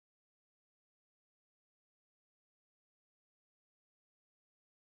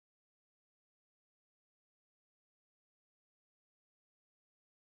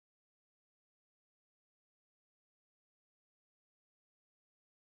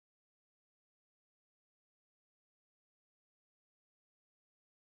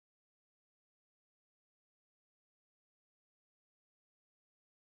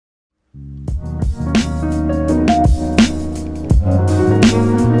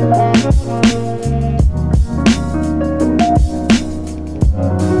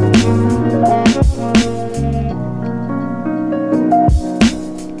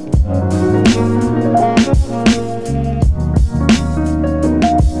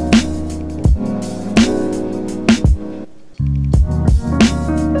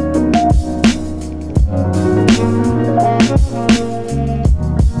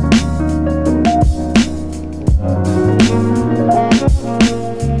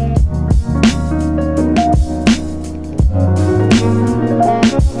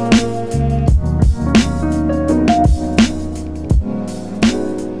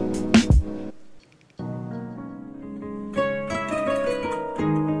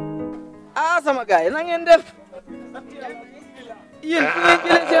sama gaay na ngeen def yéen fu ngeen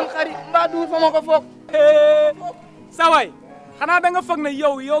jëlee seen xarit mbaa duur fa ma ko foog sawaay xanaa da nga foog ne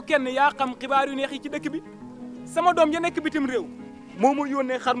yow kenn yaa xam xibaar yu neex yi ci dëkk bi sama doom ya nekk bitim réew moo ma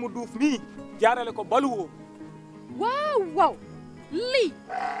yónnee xar mu duuf mii jaarale ko baluwoo waaw lii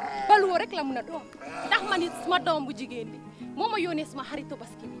baluwoo rek la mun a doon ndax man it sama doom bu jigéen bi moo ma yónnee sama xarit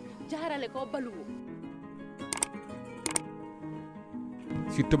Tabaski bi jaarale ko baluwoo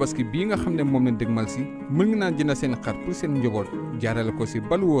si Tabaski bii nga xam ne moom lañ dëgmal si mën nga naan jënd seen xar pour seen njaboot jaarale ko si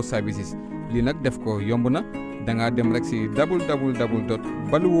baluwoo services lii nag def ko yomb na da ngaa dem rek si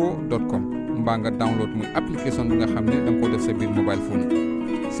www.baluwo.com mbaa nga download muy application bi nga xam ne da nga ko def sa biir mobile phone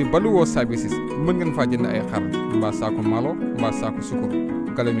si baluwoo services mën ngeen faa jënd ay xar mbaa saako malo mbaa saako sukur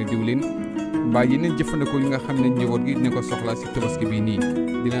galoni diwlin mbaa yeneen jëfandikoo yi nga xam ne njaboot gi dina ko soxla si Tabaski bii nii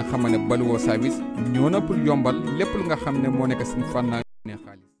di leen xamal ne baluwoo service ñoo na pour yombal lépp lu nga xam ne moo nekk seen fànnaa ne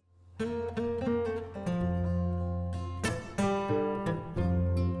xaalis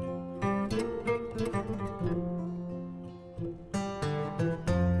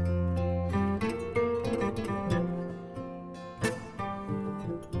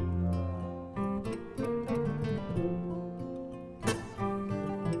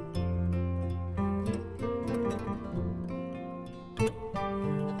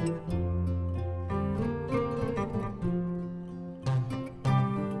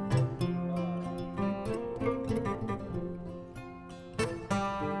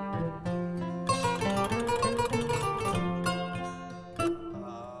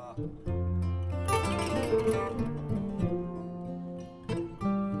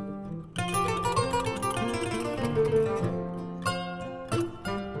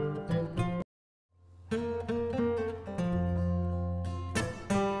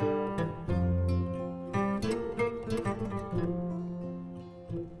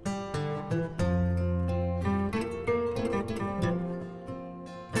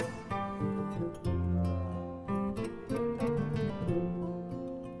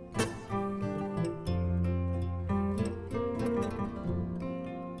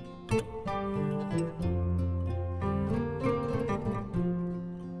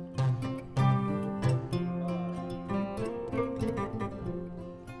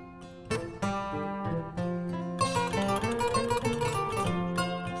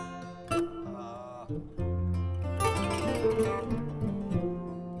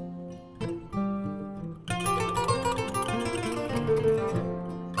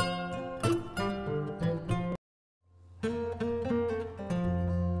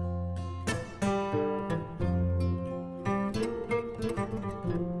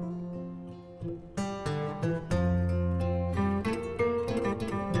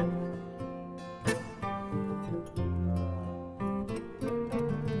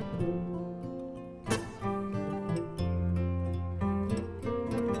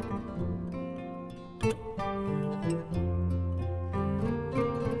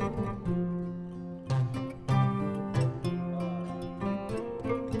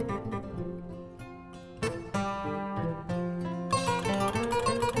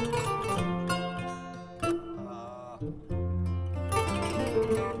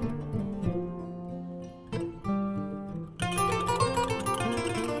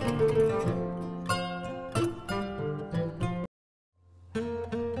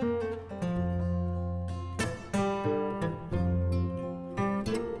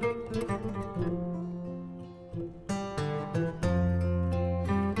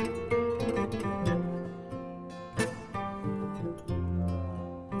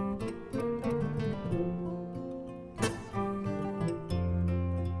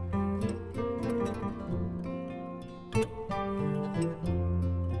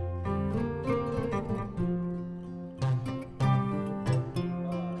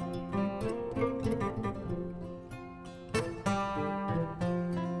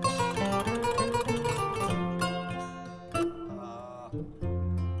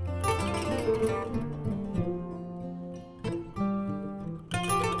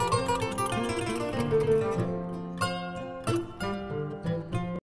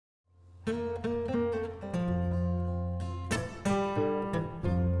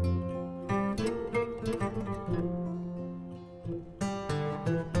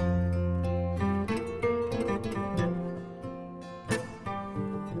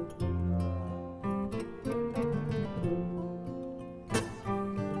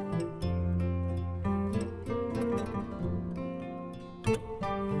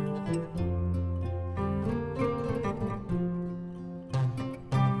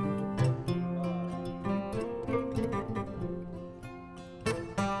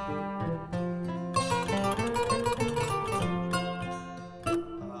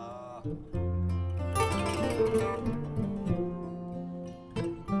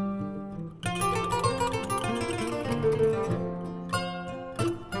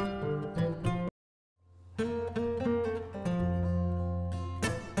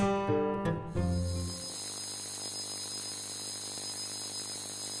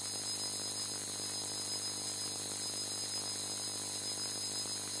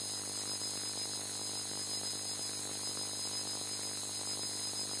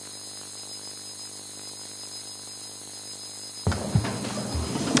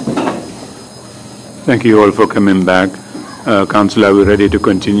Thank you all for coming back. Councillor, are we ready to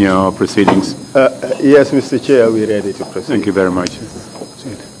continue our proceedings? Yes, Mr. Chair, we're ready to proceed. Thank you very much.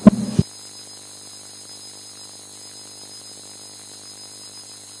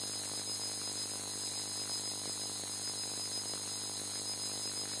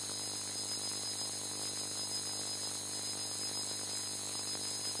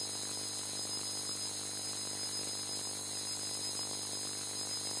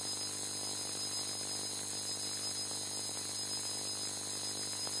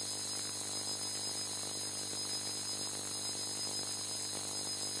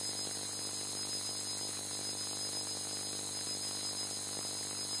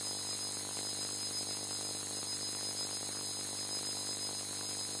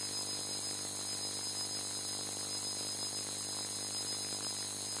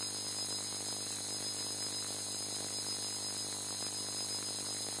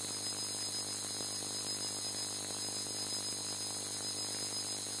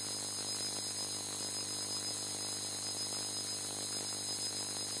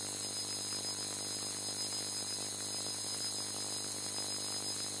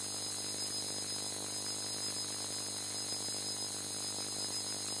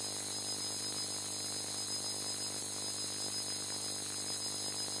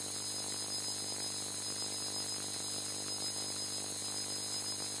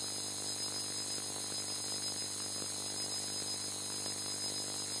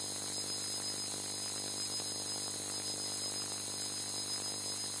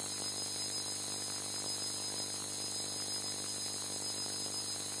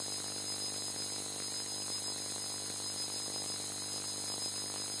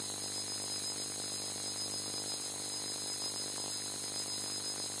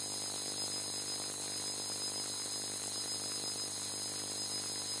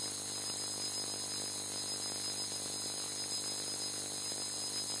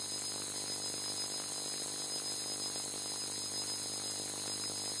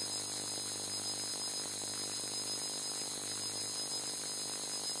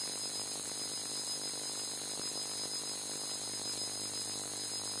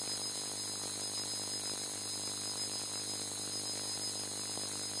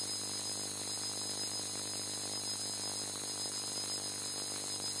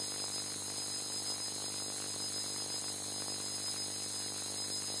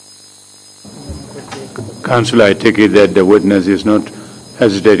 Councillor, I take it that the witness is not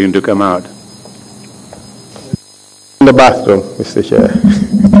hesitating to come out. In the bathroom, Mr. Chair.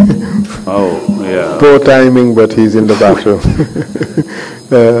 Oh, yeah. Poor timing, but he's in the bathroom.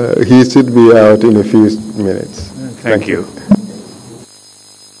 He should be out in a few minutes. Thank you.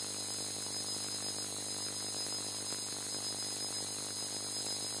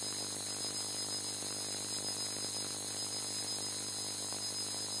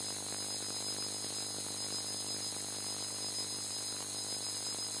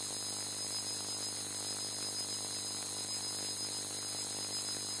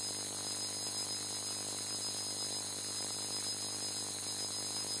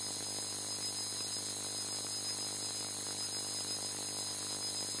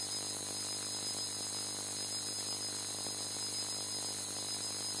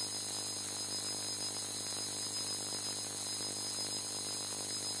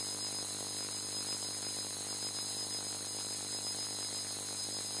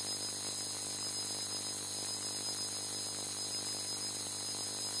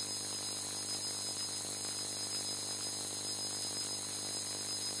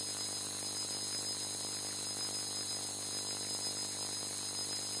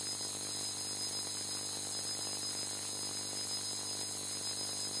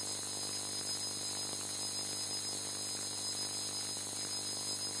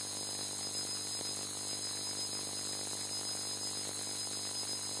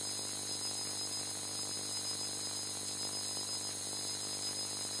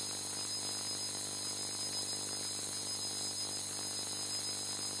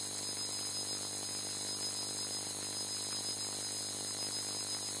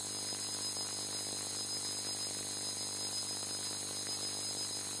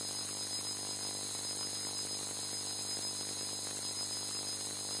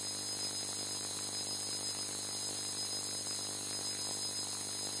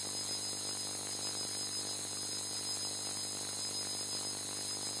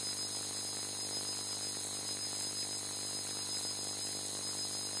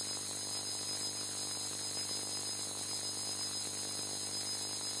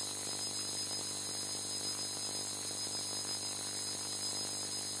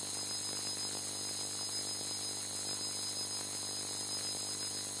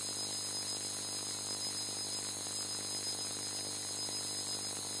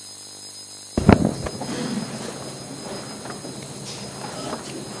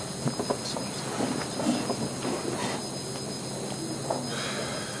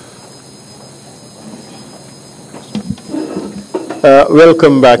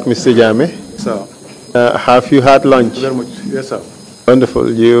 Welcome back, Mr. Jammeh. Sir. Have you had lunch? Very much. Yes, sir.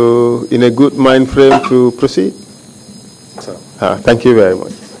 Wonderful. You in a good mind frame to proceed? Sir. Thank you very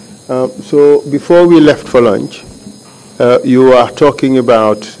much. So before we left for lunch, you are talking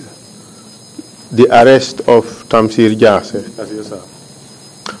about the arrest of Tamsir Jasseh. Yes, sir.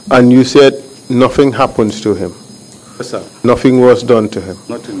 And you said nothing happens to him. Yes, sir. Nothing was done to him.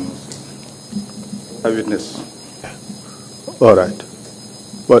 Nothing. I witness. All right.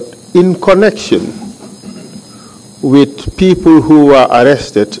 But in connection with people who were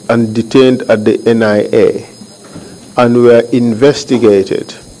arrested and detained at the NIA and were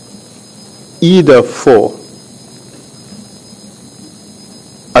investigated either for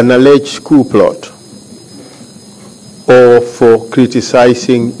an alleged coup plot or for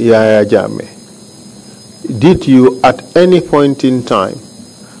criticizing Yahya Jammeh, did you at any point in time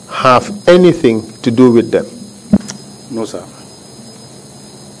have anything to do with them? No, sir.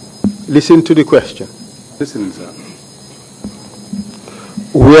 Listen to the question. Listen, sir.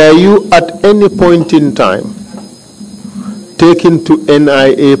 Were you at any point in time taken to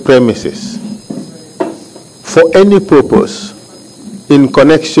NIA premises for any purpose in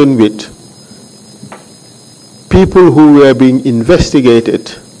connection with people who were being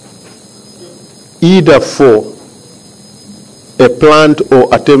investigated either for a planned or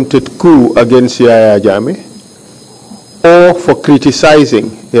attempted coup against Yahya Jammeh or for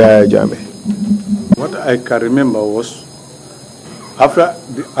criticizing Yahya Jammeh? What I can remember was, after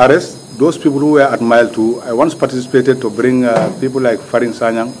the arrest, those people who were at Mile 2, I once participated to bring people like Farin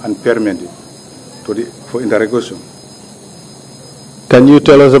Sanyang and Per Mendy for interrogation. Can you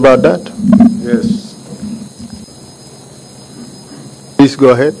tell us about that? Yes. Please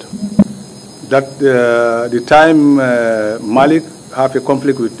go ahead. That the time Malik have a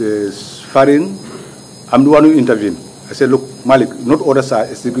conflict with Farin, I'm the one who intervened. I said, look, Malik, not orders are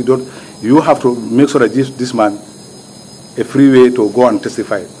executed. You have to make sure that this man a free way to go and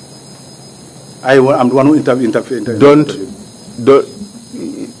testify. I'm the one who intervened. Don't.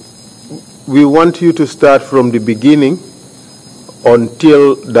 We want you to start from the beginning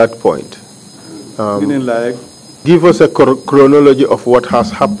until that point. Give us a chronology of what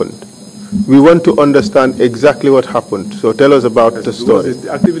has happened. We want to understand exactly what happened. So tell us about the story.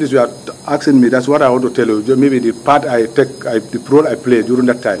 The activities you are asking me, that's what I want to tell you. Maybe the part I take, the role I played during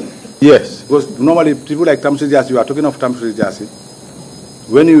that time. Yes. Because normally people like Tamsir Jasseh, you are talking of Tamsir Jasseh.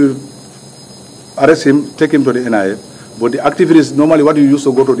 When you arrest him, take him to the NIA. But the activities, normally what you used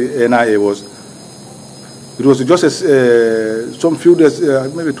to go to the NIA was, it was just some few days,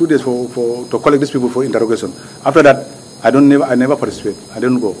 maybe 2 days to collect these people for interrogation. After that, I never participate. I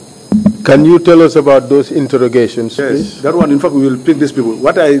didn't go. Can you tell us about those interrogations, yes, please? That one, in fact, we will pick these people.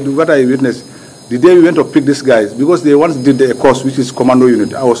 What I witnessed, the day we went to pick these guys, because they once did a course, which is commando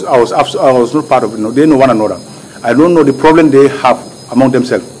unit. I was not part of it. They know one another. I don't know the problem they have among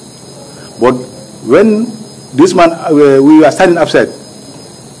themselves. But when this man, we were standing outside.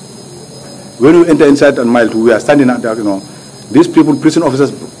 When we enter inside and Mile 2, we are standing out there, these people, prison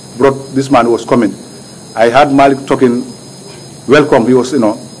officers brought this man who was coming. I heard Malik talking, welcome, he was,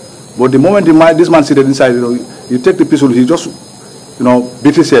 But the moment this man seated inside, you take the pistol, he just,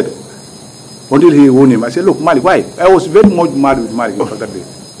 beat his head until he wound him. I said, look, Malik, why? I was very much mad with Malik for that day.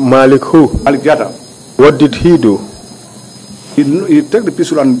 Malik who? Malik Jata. What did he do? He took the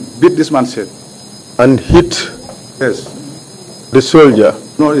pistol and beat this man's head. And hit? Yes. The soldier?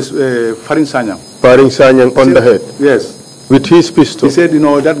 No, it's Farin Sanyang. Farin Sanyang on the head? Yes. With his pistol? He said,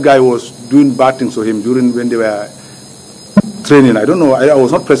 that guy was doing bad things to him when they were training. I don't know. I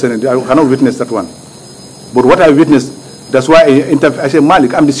was not present. I cannot witness that one. But what I witnessed, that's why I said,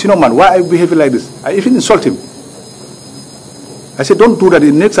 Malik, I'm the senior man. Why are you behaving like this? I even insult him. I said, don't do that.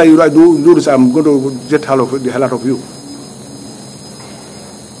 The next time you do this, I'm going to get the hell out of you.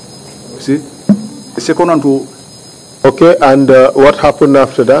 See? The second one to... Okay, and what happened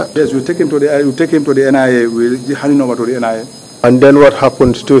after that? Yes, we take him to the NIA. We hand him over to the NIA. And then what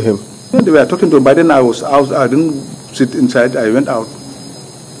happened to him? They were talking to him. By then I was out. I didn't sit inside. I went out.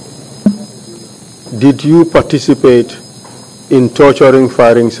 Did you participate in torturing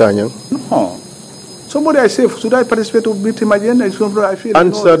Farin Sanyang? No. Somebody I say, should I participate to beat him again? I feel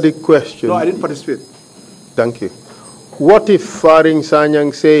Answer the question. No, I didn't participate. Thank you. What if Farin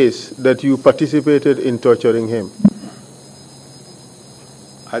Sanyang says that you participated in torturing him?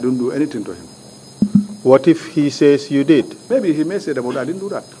 I don't do anything to him. What if he says you did? Maybe he may say that, but I didn't do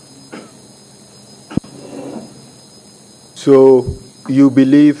that. So you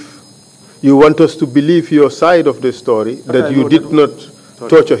want us to believe your side of the story, that you did not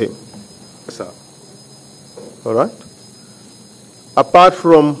torture him? Yes, sir. All right? apart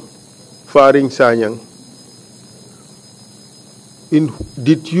from Faring Sanyang,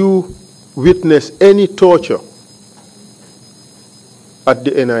 did you witness any torture at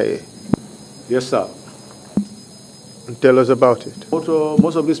the NIA? Yes, sir. Tell us about it.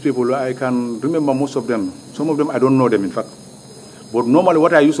 Most of these people, I can remember most of them. Some of them, I don't know them, in fact. But normally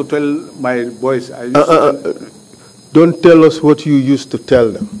what I used to tell my boys, don't tell us what you used to tell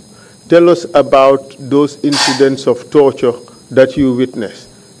them. Tell us about those incidents of torture that you witnessed.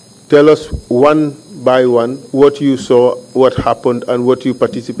 Tell us one by one what you saw, what happened, and what you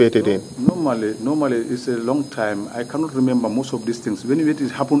participated in. Normally, it's a long time. I cannot remember most of these things. When it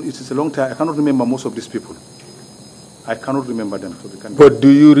happened, it's a long time. I cannot remember most of these people. I cannot remember them. But do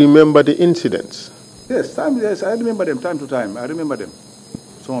you remember the incidents? Yes, I remember them time to time. I remember them,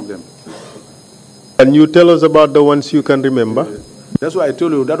 some of them. Can you tell us about the ones you can remember? That's why I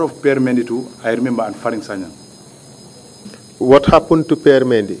told you that of Per Mendy too, I remember, and Faring Sanyang. What happened to Per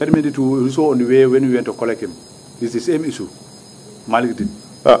Mendy? Per Mendy too, we saw on the way when we went to collect him. It's the same issue. Malik did.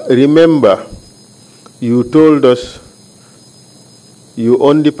 Remember, you told us you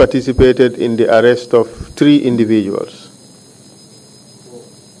only participated in the arrest of 3 individuals.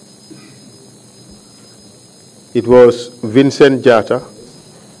 It was Vincent Jata,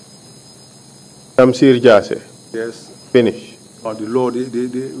 Tamsir Jase. Yes. Finish. On the law,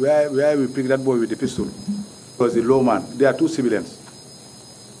 where we picked that boy with the pistol was the lawman. There are 2 civilians,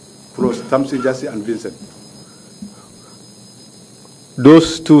 plus Tamsir Jase and Vincent.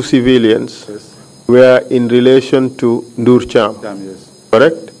 Those 2 civilians were in relation to Ndur Cham. Yes.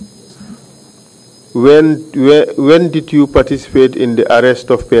 Correct? When did you participate in the arrest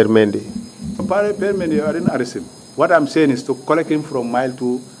of Per Mendy? Per Mendy, I didn't arrest him. What I'm saying is to collect him from mile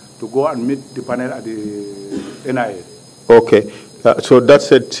 2 to go and meet the panel at the NIA. Okay. So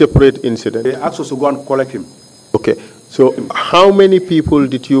that's a separate incident. They asked us to go and collect him. Okay. So how many people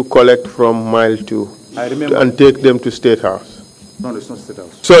did you collect from mile 2 I remember, and take them to State House? No, it's not State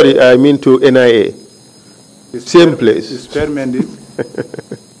House. Sorry, I mean to NIA. Same place. It's Per Mendy,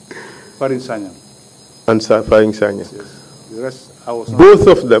 Faring Sanyang. And Faring Sanyang. Yes. The rest, I was not. Both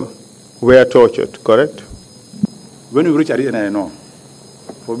of them were tortured, correct? When we reached the NIA, no.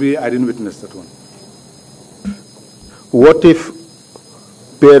 For me, I didn't witness that one. What if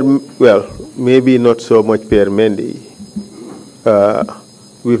maybe not so much Per Mendy.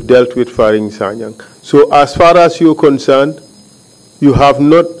 We've dealt with Faring Sanyang. So as far as you're concerned, you have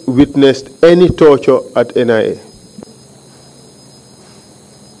not witnessed any torture at NIA?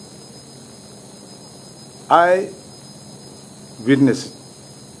 I witnessed,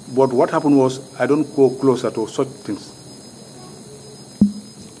 but what happened was I don't go closer to such things.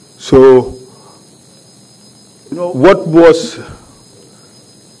 So, what was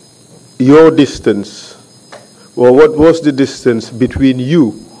your distance, or what was the distance between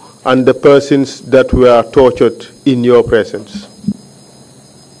you and the persons that were tortured in your presence?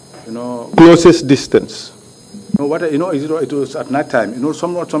 Closest distance. It was at night time.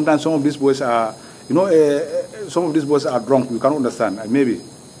 Sometimes some of these boys are, some of these boys are drunk. You cannot understand, maybe.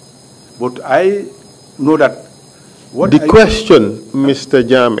 But I know that. The question, Mr.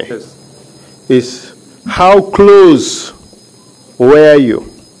 Jammeh, is how close were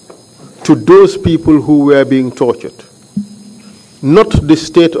you to those people who were being tortured? Not the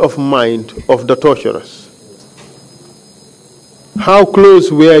state of mind of the torturers. How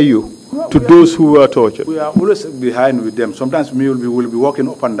close were you to those who were tortured? We are always behind with them. Sometimes we will be walking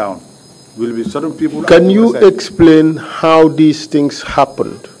up and down. Will be certain people. Can you explain how these things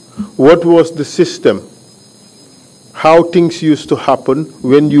happened? What was the system? How things used to happen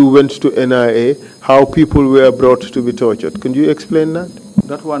when you went to NIA? How people were brought to be tortured? Can you explain that?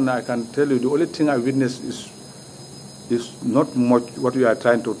 That one I can tell you. The only thing I witnessed is not much what you are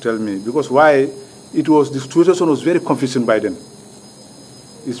trying to tell me. Because why? It was, the situation was very confusing by then.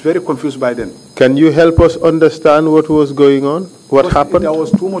 It's very confused by then. Can you help us understand what was going on? What happened? There was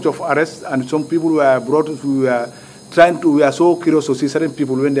too much of arrest, and some people were brought. We are so curious to see certain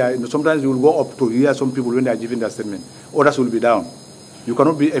people when they are. Sometimes you will go up to hear some people when they are giving their statement. Others will be down. You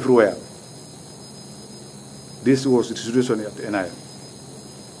cannot be everywhere. This was the situation at the NIA.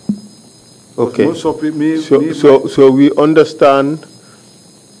 Okay. So we understand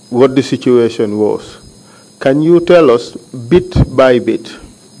what the situation was. Can you tell us bit by bit,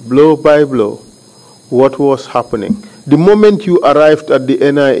 blow by blow, what was happening? The moment you arrived at the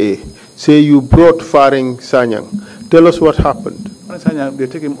NIA, say you brought Faring Sanyang, tell us what happened. Faring Sanyang, they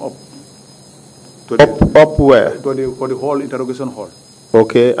take him up. Up where? For the hall, interrogation hall.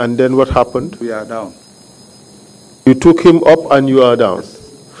 Okay, and then what happened? We are down. You took him up and you are down. Yes.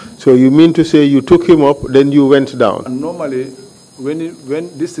 So you mean to say you took him up, then you went down? And normally,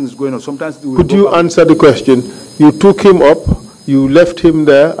 when this thing is going on, sometimes... Could you answer the question? You took him up, you left him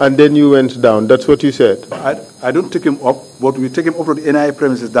there, and then you went down. That's what you said. I don't take him up, but we take him up to the NIA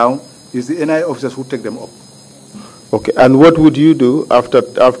premises down. It's the NIA officers who take them up. Okay, and what would you do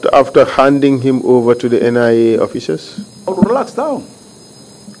after handing him over to the NIA officers? I would relax down.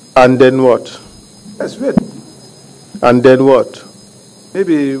 And then what? Let's wait. And then what?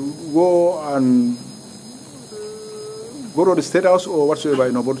 Maybe go to the State House or whatsoever,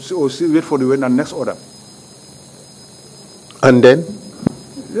 you know, but wait for the next order. And then?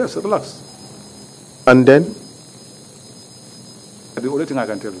 Yes, relax. And then? The only thing I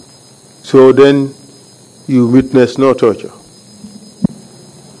can tell you. So then you witnessed no torture?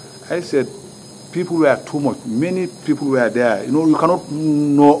 I said people were too much. Many people were there. You know, you cannot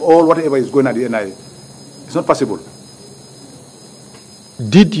know all whatever is going on at the NIA. It's not possible.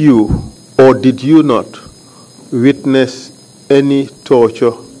 Did you or did you not witness any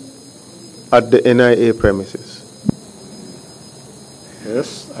torture at the NIA premises?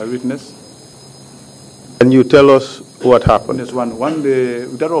 Yes, I witnessed. Can you tell us what happened? Yes, one day,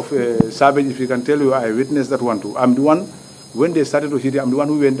 that of Savage, if you can tell you, I witnessed that one too. I'm the one, when they started to hit him, I'm the one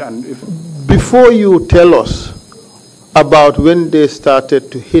who went and... Before you tell us about when they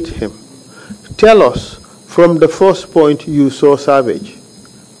started to hit him, tell us from the first point you saw Savage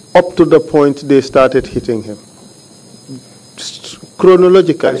up to the point they started hitting him.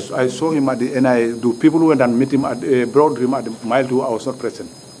 Chronologically. I saw him at the NIA. The people who went and met him, brought him at mile 2, I was not present.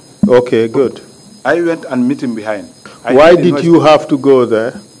 Okay, good. I went and met him behind. Why did you have to go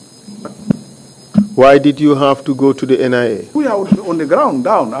there? Why did you have to go to the NIA? We are on the ground,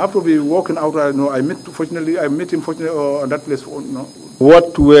 down. I have to be walking out. I met him fortunately on that place.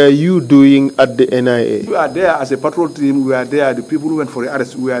 What were you doing at the NIA? We are there as a patrol team. We are there. The people who went for the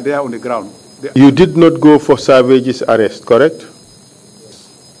arrest, we are there on the ground. You did not go for Savage's arrest, correct? Yes.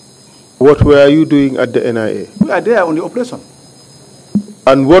 What were you doing at the NIA? We are there on the operation.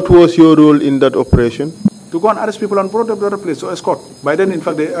 And what was your role in that operation? To go and arrest people and brought them to the other place, so escort. By then, in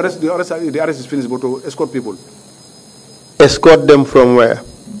fact, the arrest is finished, but to escort people. Escort them from where?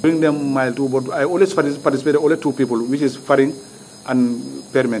 Bring them mile 2, but I always participated only 2 people, which is Faring and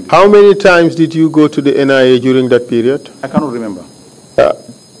Permendi. How many times did you go to the NIA during that period? I cannot remember.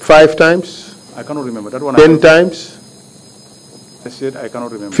 5 times? I cannot remember. That one 10 times? I said I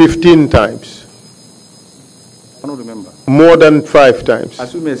cannot remember. 15 times? I cannot remember. More than 5 times?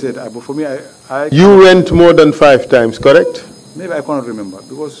 As you may say, but for me, you went more than 5 times, correct? Maybe I cannot remember,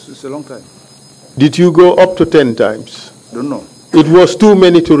 because it's a long time. Did you go up to 10 times? I don't know. It was too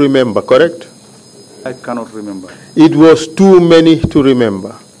many to remember, correct? I cannot remember. It was too many to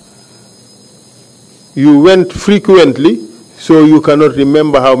remember. You went frequently, so you cannot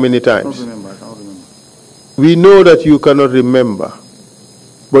remember how many times. I cannot remember. We know that you cannot remember,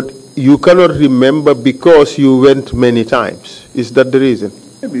 but you cannot remember because you went many times. Is that the reason?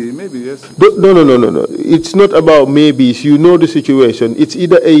 Maybe, yes. No. It's not about maybes. You know the situation. It's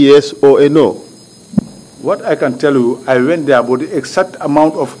either a yes or a no. What I can tell you, I went there, but the exact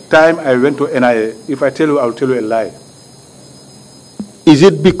amount of time I went to NIA, if I tell you, I'll tell you a lie. Is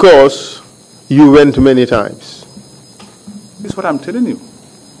it because you went many times? This is what I'm telling you.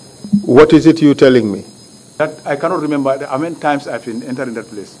 What is it you're telling me? That I cannot remember how many times I've been entering that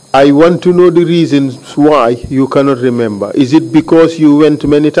place. I want to know the reasons why you cannot remember. Is it because you went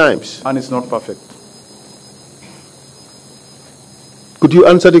many times? And it's not perfect. Could you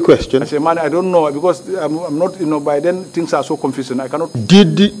answer the question? I say, man, I don't know, because I'm not, by then things are so confusing. I cannot.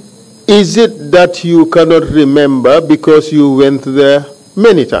 Is it that you cannot remember because you went there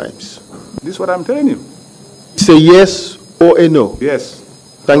many times? This is what I'm telling you. It's a yes or a no? Yes.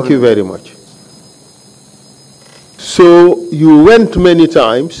 Thank you very much. So you went many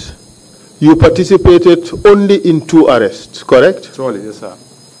times. You participated only in 2 arrests, correct? Surely, yes, sir.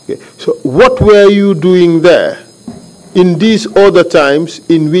 Okay. So what were you doing there in these other times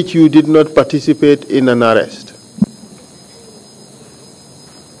in which you did not participate in an arrest?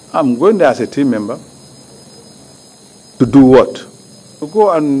 I'm going there as a team member. To do what? To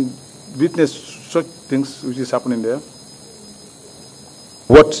go and witness such things which is happening there.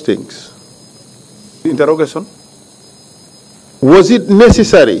 What things? The interrogation. Was it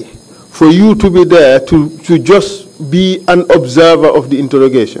necessary for you to be there to just be an observer of the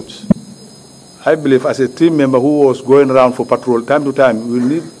interrogations? I believe as a team member who was going around for patrol time to time, we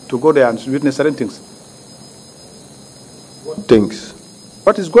need to go there and witness certain things. What things?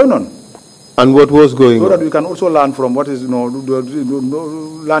 What is going on? And what was going on? So that we can also learn from what is,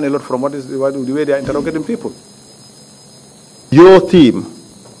 learn a lot from the way they are interrogating people. Your team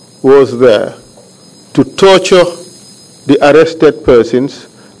was there to torture the arrested persons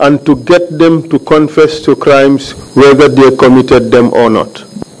and to get them to confess to crimes whether they committed them or not?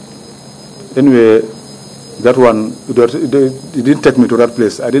 Anyway, that one, it didn't take me to that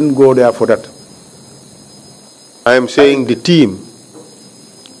place. I didn't go there for that. I am saying the team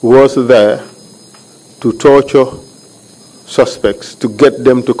was there to torture suspects, to get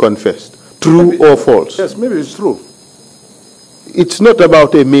them to confess. True maybe, or false? Yes, maybe it's true. It's not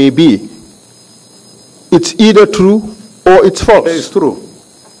about a maybe. It's either true or it's false. It's true.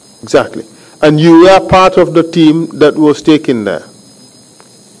 Exactly. And you were part of the team that was taken there.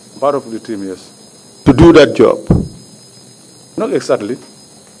 Part of the team, yes. To do that job? Not exactly,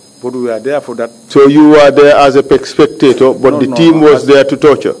 but we were there for that. So you were there as a spectator, but the team was there to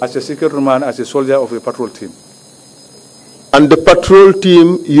torture? As a security man, as a soldier of a patrol team. And the patrol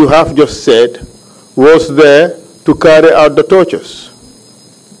team, you have just said, was there to carry out the tortures?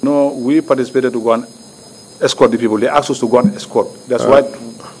 No, we participated to go and escort the people. They asked us to go and escort. That's why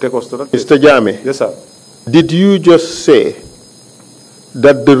take us to that place. Mr. Jammeh. Yes, sir. Did you just say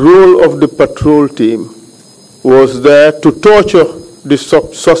that the role of the patrol team was there to torture the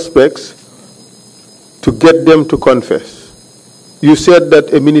suspects to get them to confess? You said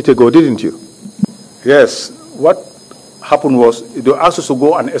that a minute ago, didn't you? Yes. What happened was they asked us to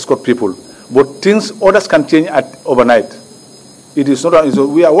go and escort people, but orders can change overnight. It is not.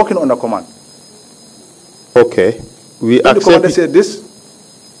 We are working on a command. Okay. We when accept. The commander said this.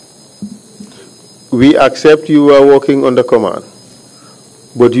 We accept you were working on the command,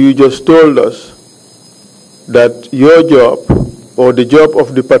 but you just told us that your job or the job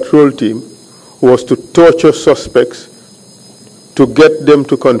of the patrol team was to torture suspects to get them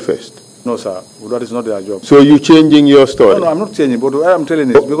to confess. No, sir. That is not their job. So you're changing your story? No, I'm not changing, but what I'm telling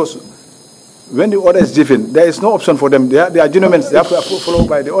is because when the order is given, there is no option for them. They are gentlemen. They have to follow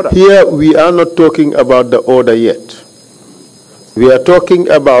by the order. Here, we are not talking about the order yet. We are talking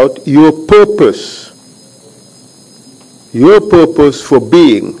about your purpose. Your purpose for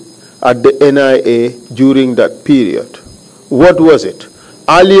being at the NIA during that period. What was it?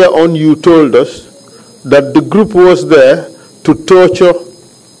 Earlier on, you told us that the group was there to torture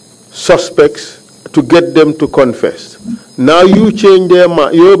suspects to get them to confess. Now you change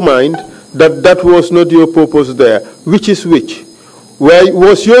your mind that was not your purpose there. Which is which?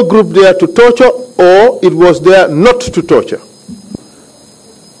 Was your group there to torture, or it was there not to torture?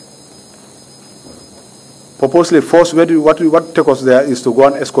 Purposely, first, what take us there is to go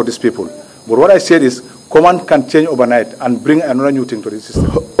and escort these people. But what I said is, command can change overnight and bring another new thing to the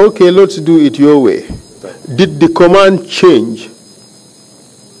system. Okay, let's do it your way. Did the command change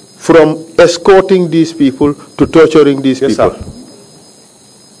from escorting these people to torturing these people? Yes, sir.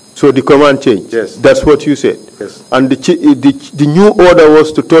 So the command changed? Yes. That's what you said? Yes. And the new order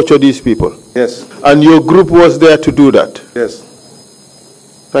was to torture these people? Yes. And your group was there to do that? Yes.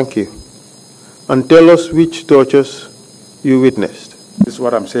 Thank you. And tell us which tortures you witnessed. This is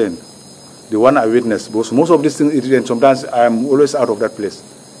what I'm saying. The one I witnessed, because most of these things, sometimes I'm always out of that place.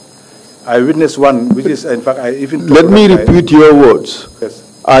 I witnessed one, which is, in fact, I even... Let me repeat your words. Yes.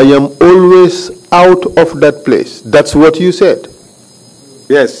 I am always out of that place. That's what you said?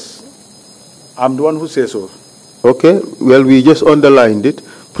 Yes. I'm the one who says so. Okay. Well, we just underlined it.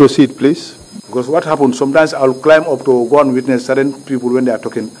 Proceed, please. Because what happens, sometimes I'll climb up to go and witness certain people when they are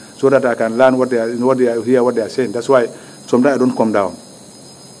talking, so that I can learn hear what they are saying. That's why sometimes I don't come down.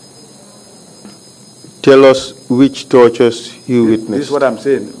 Tell us which tortures you witnessed. This is what I'm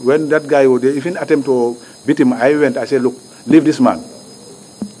saying. When that guy would even attempt to beat him, I said, look, leave this man.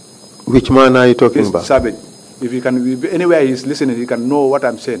 Which man are you talking about? Savage. If he can, anywhere he's listening, he can know what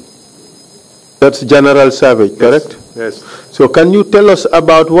I'm saying. That's General Savage, correct? Yes. So can you tell us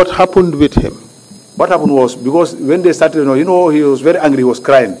about what happened with him? What happened was, because when they started, he was very angry, he was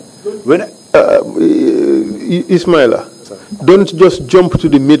crying. When ISMAILA, don't just jump to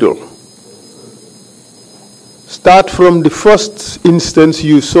the middle. Start from the first instance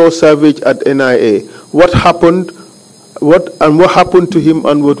you saw Savage at NIA. What happened? What happened to him,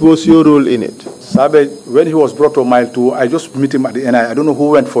 and what was your role in it? Savage, when he was brought to mile 2, I just met him at the NIA. I don't know who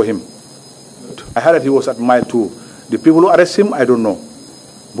went for him. I heard that he was at mile 2. The people who arrested him, I don't know.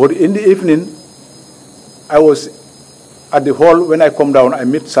 But in the evening, I was at the hall. When I come down, I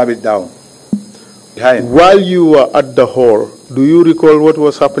met Savage down behind. While you were at the hall, do you recall what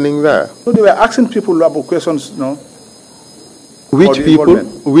was happening there? So they were asking people about questions, Which people?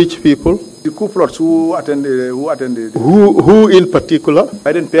 Which people? The coup plots who attended. Who in particular?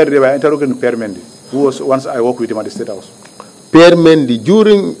 I didn't pair. They were interrogating Per Mendy, who was once I worked with him at the State House. Per Mendy.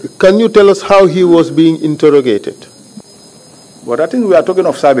 Can you tell us how he was being interrogated? But I think we are talking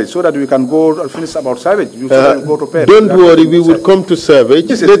of Savage, so that we can go and finish about Savage. You go to Perry. Don't worry, we would come to Savage.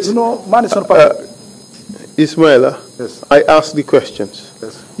 Yes, you know, man is not perfect. Ismaila, Yes. I ask the questions.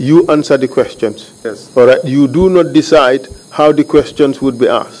 Yes. You answer the questions. Yes. All right. You do not decide how the questions would be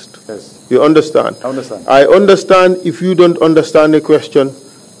asked. Yes. You understand? I understand. I understand. If you don't understand the question,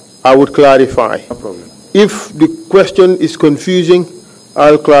 I would clarify. No problem. If the question is confusing,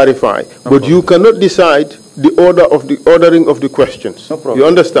 I'll clarify. But you cannot decide the ordering of the questions. No problem. You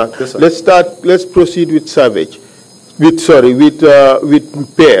understand? Yes, sir. Let's proceed with Savage. With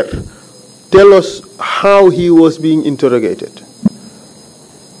Pear. Tell us how he was being interrogated.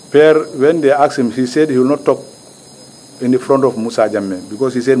 Pear, when they asked him, he said he will not talk in the front of Musa Jammeh,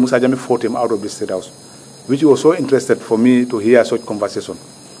 because he said Musa Jammeh fought him out of the State House, which was so interested for me to hear such conversation.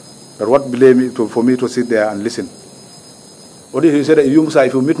 But what blamed me for me to sit there and listen. What he said, you Musa,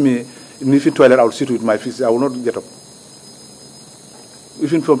 if you meet me in the toilet, I will sit with my feet, I will not get up.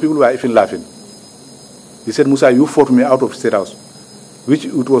 Even some people were even laughing. He said, Musa, you fought me out of State House, which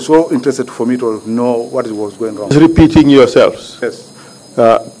it was so interested for me to know what was going on. Repeating yourselves. Yes.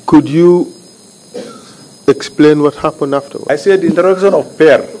 Could you explain what happened afterwards? I said the interrogation of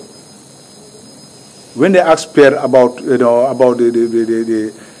Pear. When they asked Pear about, about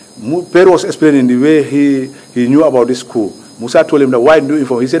Pear was explaining the way he knew about this coup. Musa told him that why do you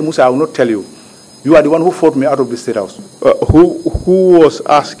inform? He said, Musa, I will not tell you. You are the one who fought me out of the State House. Who was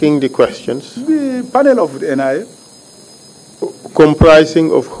asking the questions? The panel of the NIA.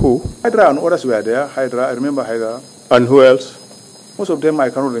 Comprising of who? Hydra and others were there. Hydra, I remember Hydra. And who else? Most of them, I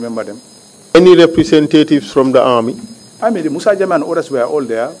cannot remember them. Any representatives from the army? I mean, the Musa Jammeh and others were all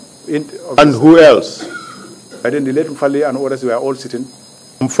there. And who else? And then the late Mfali and others were all sitting.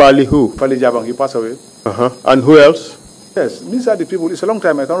 Mfali who? Mfali Jabang, he passed away. And who else? Yes, these are the people. It's a long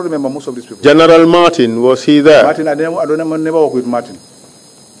time. I cannot remember most of these people. General Martin, was he there? Martin, I never worked with Martin.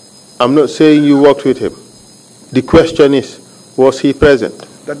 I'm not saying you worked with him. The question is, was he present?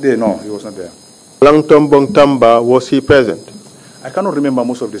 That day, no, he was not there. Langtombong Tamba, was he present? I cannot remember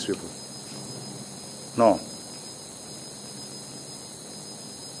most of these people. No.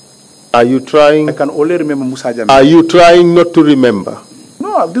 Are you trying? I can only remember Musa Jammeh. Are you trying not to remember?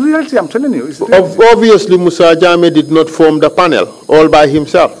 No, the reality, I'm telling you. Obviously, Musa Jammeh did not form the panel all by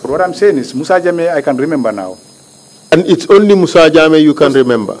himself. But what I'm saying is, Musa Jammeh, I can remember now. And it's only Musa Jammeh you can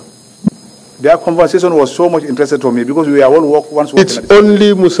remember. Their conversation was so much interested to me because we are all once working. It's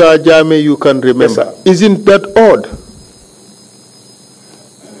only Musa Jammeh you can remember. Yes, isn't that odd?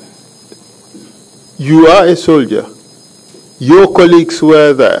 You are a soldier. Your colleagues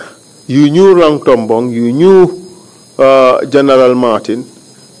were there. You knew Rang Tombong. You knew General Martin.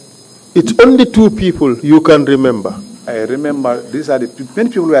 It's only two people you can remember. I remember, these are the many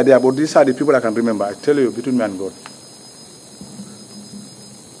people were there, but these are the people I can remember. I tell you, between me and God.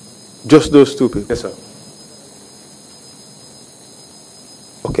 Just those two people? Yes, sir.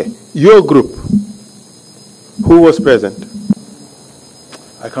 Okay. Your group, who was present?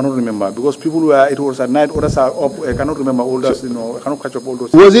 I cannot remember because people were, it was at night, others are up. I cannot remember all those, I cannot catch up all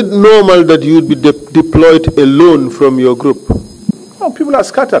those. Was it normal that you'd be deployed alone from your group? No, people are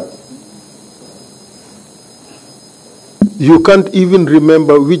scattered. You can't even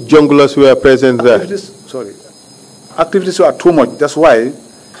remember which junglers were present there. Activities are too much. That's why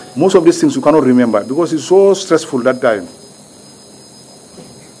most of these things you cannot remember because it's so stressful that time.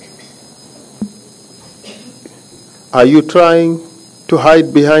 Are you trying to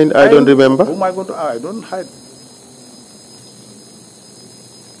hide behind I don't remember? Oh my God, I don't hide.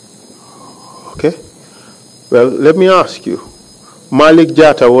 Okay. Well, let me ask you. Malik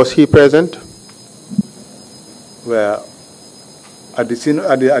Jatta, was he present? Where? At the scene,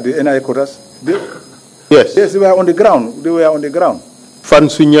 at the NIA quarters? Yes. Yes, they were on the ground. They were on the ground.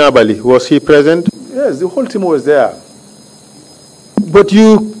 Fansu Nyabali, was he present? Yes, the whole team was there. But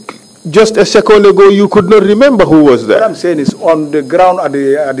you, just a second ago, you could not remember who was there. What I'm saying is on the ground at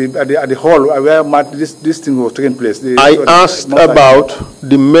the hall where this thing was taking place. I asked about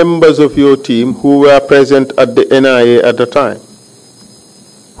the members of your team who were present at the NIA at the time.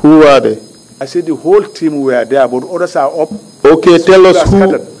 Who were they? I said the whole team were there, but others are up. Okay, tell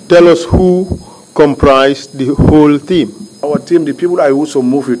us who comprised the whole team. Our team, the people I also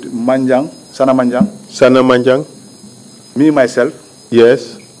move with, Sana Manjang. Me, myself.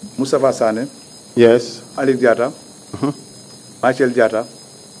 Yes. Mustafa Sane. Yes. Ali Diata. Michael Diata.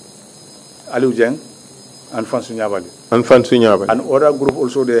 Aliu Jeng. And Fansu Nyabali. And other group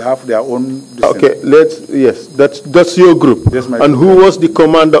also, they have their own. Okay, yes, that's your group. Yes, my and group. Who was the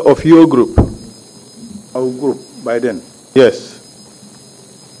commander of your group? Our group, by then. Yes.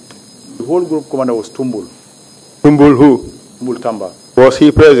 The whole group commander was Tumbul. Tumbul who? Multamba. Was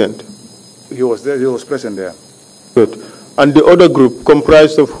he present? He was there. He was present there. Good. And the other group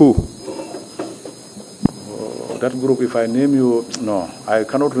comprised of who? That group, if I name you, no, I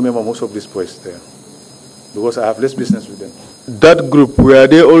cannot remember most of these boys there because I have less business with them. That group, were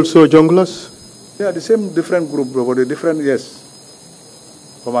they also junglers? Yeah, the same different group, but the different, yes,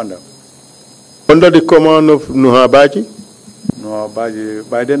 commander. Under the command of Nuhabaji? No,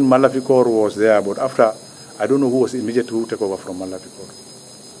 by then Malafikor was there, but after, I don't know who was immediate who took over from Malafikor.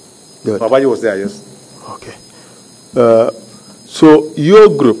 Good. Babaji was there, yes. Okay. So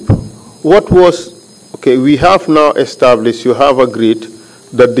your group, what was, okay, we have now established, you have agreed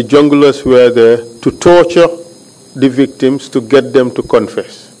that the junglers were there to torture the victims to get them to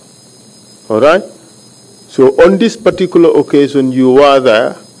confess. All right? So on this particular occasion you were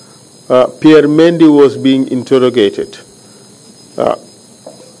there, Pierre Mendy was being interrogated.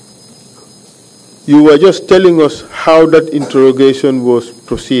 You were just telling us how that interrogation was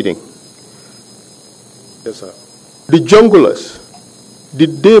proceeding. Yes, sir. The junglers,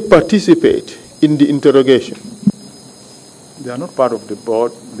 did they participate in the interrogation? They are not part of the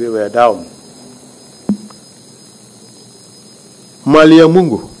board. They were down. Malia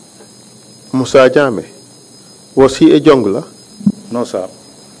Mungu, Musa Jammeh, was he a jungler? No, sir.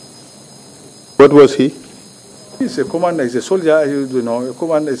 What was he? He's a commander. He's a soldier. You know, a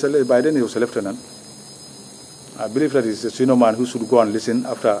commander. By then he was a lieutenant. I believe that he's a senior man who should go and listen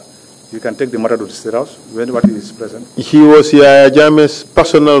after. You can take the matter to the State House when what is present. He was Yaya Jammeh's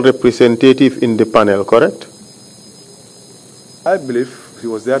personal representative in the panel, correct? I believe he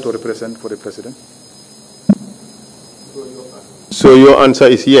was there to represent for the president. So your answer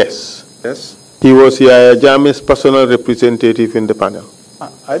is yes? Yes. He was Yaya Jammeh's personal representative in the panel?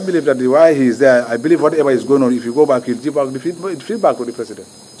 I believe that why he is there, I believe whatever is going on, if you go back, he'll give back the feedback to the president.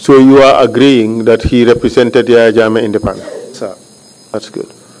 So you are agreeing that he represented Yaya Jammeh in the panel? Sir. That's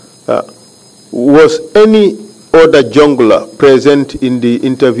good. Was any other jungler present in the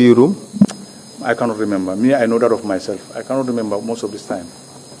interview room? I cannot remember. Me, I know that of myself. I cannot remember most of this time.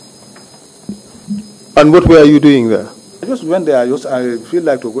 And what were you doing there? I just went there. I feel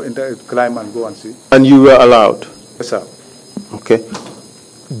like to go climb and go and see. And you were allowed? Yes, sir. Okay.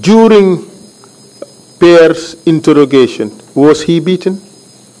 During Pierre's interrogation, was he beaten?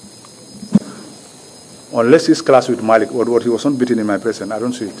 Unless his class with Malik, or he was not beaten in my presence, I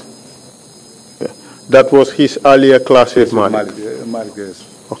don't see it. Yeah. That was his earlier class with Malik? Malik, yes.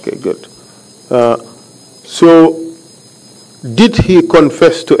 Okay, good. So, did he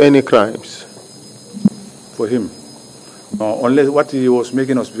confess to any crimes? For him? Unless what he was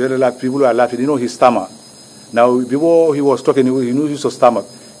making us very laugh, people were laughing. You know, his stammer. Now, before he was talking, he knew he used to stomach.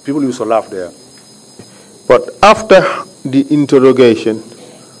 People used to laugh there. But after the interrogation,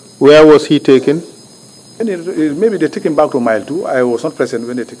 where was he taken? Maybe they took him back to Mile 2. I was not present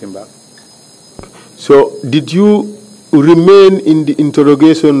when they took him back. So, did you remain in the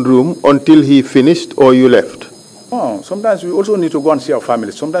interrogation room until he finished, or you left? Oh, sometimes we also need to go and see our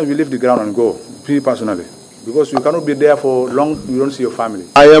family. Sometimes we leave the ground and go, me personally. Because you cannot be there for long, you don't see your family.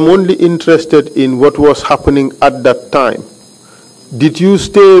 I am only interested in what was happening at that time. Did you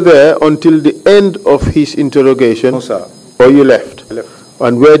stay there until the end of his interrogation? No, sir. Or you left? I left.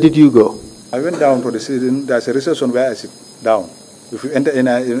 And where did you go? I went down to the city. There's a reception where I sit down. If you enter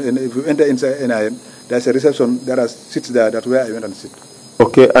inside NIM, there's a reception. There are seats there. That's where I went and sit.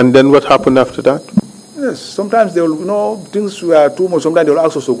 Okay, and then what happened after that? Yes, sometimes they will, things were too much. Sometimes they will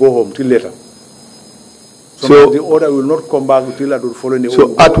ask us to go home till later. So the order will not come back until I will follow the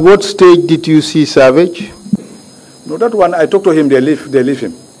order. So at what stage did you see Savage? No, that one, I talked to him, they leave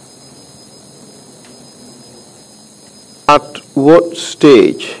him. At what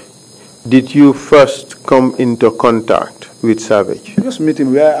stage did you first come into contact with Savage? I just meet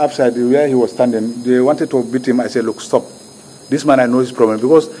him outside where he was standing. They wanted to beat him. I said, look, stop. This man, I know his problem.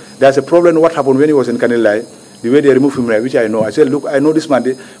 Because there's a problem what happened when he was in Kanilai, the way they removed him, which I know. I said, look, I know this man,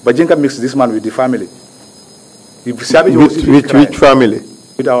 but Jinka mixed this man with the family. If Savage was which family?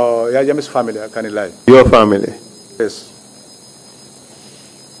 With our Jammeh's family, Kanilai. Your family? Yes.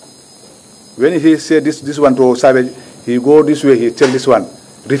 When he said this one to Savage, he go this way, he tell this one,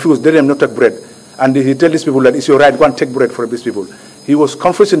 refuse, let them not take bread. And he tell these people that it's your right, go and take bread for these people. He was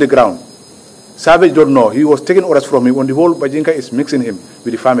confused in the ground. Savage don't know. He was taking orders from him when the whole Bajinka is mixing him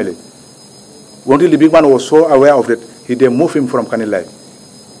with the family. Until the big man was so aware of it, he then moved him from Kanilai.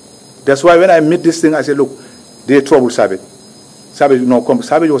 That's why when I meet this thing, I said, look, they trouble Savage. Savage, no, come.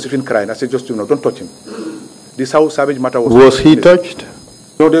 Savage was even crying. I said, just, don't touch him. This is how Savage matter was. Was he touched?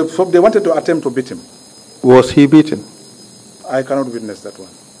 No, they wanted to attempt to beat him. Was he beaten? I cannot witness that one.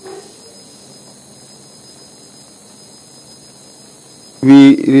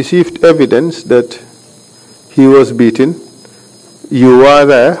 We received evidence that he was beaten. You were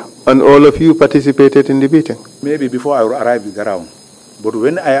there, and all of you participated in the beating. Maybe before I arrived at the ground. But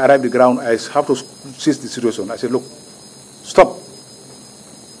when I arrived at the ground, I have to seize the situation. I said, look, stop.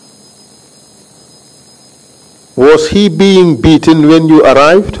 Was he being beaten when you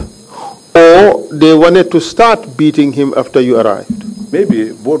arrived, or they wanted to start beating him after you arrived?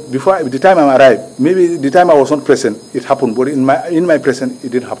 Maybe, but before the time I arrived, maybe the time I was not present, it happened. But in my presence, it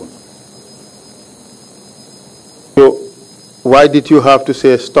didn't happen. So, why did you have to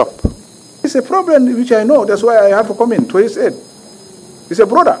say stop? It's a problem which I know. That's why I have to come in to his aid. He's a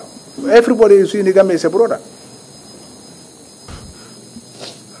brother. Everybody you see in the Gambia is a brother.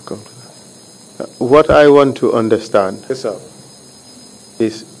 What I want to understand, yes, sir,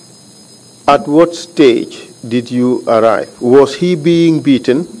 is at what stage did you arrive? Was he being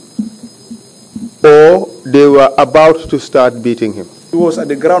beaten, or they were about to start beating him? He was at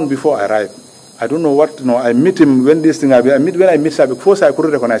the ground before I arrived. I don't know what. No, I meet him when this thing happened. When I meet him, first I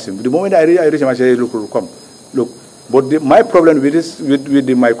couldn't recognize him. The moment I reached him, I said, "Look, come, look." But my problem with this,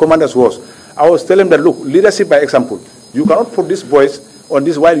 my commanders was, I was telling them that, look, leadership by example. You cannot put these boys on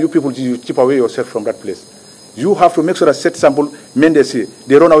this while you people you chip away yourself from that place. You have to make sure that set sample, men they see,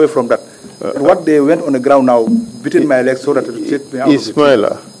 they run away from that. What they went on the ground now, beating my legs so that it set me out.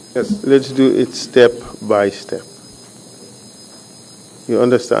 ISMAILA, yes, let's do it step by step. You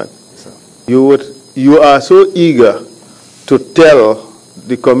understand? Yes, you are so eager to tell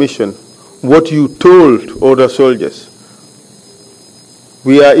the commission what you told other soldiers.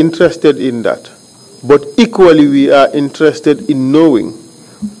 We are interested in that. But equally, we are interested in knowing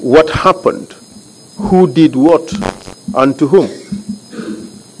what happened, who did what, and to whom.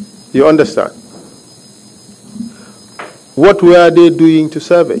 You understand? What were they doing to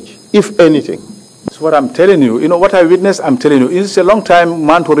Savage, if anything? That's what I'm telling you. You know, what I witnessed, I'm telling you. It's a long time,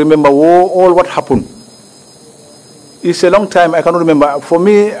 man, to remember all what happened. It's a long time, I cannot remember. For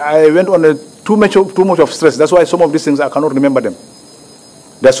me, I went on too much of stress. That's why some of these things, I cannot remember them.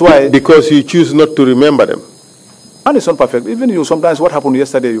 That's why. Because you choose not to remember them. And it's not perfect. Even you, sometimes what happened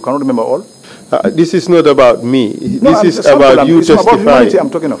yesterday, you cannot remember all. This is not about me. No, this is about you testifying. About humanity I'm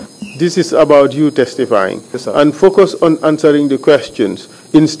talking of. This is about you testifying. Yes, sir. And focus on answering the questions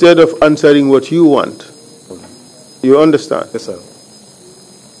instead of answering what you want. You understand? Yes, sir.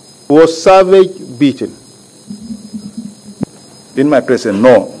 Was Savage beaten? In my presence,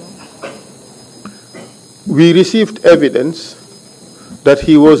 no. We received evidence that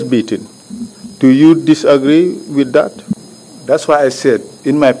he was beaten. Do you disagree with that? That's why I said,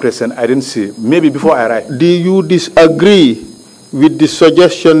 in my presence, I didn't see. Maybe before I arrived. Do you disagree with the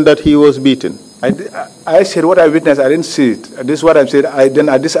suggestion that he was beaten? I said what I witnessed, I didn't see it. This is what I said,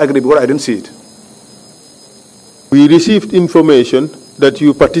 I disagree because I didn't see it. We received information that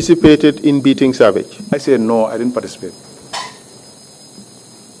you participated in beating Savage. I said, no, I didn't participate.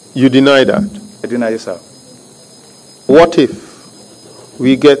 You deny that? I deny, yes, sir. What if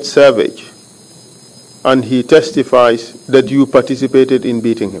we get Savage and he testifies that you participated in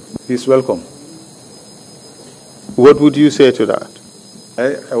beating him? He's welcome. What would you say to that?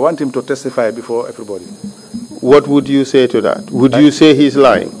 I want him to testify before everybody. What would you say to that? Would you say he's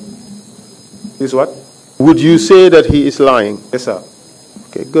lying? He's what? Would you say that he is lying? Yes, sir.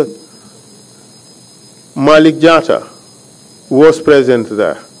 Okay, good. Malik Jatta was present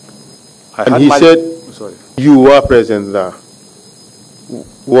there. And he said you were present there.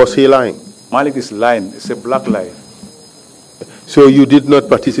 Was he lying? Malik is lying. It's a black lie. So you did not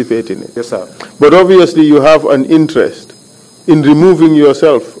participate in it? Yes, sir. But obviously you have an interest in removing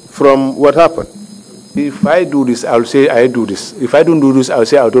yourself from what happened. If I do this, I'll say I do this. If I don't do this, I'll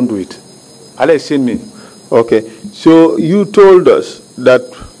say I don't do it. Allah has seen me. Okay. So you told us that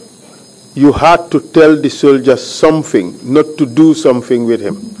you had to tell the soldiers something, not to do something with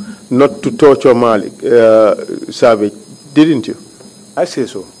him, not to torture Malik, Savage, didn't you? I say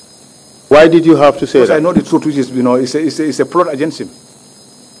so. Why did you have to say that? Because I know the truth, which is, you know, it's a plot against him.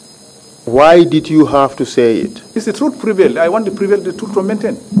 Why did you have to say it? It's the truth prevailed. I want the truth to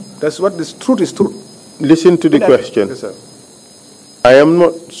maintain. That's what this truth is truth. Listen to the question. Yes, sir. I am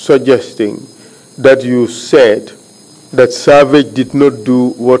not suggesting that you said that Savage did not do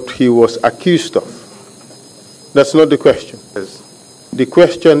what he was accused of. That's not the question. Yes. The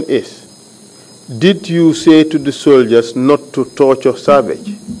question is, did you say to the soldiers not to torture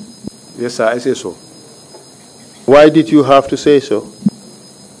Savage? Yes, sir, I say so. Why did you have to say so?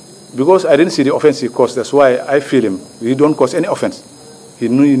 Because I didn't see the offense he caused. That's why I feel him. He don't cause any offense. He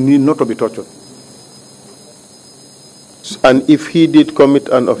need not to be tortured. And if he did commit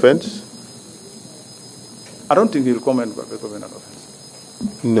an offense? I don't think he'll commit an offense.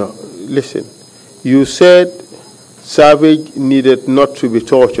 No, listen. You said Savage needed not to be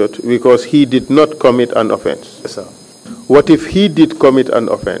tortured because he did not commit an offense. Yes, sir. What if he did commit an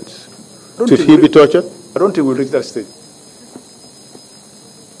offense? Should he be tortured? I don't think we'll reach that stage.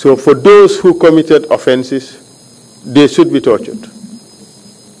 So for those who committed offenses, they should be tortured.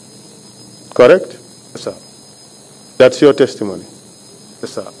 Correct? Yes, sir. That's your testimony.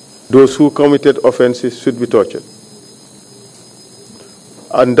 Yes, sir. Those who committed offenses should be tortured.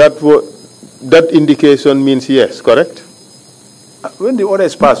 And that indication means yes, correct? When the order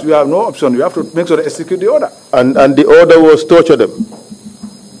is passed, we have no option. We have to make sure to execute the order. And the order was torture them?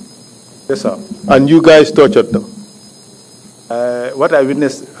 Yes, sir. And you guys tortured them? What I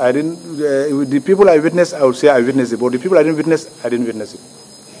witnessed, I didn't, the people I witnessed, I would say I witnessed it. But the people I didn't witness, I didn't witness it.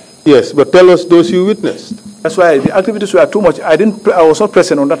 Yes, but tell us those you witnessed. That's why the activities were too much. I was not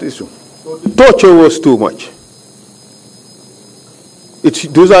present on that issue. Torture was too much.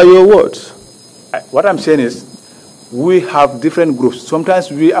 Those are your words. What I'm saying is, we have different groups. Sometimes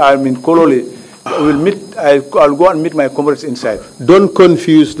we are in Kololi. I'll go and meet my comrades inside. Don't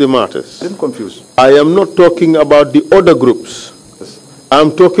confuse the matters. Don't confuse. I am not talking about the other groups. Yes.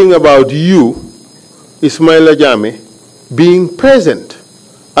 I'm talking about you, ISMAILA JAMMEH, being present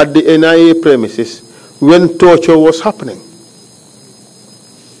at the NIA premises when torture was happening.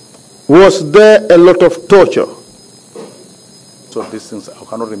 Was there a lot of torture? So these things I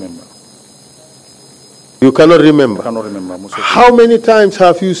cannot remember. You cannot remember? I cannot remember. How many times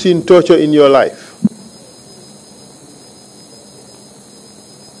have you seen torture in your life?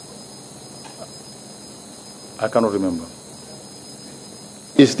 I cannot remember.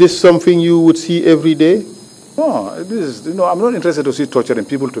 Is this something you would see every day? No, this is, I'm not interested to see torture and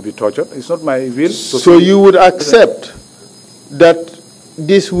people to be tortured. It's not my will. So you would accept that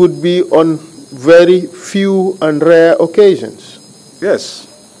this would be on very few and rare occasions? Yes.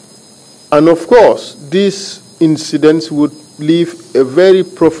 And of course, these incidents would leave a very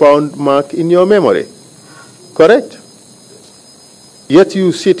profound mark in your memory. Correct? Yet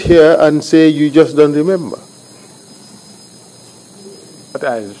you sit here and say you just don't remember. What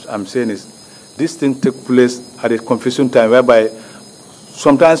I'm saying is, this thing took place at a confusion time whereby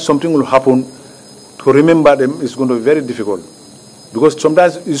sometimes something will happen. To remember them is going to be very difficult. Because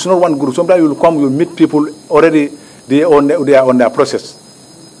sometimes it's not one group. Sometimes you'll come, you'll meet people already, they are on their process.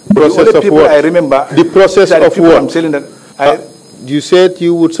 Process of what? I remember. The process of what? I'm telling that you said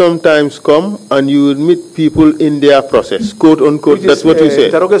you would sometimes come and you would meet people in their process, quote unquote. That's what you said.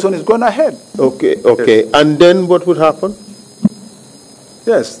 Interrogation is going ahead. Okay, okay. Yes. And then what would happen?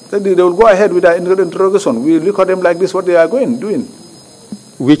 Yes, they will go ahead with the interrogation. We look at them like this, what they are doing.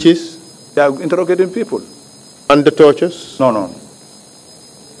 Which is? They are interrogating people. And the tortures? No, no.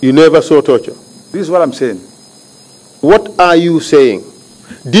 You never saw torture? This is what I'm saying. What are you saying?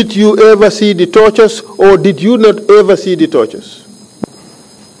 Did you ever see the tortures or did you not ever see the tortures?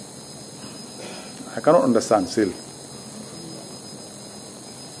 I cannot understand still.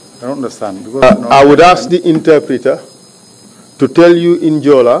 I don't understand. Because I would ask the interpreter to tell you in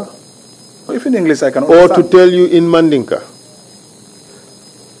Jola, or if in English I can understand. Or to tell you in Mandinka.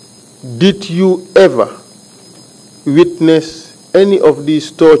 Did you ever witness any of these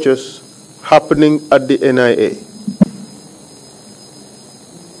tortures happening at the NIA?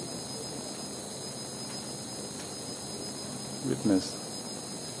 Witness.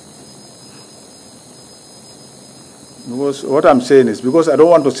 Because what I'm saying is, because I don't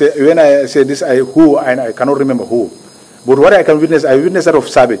want to say, when I say this, I cannot remember who. But what I can witness, I witnessed that of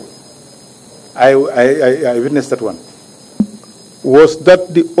Savage. I witnessed that one. Was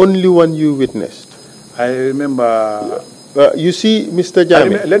that the only one you witnessed? I remember. You see, Mr.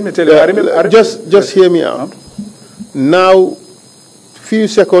 Jammeh, let me tell you. I remember. Just hear me out. Now, few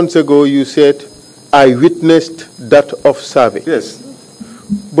seconds ago, you said, I witnessed that of Savage. Yes.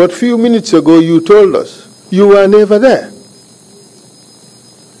 But few minutes ago, you told us you were never there.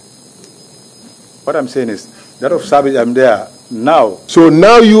 What I'm saying is, that of Savage, I'm there now. So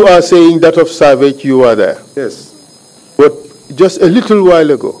now you are saying that of Savage, you are there. Yes. But just a little while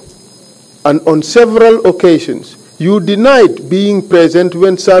ago, and on several occasions, you denied being present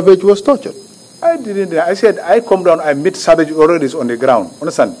when Savage was tortured. I didn't. I said, I come down, I meet Savage already on the ground.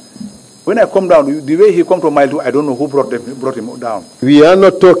 Understand? When I come down, the way he come to Mile 2, I don't know who brought him down. We are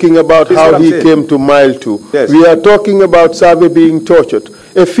not talking about how he came to Mile 2. Yes. We are talking about Savage being tortured.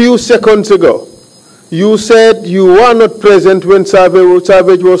 A few seconds ago, you said you were not present when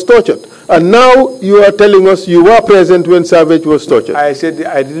Savage was tortured. And now you are telling us you were present when Savage was tortured. I said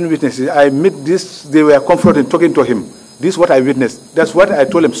I didn't witness it. I met this, they were confronting, talking to him. This is what I witnessed. That's what I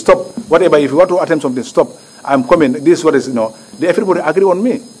told him, stop. Whatever, if you want to attempt something, stop. I'm coming, this is what is, everybody agree on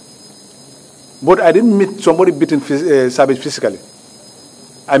me. But I didn't meet somebody beating Savage physically.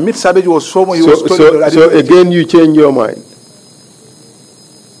 I met Savage was someone he was told. So again, you change your mind?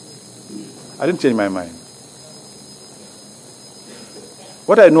 I didn't change my mind.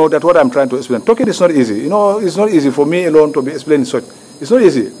 What I know, that what I'm trying to explain, talking is not easy. It's not easy for me alone to be explaining such. It's not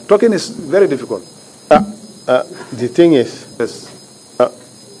easy. Talking is very difficult. The thing is, yes.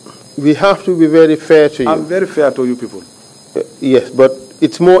 We have to be very fair to you. I'm very fair to you people. Yes, but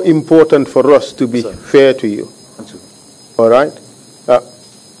it's more important for us to be fair to you. Thank you. All right?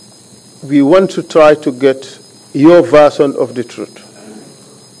 We want to try to get your version of the truth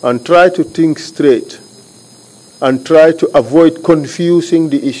and try to think straight and try to avoid confusing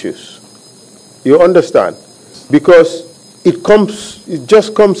the issues. You understand? Because it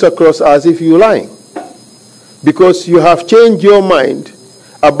just comes across as if you're lying. Because you have changed your mind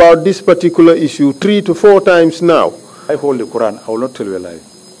about this particular issue 3 to 4 times now. I hold the Quran. I will not tell you a lie.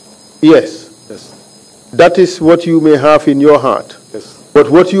 Yes. Yes. That is what you may have in your heart. Yes. But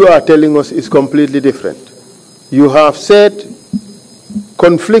what you are telling us is completely different. You have said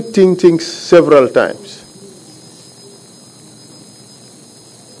conflicting things several times.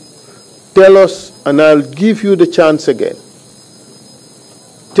 Tell us, and I'll give you the chance again.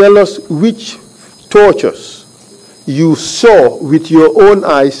 Tell us which tortures you saw with your own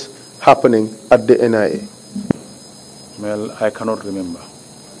eyes happening at the NIA. Well, I cannot remember.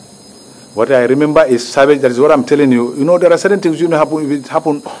 What I remember is Savage. That is what I'm telling you. There are certain things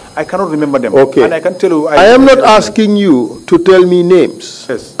happen. I cannot remember them. Okay. And I can tell you. I am not asking you to tell me names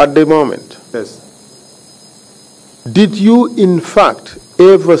at the moment. Yes. Did you, in fact,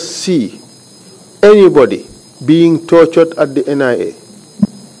 ever see anybody being tortured at the NIA?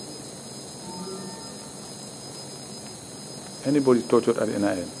 Anybody tortured at the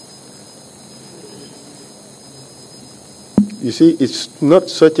NIA? You see, it's not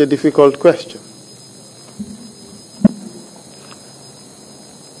such a difficult question.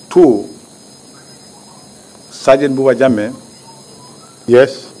 2, Sergeant Buba Jammeh.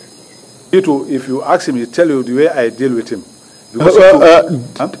 Yes. He too, if you ask him, he tell you the way I deal with him.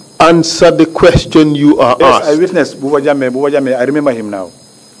 Answer the question you are asked. Yes, I witnessed Buba Jammeh. Buba Jammeh, I remember him now.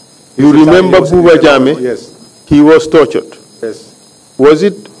 You remember Buba Jammeh? Yes. He was tortured. Yes. Was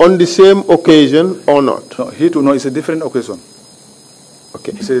it on the same occasion or not? No, he too, no, it's a different occasion.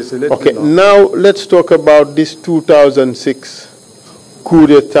 Okay. Okay, now let's talk about this 2006 coup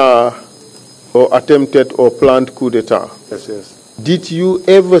d'etat or attempted or planned coup d'etat. Yes, yes. Did you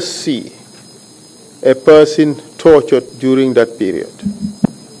ever see a person tortured during that period?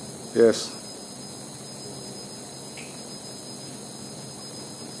 Yes.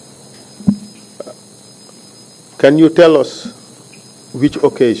 Can you tell us which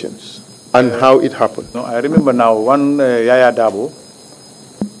occasions and how it happened? No, I remember now one Yaya Dabo.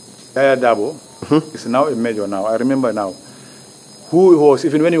 Yaya Dabo is now a major now. I remember now. Who was,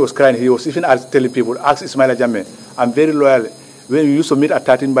 even when he was crying, he was even telling people, ask ISMAILA Jammeh, I'm very loyal. When we used to meet at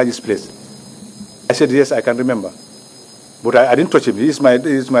 13 by this place. I said, yes, I can remember. But I didn't touch him. He's my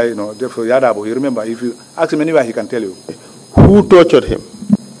therefore Yaya Dabo. He remember. If you ask him anywhere, he can tell you. Who tortured him?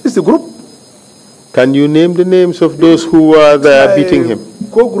 It's the group. Can you name the names of those who were there beating him?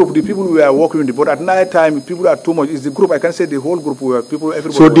 Co-group, the people who were working with the boat. At night time, people are too much. It's the group. I can say the whole group were people,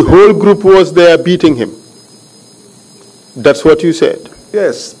 everybody. So the whole group was there beating him? That's what you said?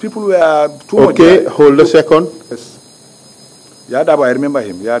 Yes, people were too much. Okay, hold a second. Yes. Yadabo, I remember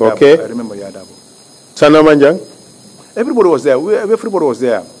him. Yadabo, okay. I remember Yadabo. Sana Manjang? Everybody was there. Everybody was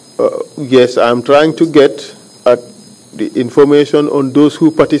there. Yes, I'm trying to get at the information on those who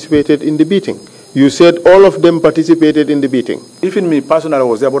participated in the beating. You said all of them participated in the beating. Even me personally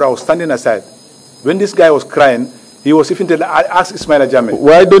was there, but I was standing aside. When this guy was crying, he was even telling, I asked ISMAILA Jammeh.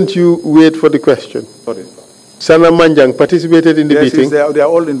 Why don't you wait for the question? Sorry. Sana Manjang participated in the beating? Yes, they are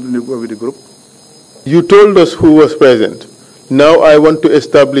all with the group. You told us who was present. Now I want to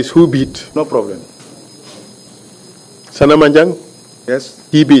establish who beat. No problem. Sana Manjang? Yes.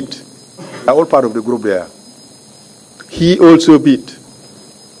 He beat. They are all part of the group there. He also beat.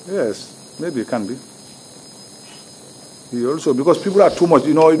 Yes. Maybe it can be. He also, because people are too much,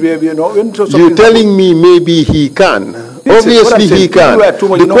 You're telling me maybe he can. Yes, obviously he can. Much,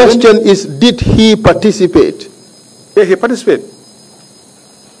 the question is, did he participate? Yeah, he participated.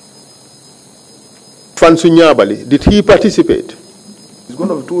 Fansunyabali, did he participate? It's going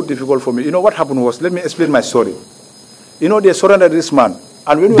to be too difficult for me. You know what happened was, let me explain my story. They surrounded this man.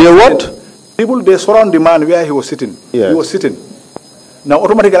 And when they what? People, they surround the man where he was sitting. Yes. He was sitting. Now,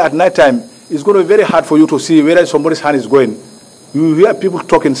 automatically at night time, it's going to be very hard for you to see where somebody's hand is going. You hear people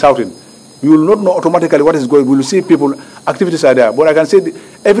talking, shouting. You will not know automatically what is going. We will see people, activities are there. But I can say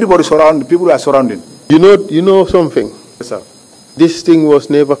everybody surrounding, people are surrounding. You know something? Yes, sir. This thing was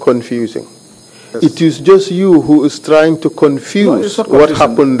never confusing. Yes. It is just you who is trying to confuse what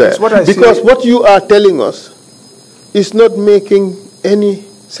happened there. Because what you are telling us is not making any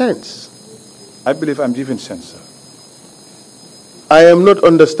sense. I believe I'm giving sense, sir. I am not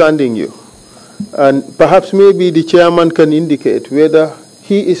understanding you. And perhaps maybe the chairman can indicate whether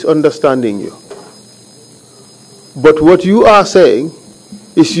he is understanding you. But what you are saying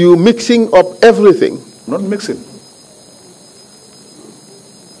is you mixing up everything. Not mixing.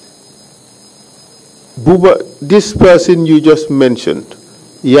 Buba, this person you just mentioned,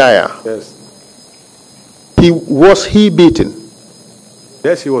 Yaya. Yes. Was he beaten?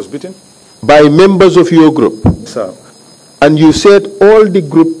 Yes, he was beaten. By members of your group? Sir. And you said all the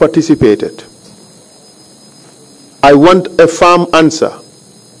group participated. I want a firm answer.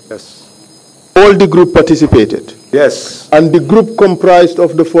 Yes. All the group participated? Yes. And the group comprised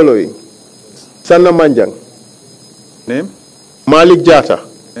of the following: Sanna Manjang. Name? Malik Jata.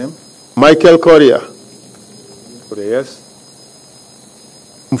 Name? Michael Korea. Yes.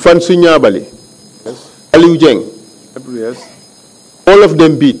 Mfansu Nyabali. Yes. Aliu Jeng. Yes. All of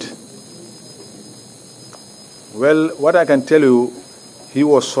them beat. Well, what I can tell you, he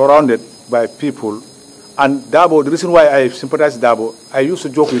was surrounded by people. And Dabo, the reason why I sympathize with Dabo, I used to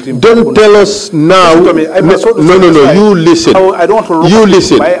joke with him. Don't tell us now. No, you listen. I don't want to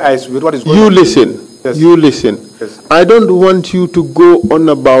look my eyes with what is going on. You listen. Yes. You listen. Yes. I don't want you to go on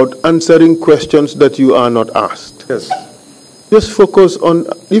about answering questions that you are not asked. Yes. Just focus on,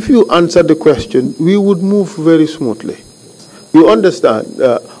 if you answer the question, we would move very smoothly. You understand?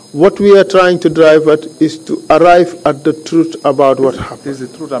 What we are trying to drive at is to arrive at the truth about what happened. This is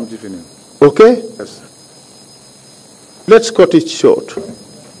the truth I'm giving you. Okay? Yes. Let's cut it short.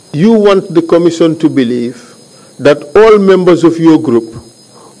 You want the commission to believe that all members of your group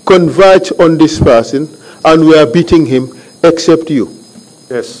converge on this person and we are beating him except you.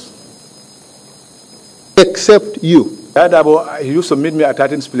 Yes. Except you. Dabo, he used to meet me at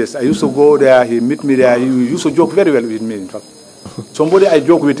Tatin's place. I used to go there, he meet me there. He used to joke very well with me, in fact. Somebody I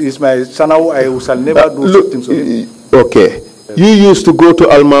joke with is my son. I shall never do things with him. Okay. Yes. You used to go to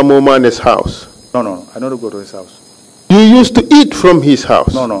Almamo Mane's house. No, I don't go to his house. You used to eat from his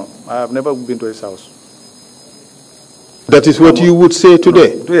house. No, I have never been to his house. That is what you would say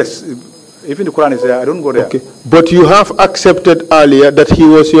today? No. Yes, even the Quran is there, I don't go there. Okay. But you have accepted earlier that he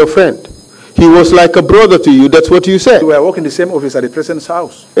was your friend. He was like a brother to you, that's what you said. We are working the same office at the president's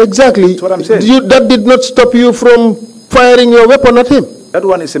house. Exactly. That's what I'm saying. That did not stop you from firing your weapon at him. That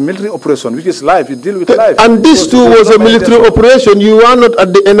one is a military operation, which is life. You deal with life. And this too was a military operation. You are not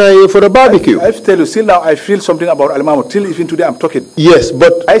at the NIA for a barbecue. I tell you, still now I feel something about Almamo. Till even today I'm talking. Yes,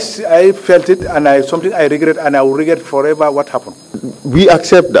 but I felt it, and something I regret, and I will regret forever what happened. We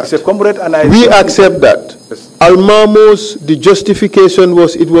accept that. It's a comrade, and we accept that. Yes. Almamo's, the justification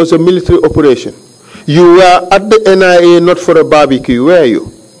was it was a military operation. You were at the NIA not for a barbecue, were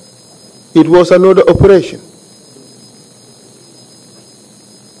you? It was another operation.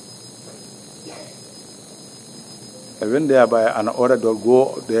 I went there by an order to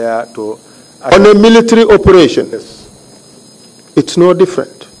go there to... On a military operation? Yes. It's no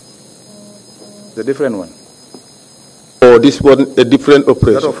different. The different one. Or this one, a different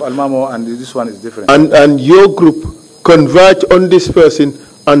operation? That of Almamo and this one is different. And your group converged on this person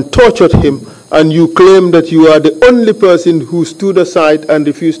and tortured him, and you claim that you are the only person who stood aside and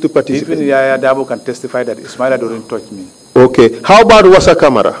refused to participate. Even Yaya Dabo can testify that ISMAILA didn't touch me. Okay. How about Wasa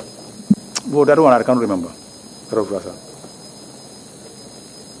Kamara? Well, that one I can't remember.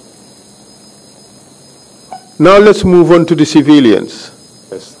 Now let's move on to the civilians.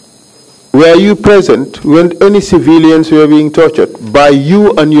 Yes. Were you present when any civilians were being tortured by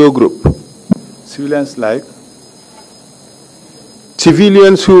you and your group? Civilians like?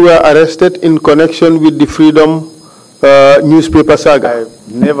 Civilians who were arrested in connection with the Freedom newspaper saga.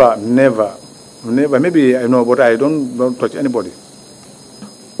 Never. Maybe I know, but I don't touch anybody.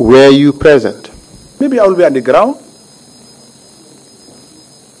 Were you present? Maybe I will be on the ground.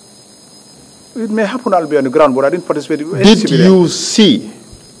 It may happen I'll be on the ground, but I didn't participate in any civilian. Did you see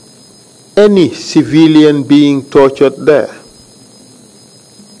any civilian being tortured there?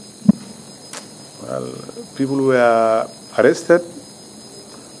 Well, people were arrested,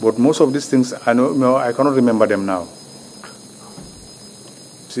 but most of these things, I cannot remember them now.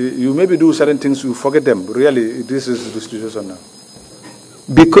 See, you maybe do certain things, you forget them. Really, this is the situation now.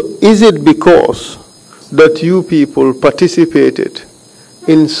 Is it because that you people participated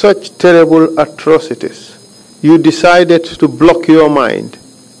in such terrible atrocities, you decided to block your mind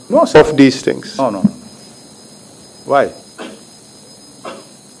No, sir. of these things? No, no. Why?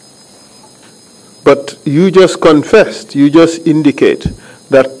 But you just confessed, you just indicate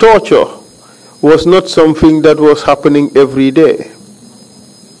that torture was not something that was happening every day.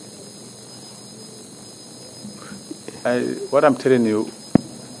 What I'm telling you,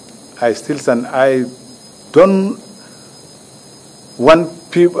 I still stand. I don't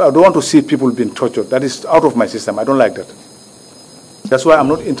want people. I don't want to see people being tortured. That is out of my system. I don't like that. That's why I'm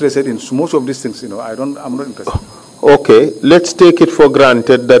not interested in most of these things. I'm not interested. Okay, let's take it for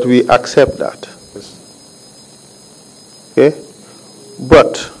granted that we accept that. Yes. Okay,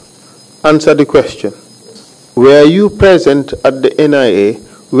 but answer the question. Were you present at the NIA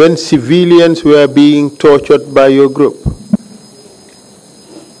when civilians were being tortured by your group?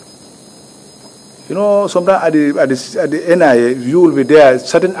 Sometimes at the NIA, you will be there.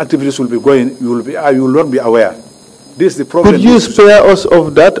 Certain activities will be going. You will not be aware. This is the problem. Could you spare us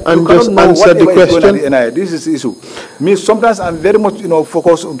of that and just answer the question? At the NIA. This is the issue. Me, sometimes I'm very much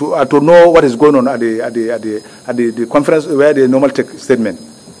focused to know what is going on at the conference where they normally take statement.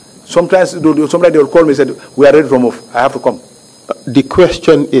 Sometimes they will call me and say, "We are ready to move. I have to come." The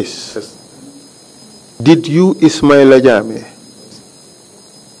question is, Yes. Did you, ISMAILA JAMMEH,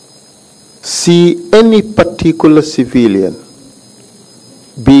 see any particular civilian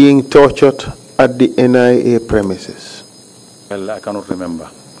being tortured at the NIA premises? Well, I cannot remember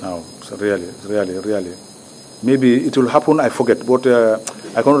now. So really. Maybe it will happen, I forget, but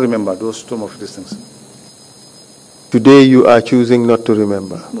I cannot remember some of these things. Today you are choosing not to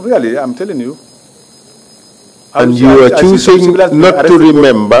remember. Really, I'm telling you. And you are choosing not to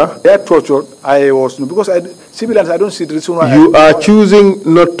remember. They are tortured. Because civilians, I don't see the reason why. You are choosing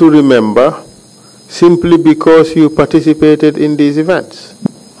not to remember simply because you participated in these events.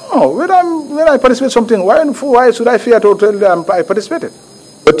 No, when I participate something, why should I fear to tell them I participated?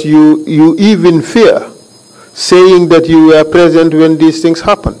 But you even fear saying that you were present when these things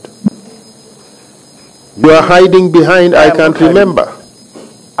happened. You are hiding behind, I can't remember.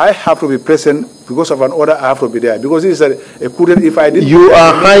 I have to be present because of an order. I have to be there because this is a coup. If I didn't, you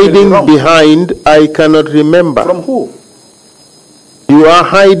are hiding behind, I cannot remember. From who? You are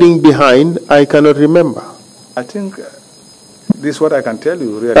hiding behind, I cannot remember. I think this is what I can tell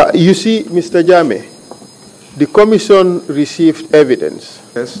you. Really. You see, Mr. Jammeh, the commission received evidence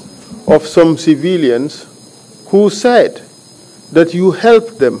of some civilians who said that you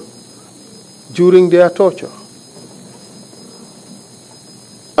helped them during their torture.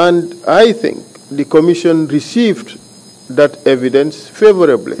 And I think the commission received that evidence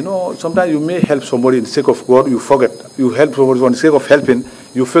favorably. Sometimes you may help somebody in the sake of God, you forget. You help somebody for the sake of helping,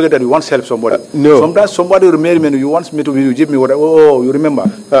 you forget that you once helped somebody. No. Sometimes somebody will marry me, you want me to you give me what, you remember.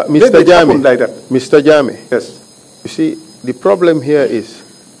 Mr. Jammeh, like that. Mr. Jammeh. Yes. You see, the problem here is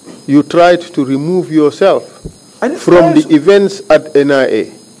you tried to remove yourself from the events at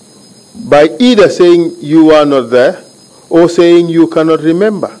NIA by either saying you are not there or saying you cannot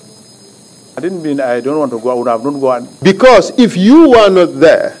remember. I didn't mean I don't want to go. I don't go. Because if you were not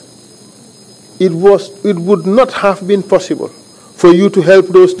there, it would not have been possible for you to help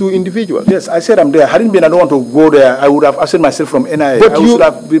those two individuals. Yes, I said I'm there. Hadn't been I don't want to go there, I would have absent myself from NIA.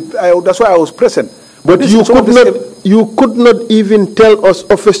 But that's why I was present. But you could not even tell us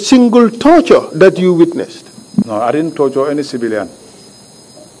of a single torture that you witnessed. No, I didn't torture any civilian.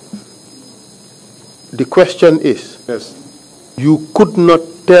 The question is, yes, you could not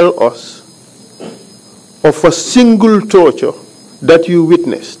tell us of a single torture that you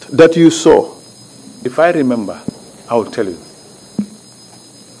witnessed, that you saw. If I remember, I will tell you.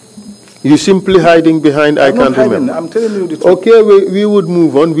 You're simply hiding behind, I can't remember. I'm telling you the truth. Okay, we would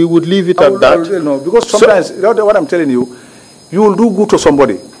move on. We would leave it at that. No, because sometimes, what I'm telling you, you will do good to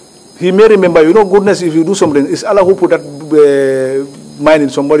somebody. He may remember you. Goodness, if you do something, it's Allah who put that mind in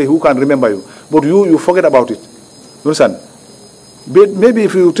somebody who can remember you. But you forget about it. You understand? But maybe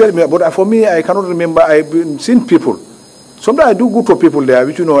if you tell me, but for me, I cannot remember. I've seen people. Sometimes I do good to people there,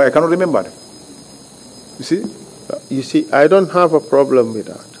 which I cannot remember them. You see? You see, I don't have a problem with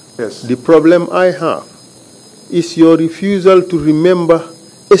that. Yes. The problem I have is your refusal to remember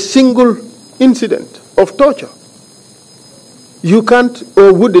a single incident of torture. You can't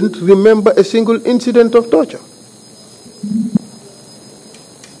or wouldn't remember a single incident of torture.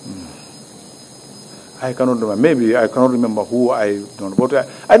 I cannot remember. Maybe I cannot remember who I don't know. But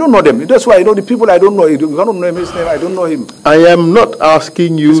I don't know them. That's why the people I don't know. You cannot know his name. I don't know him. I am not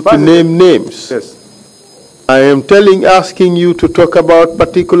asking you to name names. Yes. I am asking you to talk about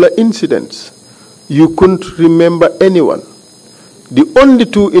particular incidents. You couldn't remember anyone. The only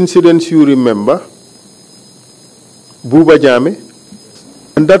two incidents you remember, Buba Jammeh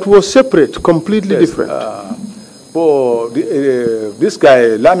And that was separate, completely different. For this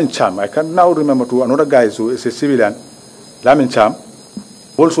guy, Lamin Cham, I can now remember to another guy who is a civilian, Lamin Cham.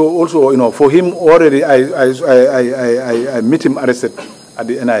 Also, you know, for him already, I met him arrested at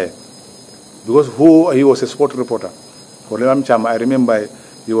the NIA because he was a sport reporter. For Lamin Cham, I remember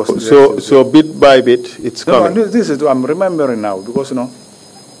he was. So bit by bit, it's coming. No, this is I'm remembering now because you know.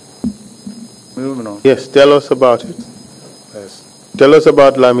 Yes, tell us about it. Yes. Tell us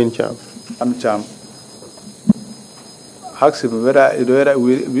about Lamin Cham. Lamin Cham. Ask him whether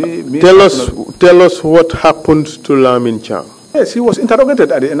we Tell us what happened to Lamin Cham. Yes, he was interrogated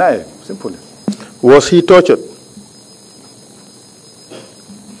at the NIA, simply. Was he tortured?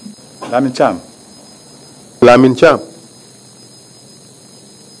 Lamin Cham. Lamin Cham.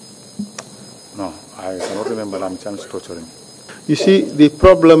 No, I cannot remember Lamin Cham's torturing. You see, the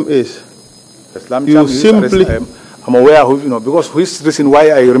problem is, yes, Lamin Cham simply. I'm aware of, you know, because his reason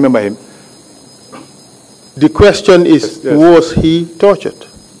why I remember him. The question is, yes. Was he tortured?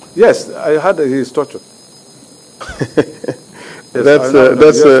 Yes, I heard that he is tortured. Yes,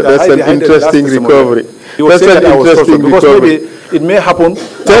 that's an interesting recovery. That's an interesting because maybe it may happen.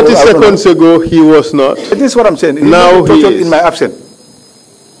 30 seconds ago, he was not. This is what I'm saying. Now he is. In my absence.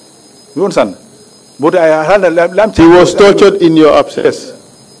 You understand? But I heard that he was tortured in your absence. Yes.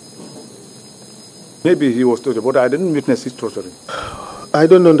 Maybe he was tortured, but I didn't witness his torturing. I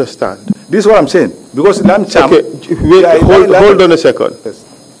don't understand. This is what I'm saying. Because Lam Cham... Okay, wait, hold on a second. Yes.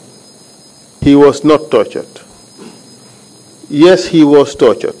 He was not tortured. Yes, he was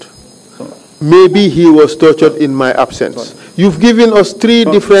tortured. Maybe he was tortured in my absence. You've given us three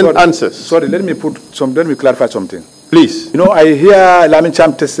different answers. Sorry, let me clarify something. Please. You know, I hear Lamin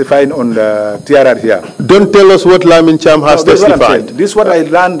Cham testifying on the TRR here. Don't tell us what Lamin Cham has testified. This is what I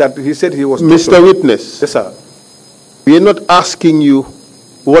learned that he said he was tortured. Mr. Witness. Yes, sir. We are not asking you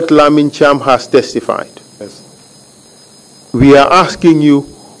what Lamin Cham has testified. Yes. We are asking you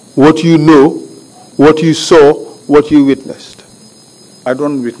what you know, what you saw, what you witnessed. I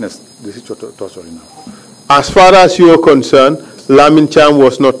don't witness this torture now. As far as you are concerned, Lamin Cham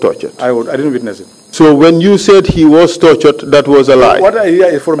was not tortured. I didn't witness it. So when you said he was tortured, that was a lie. What I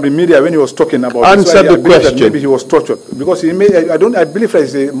hear from the media when he was talking about answer the question. Maybe he was tortured because he may. I believe that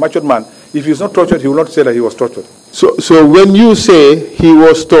he's a matured man. If he's not tortured, he will not say that he was tortured. So when you say he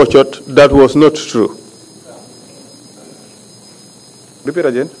was tortured, that was not true. Repeat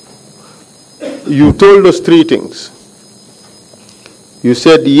again. You told us three things. You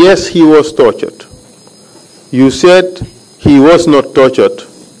said yes, he was tortured. You said he was not tortured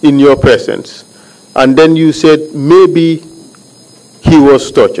in your presence. And then you said maybe he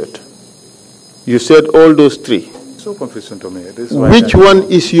was tortured. You said all those three. It's so confusing to me. Which one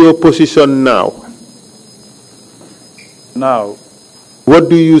is your position now? Now. What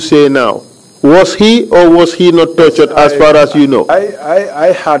do you say now? Was he or was he not tortured as far as you know?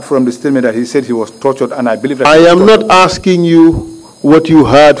 I heard from the statement that he said he was tortured, and I believe that I am not asking you what you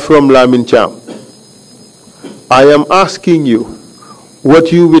heard from Lamin Cham. I am asking you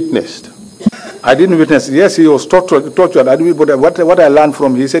what you witnessed. I didn't witness. Yes, he was tortured. But what I learned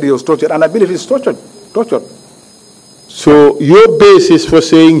from, he said he was tortured, and I believe he's tortured. So your basis for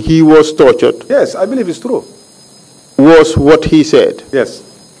saying he was tortured? Yes, I believe it's true. Was what he said? Yes.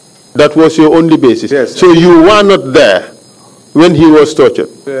 That was your only basis? Yes. So you were not there when he was tortured?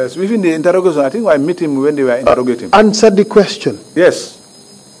 Yes, within the interrogation, I think I met him when they were interrogating him. Answer the question. Yes.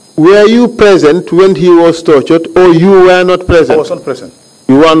 Were you present when he was tortured, or you were not present? I was not present.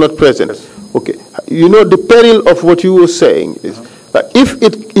 You were not present? Yes. Okay. You know, the peril of what you were saying is that if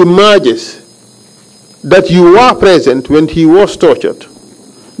it emerges that you were present when he was tortured,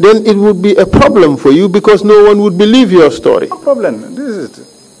 then it would be a problem for you because no one would believe your story. No problem. This is it.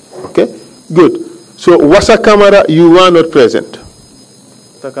 Okay, good. So Wasa Kamara, you were not present.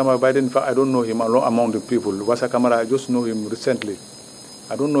 Wasa Kamara, I don't know him among the people. Wasa Kamara, I just know him recently.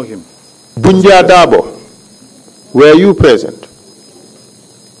 I don't know him. Bunja Dabo, were you present?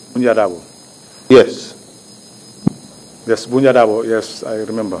 Bunja Dabo? Yes. Yes, Bunja Dabo, yes, I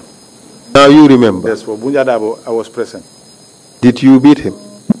remember. Now you remember? Yes, for Bunja Dabo, I was present. Did you beat him?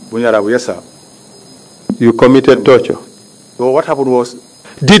 Bunja Dabo, yes, sir. You committed torture? So what happened was...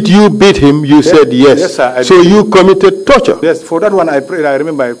 Did you beat him? You said yes. Yes, sir. So you committed torture? Yes, for that one I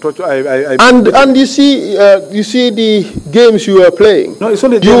remember I torture. And you see the games you were playing. No, it's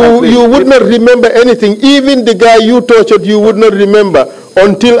only you would not remember anything. Even the guy you tortured, you would not remember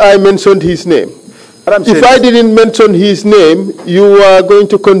until I mentioned his name. If I didn't mention his name, you are going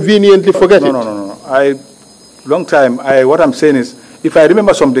to conveniently forget it. No. Long time. What I'm saying is, if I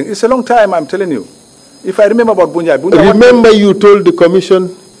remember something, it's a long time. I'm telling you. If I remember about Bunja, remember you told the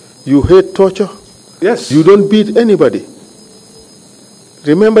commission you hate torture? Yes. You don't beat anybody.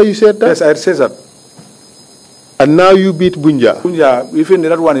 Remember you said that? Yes, I said that. And now you beat Bunja. Bunja, even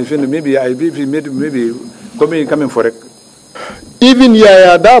that one, maybe coming for it. Even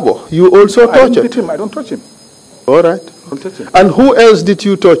Yaya Dabo, you also tortured. I don't beat him. I don't touch him. All right. I don't touch him. And who else did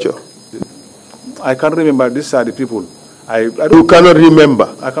you torture? I can't remember. These are the people. I don't. You cannot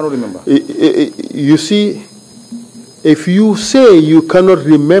remember. I cannot remember. You see, if you say you cannot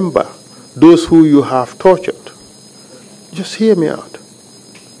remember those who you have tortured, just hear me out.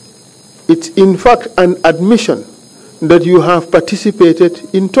 It's in fact an admission that you have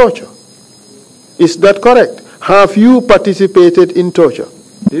participated in torture. Is that correct? Have you participated in torture?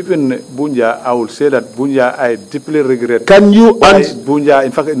 Even Bunja, I would say that Bunja, I deeply regret. Can you Bunja,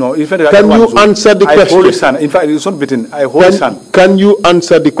 in fact, no. In fact, can you answer the question? I hold his hand. In fact, it's not beaten. I hold his hand. Can you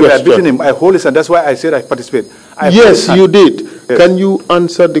answer the question? I beaten him. I hold his hand. That's why I said I participate. Yes, you did. Yes. Can you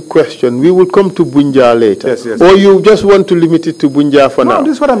answer the question? We will come to Bunja later. Yes, yes. Or you just want to limit it to Bunja for now? No,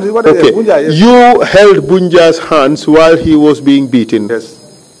 this is what I'm saying. Okay. Bunja, yes. You held Bunja's hands while he was being beaten. Yes.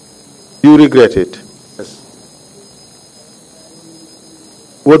 You regret it. Yes.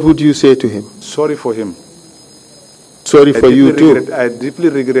 What would you say to him? Sorry for him. Sorry for you too. I deeply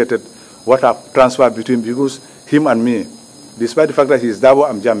regretted what have transpired between because him and me, despite the fact that he is Dabo,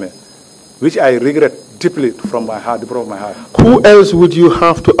 I'm Jammeh, which I regret deeply from my heart, the bottom of my heart. Who else would you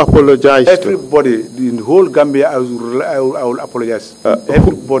have to apologize to? Everybody in the whole Gambia, I will apologize.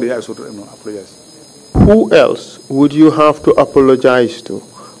 Everybody, I should apologize. Who else would you have to apologize to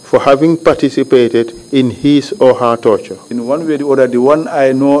for having participated in his or her torture? In one way or the other, the one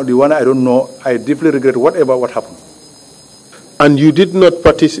I know, the one I don't know, I deeply regret what happened. And you did not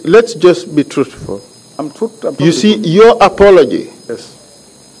participate. Let's just be truthful. I'm truthful. You see, your apology, yes,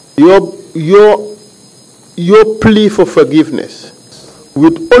 your plea for forgiveness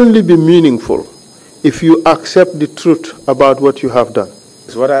would only be meaningful if you accept the truth about what you have done.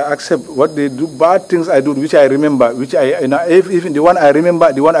 It's what I accept. What they do, bad things I do, which I remember, which even the one I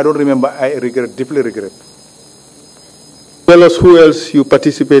remember, the one I don't remember, I regret, deeply regret. Tell us who else you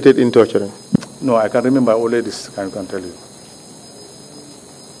participated in torturing. No, I can't remember all this. I can't tell you.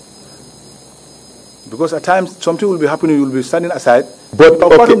 Because at times something will be happening, you will be standing aside. But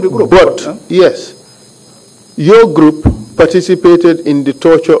part of the group. Yes, your group participated in the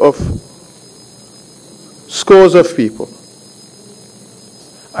torture of scores of people,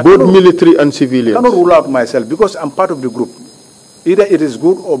 both military and civilians. I cannot rule out myself because I'm part of the group. Either it is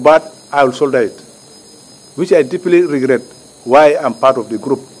good or bad, I will solve it, which I deeply regret. Why I'm part of the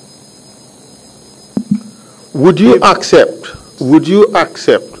group. Would you accept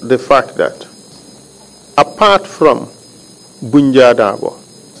the fact that apart from Bunja Dabo,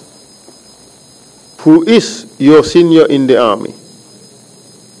 who is your senior in the army,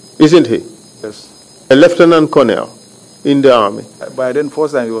 isn't he? Yes. A lieutenant colonel in the army. By then,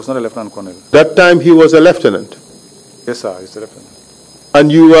 first time, he was not a lieutenant colonel. That time he was a lieutenant? Yes, sir, he's a lieutenant.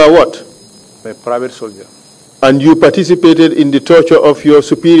 And you were what? A private soldier. And you participated in the torture of your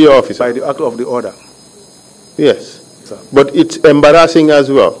superior officer? By the act of the order. Yes. Sir. But it's embarrassing as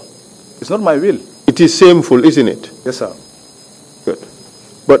well. It's not my will. It is shameful, isn't it? Yes, sir. Good.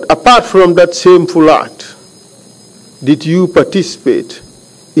 But apart from that shameful act, did you participate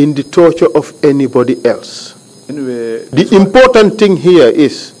in the torture of anybody else? Anyway, the important thing here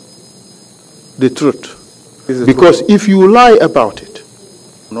is the truth. Because if you lie about it,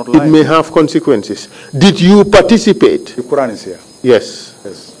 it may have consequences. Did you participate? The Quran is here. Yes.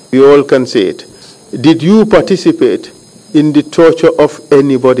 Yes. We all can say it. Did you participate in the torture of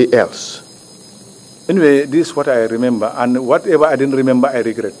anybody else? Anyway, this is what I remember, and whatever I didn't remember, I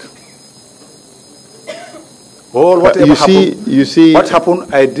regret. Whatever you see, what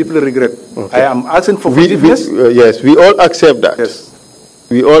happened, I deeply regret. Okay. I am asking for forgiveness. Yes, we all accept that. Yes.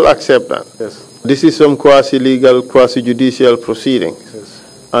 We all accept that. Yes. This is some quasi-legal, quasi-judicial proceeding. Yes.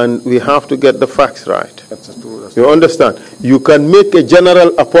 And we have to get the facts right. That's true. You understand? You can make a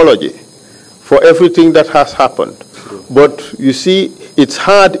general apology for everything that has happened. True. But you see, it's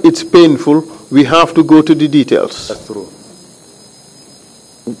hard, it's painful. We have to go to the details. That's true.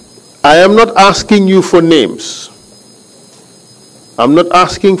 I am not asking you for names. I'm not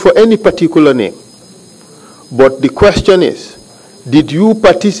asking for any particular name. But the question is, did you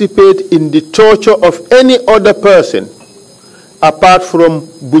participate in the torture of any other person apart from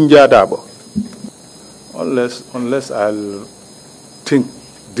Bunja Dabo? Unless I'll think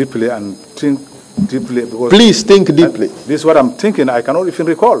deeply and think deeply. Because please think deeply. This is what I'm thinking. I cannot even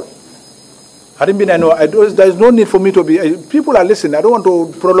recall. Hadn't been, I know, there is no need for me to be, people are listening. I don't want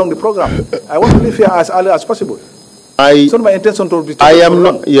to prolong the program. I want to live here as early as possible. It's not my intention to be. I am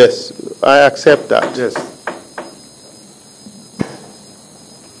not, yes, I accept that. Yes.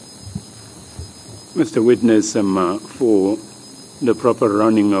 Mr. Witness, for the proper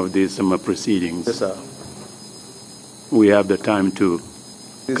running of these proceedings, Yes, sir. we have the time to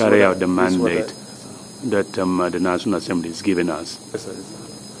carry out the mandate that the National Assembly has given us. Yes, sir. Yes, sir.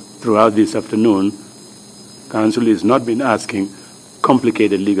 Throughout this afternoon, Council has not been asking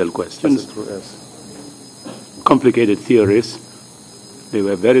complicated legal questions, That's true, yes. complicated theories. They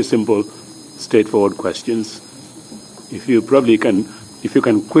were very simple, straightforward questions. If you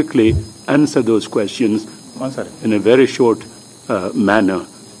can quickly answer those questions in a very short manner,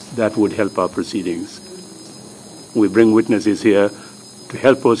 that would help our proceedings. We bring witnesses here to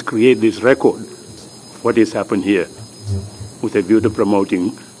help us create this record of what has happened here with a view to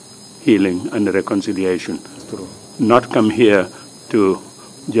promoting healing and reconciliation. Not come here to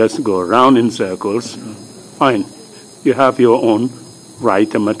just go around in circles. Fine, you have your own right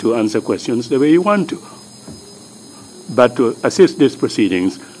to answer questions the way you want to. But to assist these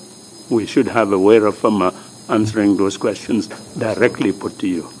proceedings, we should have a way of answering those questions directly put to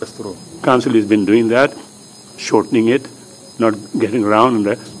you. That's true. Council has been doing that, shortening it, not getting around,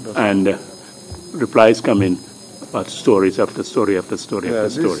 and replies come in about stories after story after story after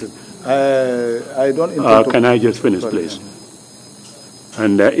story. I don't intend Can I just finish, please?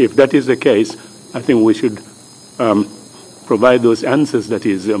 And if that is the case, I think we should provide those answers that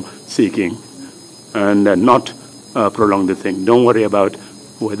he's seeking and not prolong the thing. Don't worry about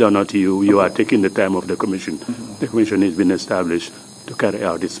whether or not you are taking the time of the Commission. The Commission has been established to carry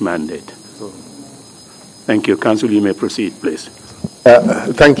out its mandate. Thank you. Council, you may proceed, please.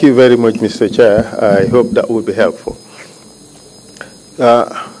 Thank you very much, Mr. Chair. I hope that will be helpful.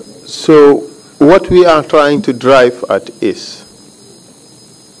 So what we are trying to drive at is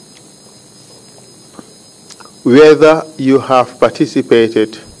whether you have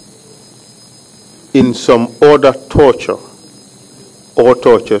participated in some other torture or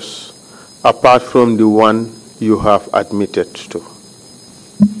tortures apart from the one you have admitted to.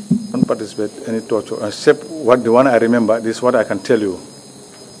 I don't participate in any torture except the one I remember. This is what I can tell you.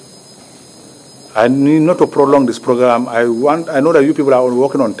 I need not to prolong this program. I know that you people are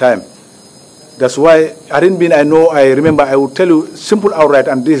working on time. That's why I remember, I will tell you simple outright,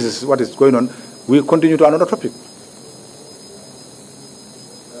 and this is what is going on. We continue to another topic.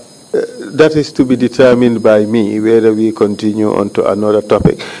 That is to be determined by me, whether we continue on to another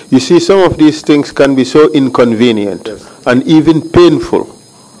topic. You see, some of these things can be so inconvenient and even painful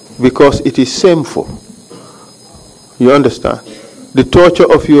because it is shameful. You understand? The torture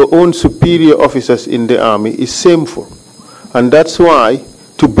of your own superior officers in the army is shameful. And that's why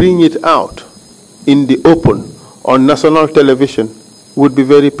to bring it out in the open on national television would be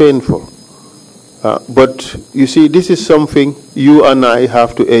very painful. But you see, this is something you and I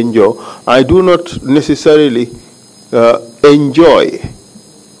have to enjoy. I do not necessarily enjoy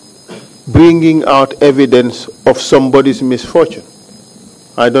bringing out evidence of somebody's misfortune.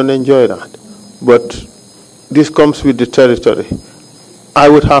 I don't enjoy that. But this comes with the territory. I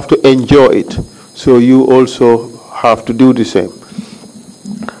would have to enjoy it, so you also have to do the same.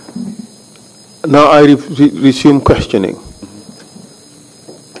 Now I resume questioning.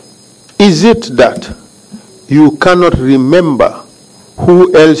 Is it that you cannot remember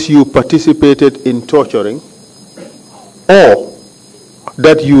who else you participated in torturing, or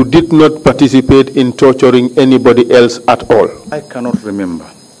that you did not participate in torturing anybody else at all? I cannot remember.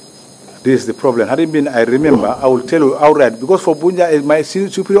 This is the problem. Had it been I remember, I will tell you outright. Because for Bunja, as my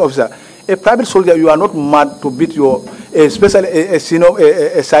superior officer, a private soldier, you are not mad to beat your, especially a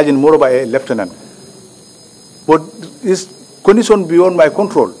sergeant, moreover a lieutenant. But it's condition beyond my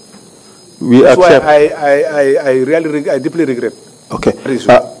control. That's why I deeply regret. Okay.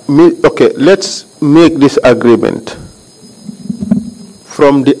 Okay, let's make this agreement.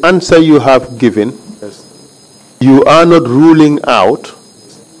 From the answer you have given, you are not ruling out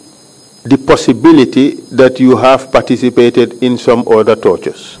the possibility that you have participated in some other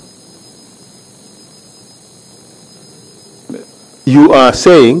tortures. You are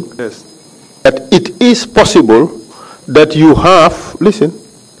saying that it is possible that you have, listen,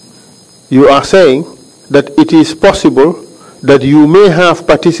 you are saying that it is possible that you may have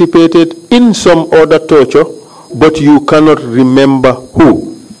participated in some other torture, but you cannot remember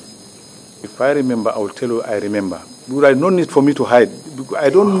who. If I remember, I will tell you I remember. There is no need for me to hide. I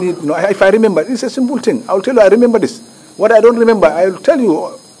don't need, if I remember, it's a simple thing. I will tell you I remember this. What I don't remember, I will tell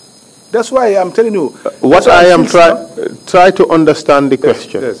you. That's why I'm telling you. What I am try to understand the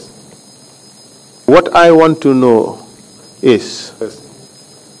question. Yes. What I want to know is, Yes.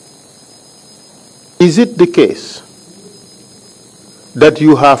 is it the case that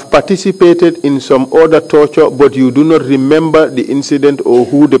you have participated in some other torture but you do not remember the incident or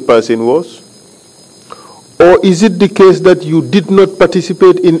who the person was? Or is it the case that you did not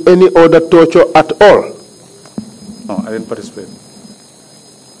participate in any other torture at all? No, I didn't participate.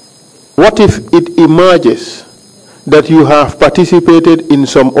 What if it emerges that you have participated in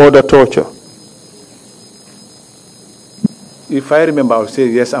some other torture? If I remember, I will say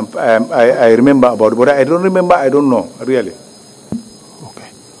yes, I remember about it. But I don't remember, I don't know, really. Okay.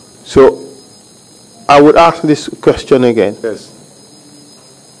 So I would ask this question again. Yes.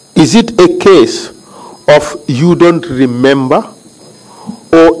 Is it a case of you don't remember,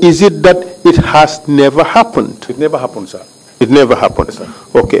 or is it that it has never happened? It never happened, sir. It never happened. Yes, sir.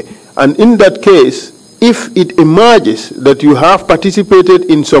 Okay. And in that case, if it emerges that you have participated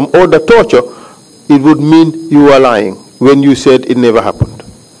in some other torture, it would mean you are lying when you said it never happened.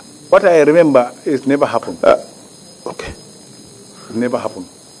 What I remember is never happened. Okay. It never happened.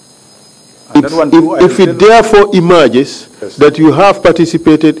 And that one If, too, if it therefore emerges Yes. that you have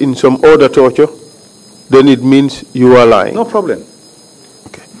participated in some other torture, then it means you are lying. No problem.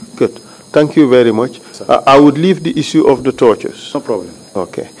 Okay, good. Thank you very much. I would leave the issue of the tortures. No problem.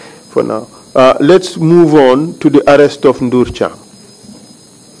 Okay, for now. Let's move on to the arrest of Ndur Cham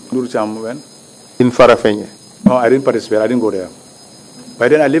Ndur Cham when? in Farafenye. No, I didn't participate. I didn't go there. By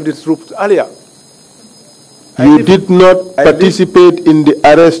then I left the troops earlier. You did not participate in the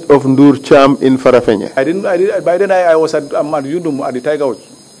arrest of Ndur Cham in Farafenye. I didn't. By then I was at Yundum at the Tiger House.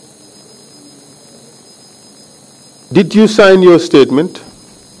 Did you sign your statement?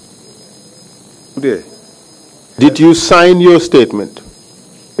 Today. Did you sign your statement?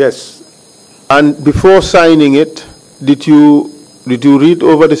 Yes. And before signing it, did you read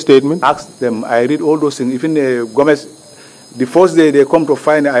over the statement? Ask them. I read all those things. Even Gomez, the first day they come to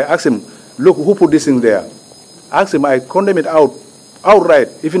find, I asked him, look, who put this thing there? Ask him. I condemn it outright.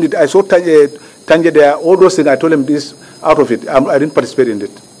 Even I saw Tanje there, all those things. I told him this out of it. I didn't participate in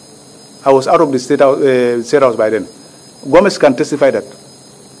it. I was out of the state house by then. Gomez can testify that.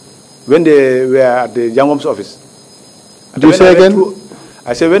 When they were at the Jangom's office. Do you say again?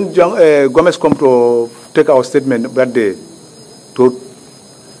 I said when Gomez come to take our statement that day, the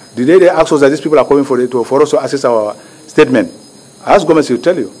day they asked us that these people are coming for us to assess our statement, I asked Gomez, he'll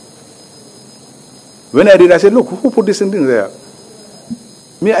tell you. When I did, I said, look, who put this thing there?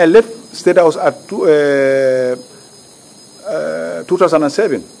 Me, I left State House at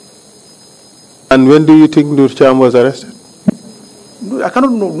 2007. And when do you think Nur Cham was arrested? I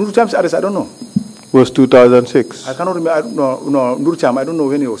cannot know. Nur Cham's arrest, I don't know. Was 2006. I cannot remember. No, Nur Cham, I don't know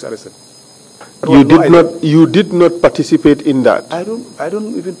when he was arrested. You did not participate in that. I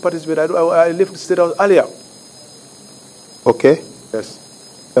don't even participate. I left the State House earlier. Okay. Yes.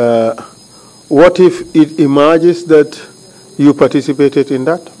 What if it emerges that you participated in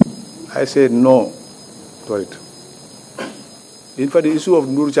that? I said no to it. In fact, the issue of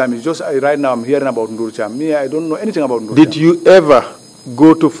Nur Cham is just right now I'm hearing about Nur Cham. Me, I don't know anything about Nur Cham. Did you ever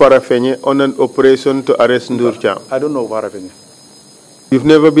go to Farafenye on an operation to arrest Nur Cham? I don't know Farafenye. You've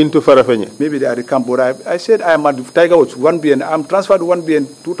never been to Farafenye? Maybe they are the camp, but I said I am at Tiger Woods, 1BN. I'm transferred to 1BN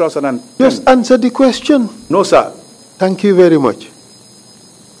 2010. Just answer the question. No, sir. Thank you very much.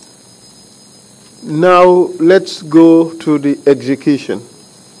 Now let's go to the execution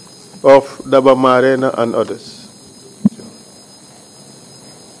of Daba Marena and others.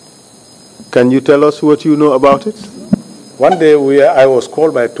 Can you tell us what you know about it? One day I was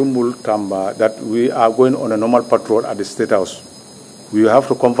called by Tumbul Tamba that we are going on a normal patrol at the State House. We have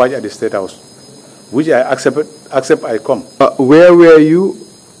to converge at the State House, which I accept I come. Where were you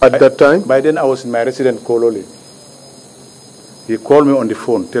at that time? By then I was in my residence, Kololi. He called me on the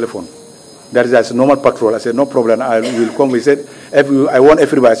telephone. That is a normal patrol. I said, no problem, I will come. He said, I want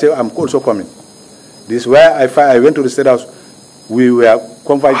everybody. I said, I'm also coming. This is where I went to the State House. We were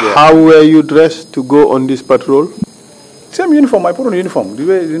confined there. How were you dressed to go on this patrol? Same uniform. I put on uniform. The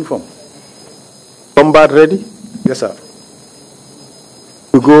way uniform. Combat ready? Yes, sir.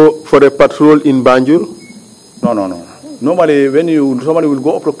 To go for a patrol in Banjul? No. Normally, when somebody will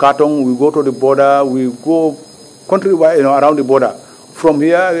go up to Katong, we go to the border, we go countrywide, around the border. From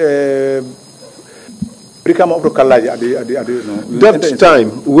here, we come up to Kalaji. That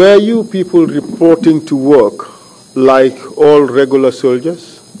time, were you people reporting to work like all regular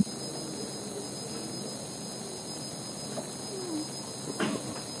soldiers?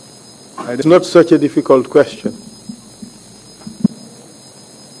 It's not such a difficult question.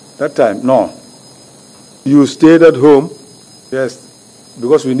 That time, no. You stayed at home? Yes.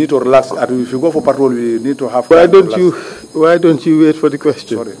 Because we need to relax. If you go for patrol, we need to have. Why don't you wait for the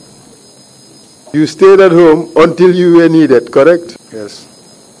question? Sorry. You stayed at home until you were needed, correct? Yes.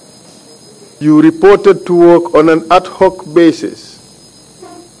 You reported to work on an ad hoc basis.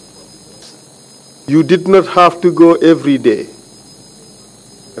 You did not have to go every day.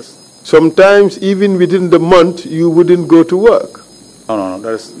 Yes. Sometimes, even within the month, you wouldn't go to work. No,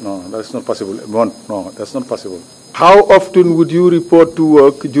 that's not possible. No, that's not possible. How often would you report to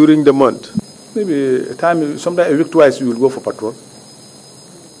work during the month? Maybe sometimes a week, twice you will go for patrol.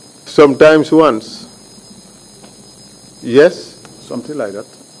 Sometimes once. Yes? Something like that.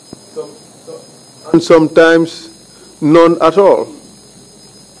 And sometimes none at all.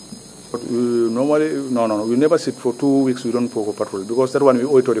 But normally, no, we never sit for 2 weeks, we don't go for patrol, because that one we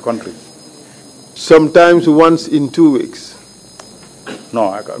owe it to the country. Sometimes once in 2 weeks.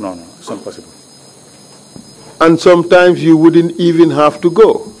 No, no, it's not possible. And sometimes you wouldn't even have to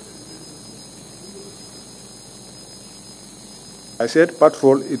go. I said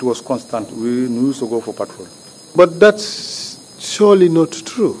patrol, it was constant. We used to go for patrol. But that's surely not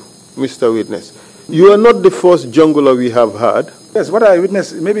true, Mr. Witness. You are not the first jungler we have had. Yes, what I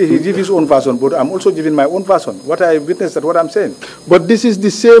witnessed, maybe he gives his own version, but I'm also giving my own version. What I witnessed, that's what I'm saying. But this is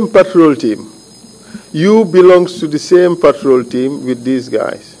the same patrol team. You belongs to the same patrol team with these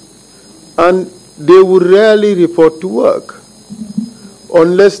guys. And they would rarely report to work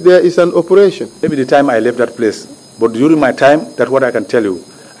unless there is an operation. Maybe the time I left that place, but during my time, that's what I can tell you.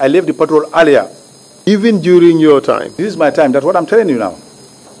 I left the patrol earlier. Even during your time? This is my time, that's what I'm telling you now.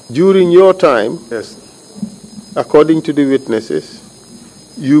 During your time, yes, according to the witnesses,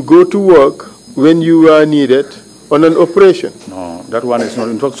 you go to work when you are needed on an operation. No, that one is not.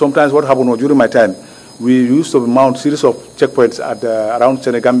 In fact, sometimes what happened was during my time, we used to mount series of checkpoints at around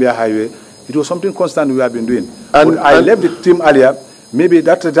Senegambia Highway. It was something constant we have been doing. And I left the team earlier. Maybe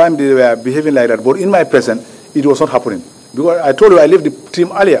that time they were behaving like that. But in my presence, it was not happening. Because I told you I left the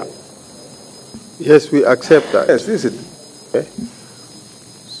team earlier. Yes, we accept that. Yes, this is it. Okay.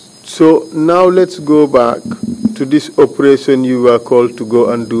 So now let's go back to this operation you were called to go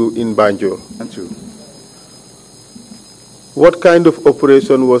and do in Banjul. Thank you. What kind of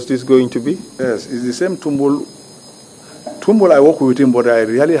operation was this going to be? Yes, it's the same Tumbul. Tumbul, I work with him, but I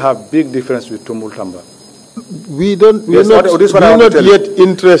really have big difference with Tumbul Tamba. We're not yet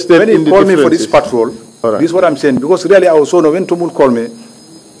interested when in the differences. When he called me for this patrol, right, this is what I'm saying, because really I also know when Tumbul called me,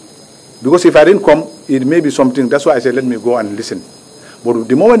 because if I didn't come, it may be something. That's why I said, let me go and listen. But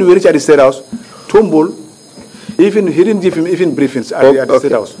the moment we reached at the State House, Tumbul, he didn't give him even briefings at the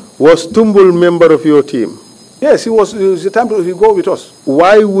State House. Was Tumbul member of your team? Yes, he was. It was the time to go with us.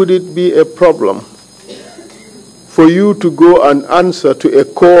 Why would it be a problem for you to go and answer to a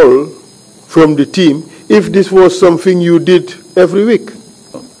call from the team if this was something you did every week?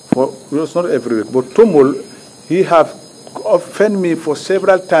 It was not every week, but Tumbul, he have offended me for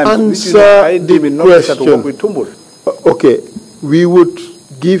several times. Answer the question. To work with Tumbul. Okay, we would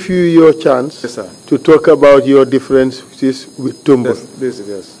give you your chance, yes, sir, to talk about your differences with Tumbul. Yes,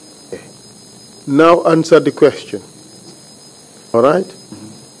 yes. Now answer the question. All right?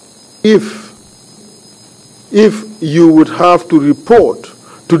 Mm-hmm. If you would have to report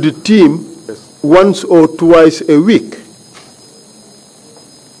to the team, yes, once or twice a week,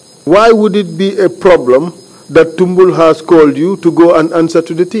 why would it be a problem that Tumbul has called you to go and answer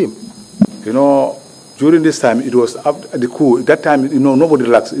to the team? You know, during this time, it was after the coup. At that time, nobody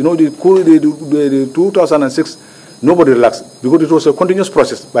relaxed. The coup, the 2006, nobody relaxed because it was a continuous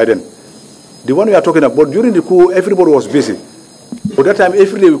process by then. The one we are talking about, during the coup, everybody was busy. But that time,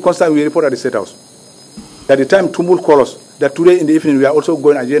 every day, we constantly report at the State House. At the time, Tumbul called us that today in the evening, we are also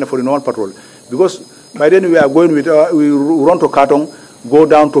going again for the normal patrol. Because by then, we are going with, we run to Katong, go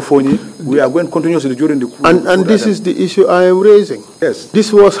down to Foni. We are going continuously during the coup. And this is the issue I am raising. Yes.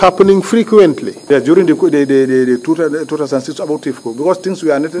 This was happening frequently. Yes, during the 2006 abortive coup, because things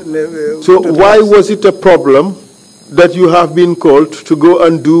were not... So why was it a problem that you have been called to go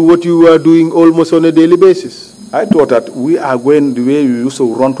and do what you were doing almost on a daily basis? I thought that we are going the way we used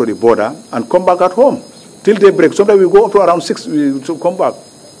to run to the border and come back at home till daybreak. Sometimes we go up to around 6 to come back.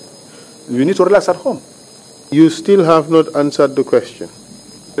 We need to relax at home. You still have not answered the question.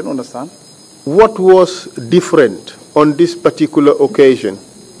 I don't understand. What was different on this particular occasion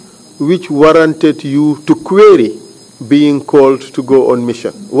which warranted you to query being called to go on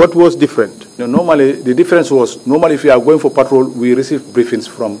mission? What was different? Normally, the difference was, normally if we are going for patrol, we receive briefings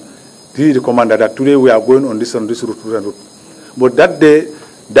from the commander that today we are going on this route. But that day,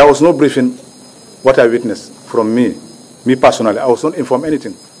 there was no briefing what I witnessed from me personally. I was not informed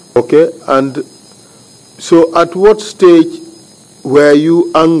anything. Okay, and so at what stage were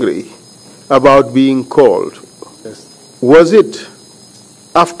you angry about being called? Yes. Was it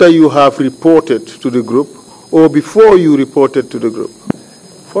after you have reported to the group or before you reported to the group?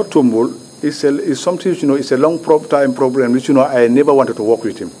 For Tumbul, it's something, it's a long time problem, which, I never wanted to work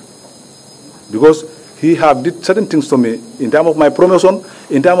with him. Because he have did certain things to me in terms of my promotion,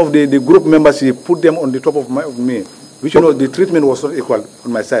 in terms of the group members, he put them on the top of me, which, the treatment was not equal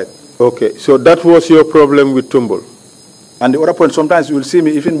on my side. Okay, so that was your problem with Tumbul. And the other point, sometimes you will see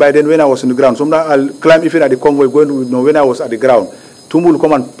me, even by then when I was on the ground, sometimes I'll climb even at the convoy, going to, when I was at the ground, Tumbul will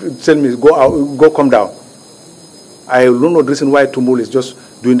come and tell me, go out, go come down. I don't know the reason why Tumbul is just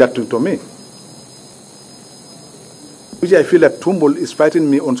doing that to me. Which I feel that Tumbul is fighting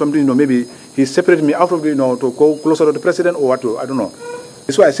me on something, maybe he separated me out of the, to go closer to the president or what, I don't know.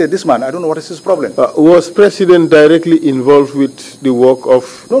 That's why I said, this man, I don't know what is his problem. Was president directly involved with the work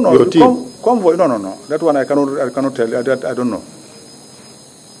of your team? Convoy, no. That one I cannot tell you, that I don't know.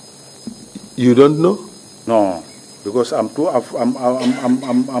 You don't know? No, because I'm too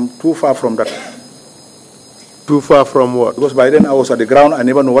far from that. Too far from what? Because by then I was at the ground, I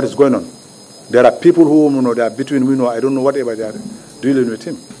never know what is going on. There are people who, they are between me, I don't know whatever they are dealing with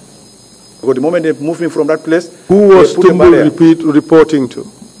him. Because the moment they moved me from that place... Who was Tumbul reporting to?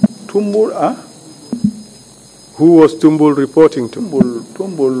 Tumbul, huh? Who was Tumbul reporting to?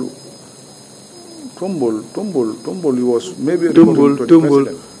 Tumbul, he was maybe...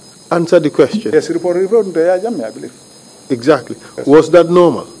 Tumbul, answer the question. Yes, reporting to JAMMEH, I believe. Exactly. Yes. Was that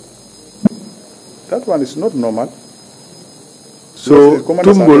normal? That one is not normal. So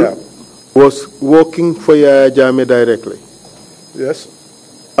Tumbul was working for JAMMEH directly? Yes.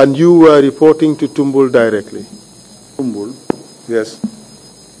 And you were reporting to Tumbul directly? Tumbul, yes.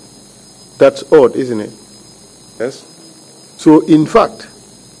 That's odd, isn't it? Yes. So in fact,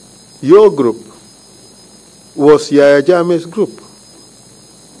 your group was JAMMEH's group?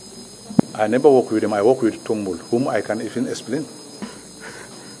 I never work with him. I work with Tumbul, whom I can even explain.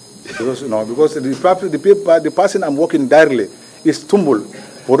 Because the person I'm working directly is Tumbul.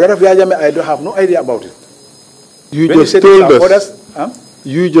 For that of JAMMEH, I don't have no idea about it. You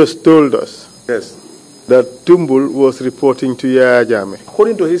just told us yes, that Tumbul was reporting to JAMMEH.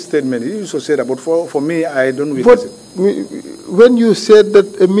 According to his statement, he used to say that, but for me, I don't witness it. When you said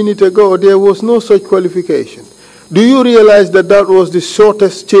that a minute ago, there was no such qualification. Do you realize that that was the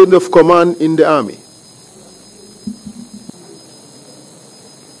shortest chain of command in the army?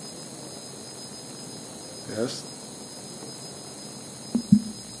 Yes.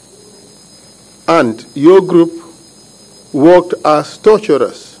 And your group worked as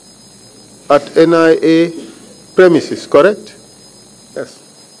torturers at NIA premises, correct? Yes.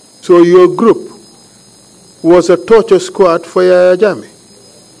 So your group was a torture squad for JAMMEH?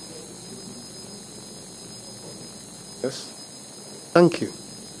 Yes. Thank you.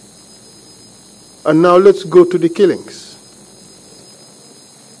 And now let's go to the killings.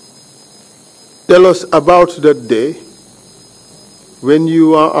 Tell us about that day when you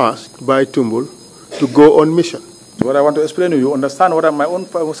were asked by Tumbul to go on mission. What I want to explain to you, understand what my own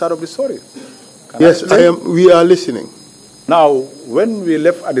side of the story. Yes, we are listening. Now, when we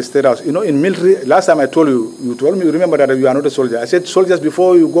left at the State House, in military, last time I told you, you remember that you are not a soldier. I said, soldiers,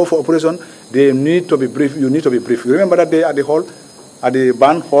 before you go for operation, they need to be briefed. You need to be briefed. You remember that day at the hall, at the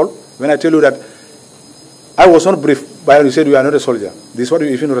band hall, when I tell you that I was not briefed, but you said you are not a soldier. This is what you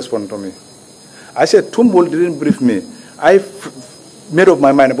even respond to me. I said, Tumbul didn't brief me. I made up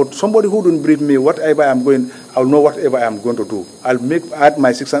my mind about somebody who didn't brief me, whatever I'm going, I'll know whatever I'm going to do. I'll add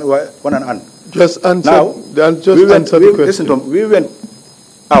my 6 and 1 and on. Just answer, now, answer the question. Listen to me, we went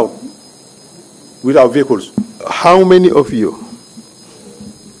out with our vehicles. How many of you?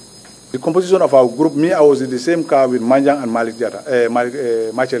 The composition of our group, me, I was in the same car with Manjang and Malik Jata,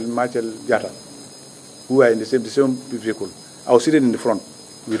 Machel Jata, who were in the same vehicle. I was sitting in the front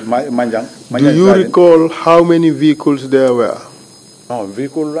with Manjang. Do you recall how many vehicles there were? No,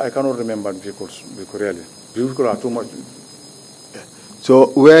 vehicle, I cannot remember vehicles, really. Vehicles are too much.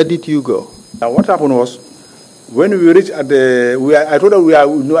 So where did you go? Now what happened was, when we reached at the, I told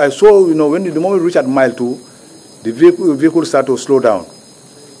her I saw, when the moment we reached at mile 2, the vehicle started to slow down.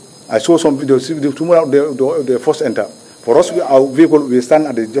 I saw some videos, the first enter. For us, our vehicle, we stand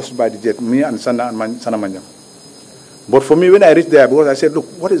at just by the jet, me and Sana Manjang. But for me, when I reached there, because I said, look,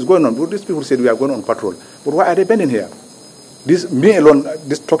 what is going on? Well, these people said we are going on patrol. But why are they bending here? This, me alone,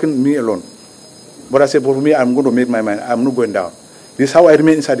 this talking me alone. But I said, but for me, I'm going to make my mind. I'm not going down. This is how I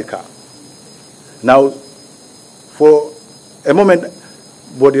remain inside the car. Now, for a moment,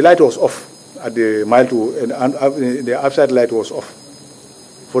 but the light was off at the mile 2, and the outside light was off.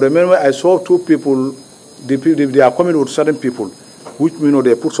 For a moment, I saw two people, they are coming with certain people. which,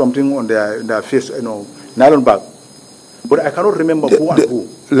 they put something on their face, nylon bag. But I cannot remember who and who.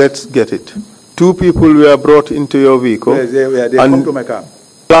 Let's get it. 2 people were brought into your vehicle. Yes, they come to my car.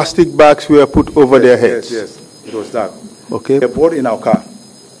 Plastic bags were put over their heads. Yes, it was that. Okay. They brought in our car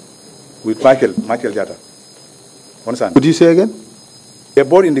with Michael Jata. Understand? Would you say again? They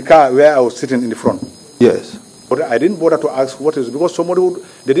brought in the car where I was sitting in the front. Yes. But I didn't bother to ask what is, because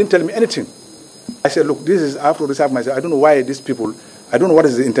they didn't tell me anything. I said, look, this is after this happened. I said, I don't know why these people, I don't know what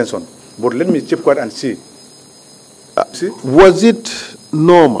is the intention, but let me keep quiet and see. See? Was it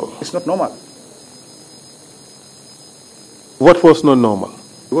normal? It's not normal. What was not normal?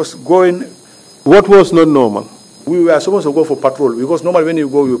 It was What was not normal? We were supposed to go for patrol, because normally when you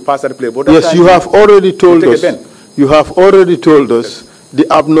go, you pass that place. But that yes, you have already told us. You have already told us the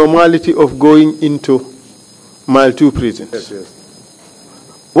abnormality of going into Mile 2 prisons. Yes, yes.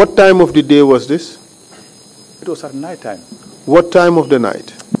 What time of the day was this? It was at night time. What time of the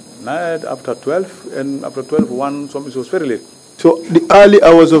night? Night after 12, and after 12, 1, something, it was very late. So the early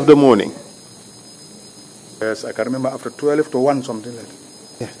hours of the morning? Yes, I can remember after 12 to 1, something like that.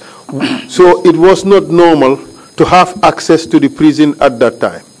 Yes. So it was not normal to have access to the prison at that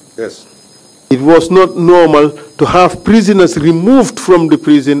time? Yes. It was not normal to have prisoners removed from the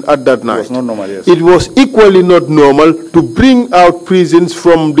prison at that night? It was not normal, yes. It was equally not normal to bring out prisoners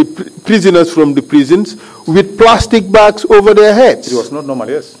from the prisons with plastic bags over their heads? It was not normal,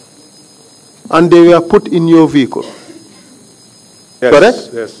 yes. And they were put in your vehicle? Yes, correct?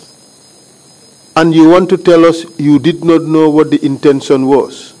 Yes. And you want to tell us you did not know what the intention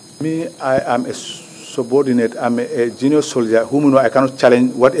was? Me, I am a subordinate. I'm a junior soldier whom I cannot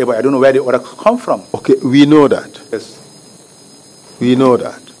challenge whatever. I don't know where the orders come from. Okay, we know that. Yes. We know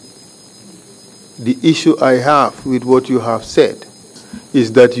that. The issue I have with what you have said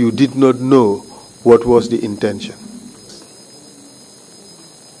is that you did not know what was the intention.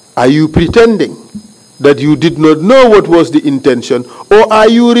 Are you pretending that you did not know what was the intention, or are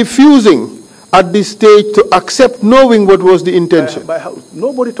you refusing at this stage to accept knowing what was the intention?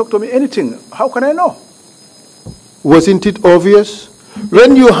 Nobody talked to me anything. How can I know? Wasn't it obvious?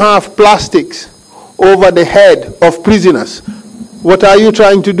 When you have plastics over the head of prisoners, what are you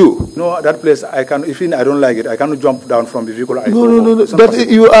trying to do? No, that place, I don't like it, I cannot jump down from the vehicle. No. That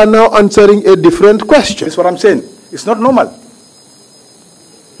you are now answering a different question. That's what I'm saying. It's not normal.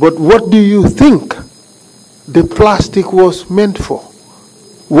 But what do you think the plastic was meant for?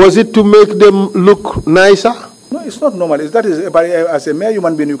 Was it to make them look nicer? No, it's not normal. As a mere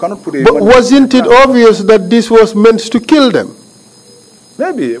human being, you cannot put a... But wasn't it obvious that this was meant to kill them?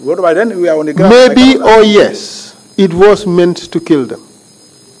 Maybe. What about then? We are on the ground. Maybe or yes, it was meant to kill them.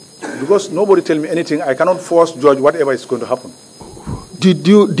 Because nobody tell me anything, I cannot force judge whatever is going to happen. Did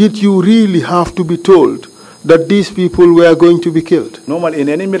you really have to be told that these people were going to be killed? Normal, in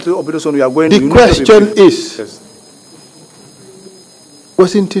any military operation, we are going to... The question is... Yes.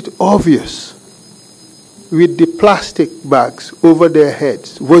 Wasn't it obvious with the plastic bags over their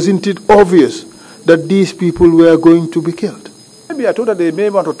heads? Wasn't it obvious that these people were going to be killed? Maybe I thought that they may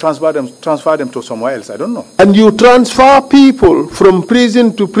want to transfer them to somewhere else. I don't know. And you transfer people from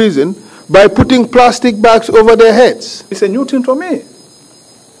prison to prison by putting plastic bags over their heads? It's a new thing for me,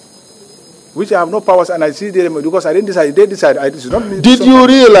 which I have no powers, and I see them because I didn't decide. They decide. It's not me. Did you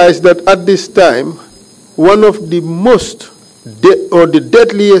realize that at this time, one of the the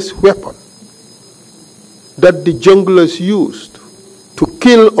deadliest weapon that the junglers used to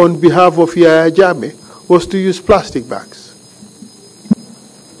kill on behalf of Yaya Jammeh was to use plastic bags?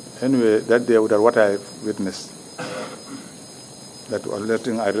 Anyway, that day, that what I witnessed, that was the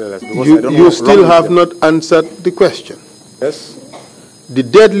thing I realized. Because you still have not answered the question. Yes. The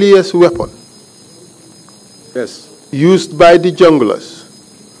deadliest weapon, yes, used by the junglers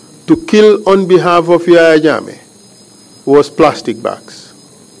to kill on behalf of Yaya Jammeh was plastic bags.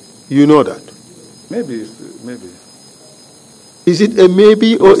 You know that? Maybe. Is it a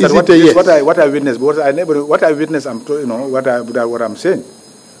maybe or is it a yes? What I witnessed, because what I witnessed, what I'm saying.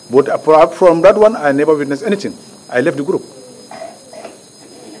 But apart from that one, I never witnessed anything. I left the group.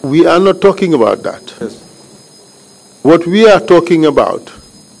 We are not talking about that. Yes. What we are talking about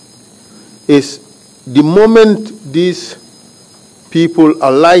is the moment these people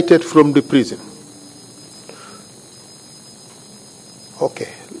alighted from the prison.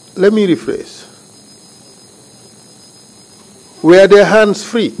 Okay, let me rephrase. Were their hands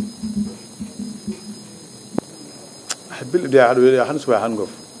free? I believe their hands were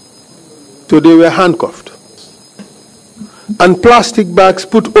handcuffed. So they were handcuffed. And plastic bags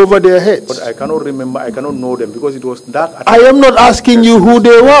put over their heads. But I cannot remember, I cannot know them because it was dark. I am not asking you who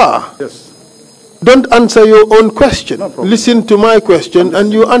they were. Yes. Don't answer your own question. No problem. Listen to my question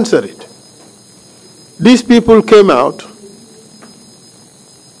and you answer it. These people came out,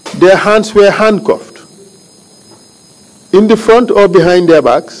 their hands were handcuffed. In the front or behind their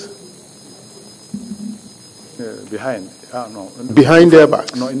backs? Behind. No. Behind their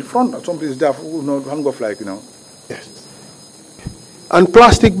backs? No, in front. Somebody is there, handcuffed like, Yes. And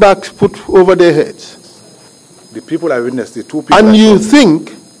plastic bags put over their heads. The people I witnessed, the two people. And you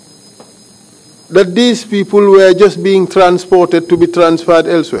think that these people were just being transported to be transferred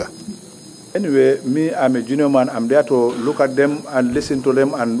elsewhere? Anyway, me, I'm a junior man. I'm there to look at them and listen to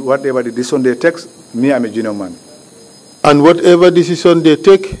them and whatever the decision they take, me, I'm a junior man. And whatever decision they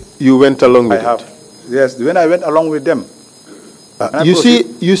take, you went along with it? Yes, when I went along with them.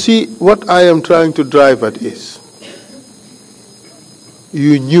 You see, what I am trying to drive at is,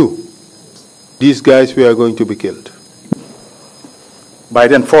 you knew these guys were going to be killed. By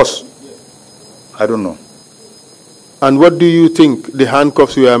then, force. I don't know. And what do you think the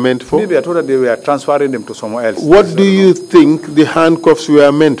handcuffs were meant for? Maybe I thought that they were transferring them to somewhere else. What do you think the handcuffs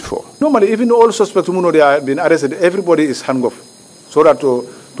were meant for? Normally, even all suspects who they have been arrested, everybody is handcuffed, so that to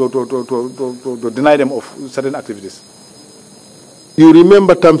deny them of certain activities. You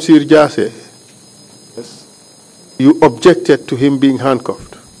remember Tamsir Jase? Yes. You objected to him being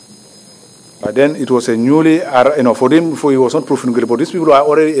handcuffed. But then it was a newly, for him, he was not proven guilty. But these people are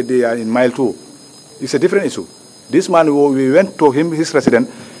already in mile 2. It's a different issue. This man, we went to him, his residence,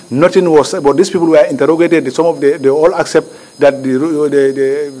 nothing was, but these people were interrogated. Some of they all accept that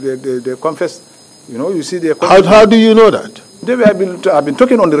they confess. You see, they confess. How do you know that? I've been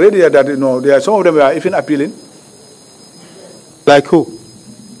talking on the radio that, some of them were even appealing. Like who?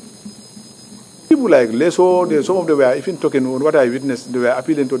 People like Leso, some of them were even talking on what I witnessed. They were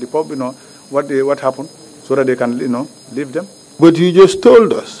appealing to the pub, what happened, so that they can, leave them. But you just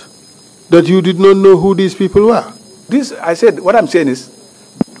told us that you did not know who these people were. I said, what I'm saying is,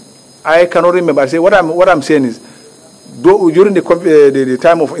 I cannot remember. I say what I'm saying is, during the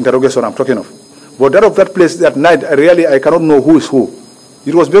time of interrogation I'm talking of, but that place that night, I cannot know who is who.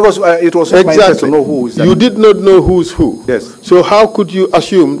 It was because it was my interest to know who is that. You did not know who is who. Yes. So how could you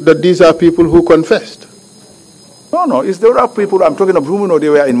assume that these are people who confessed? No. There are people I'm talking of whom they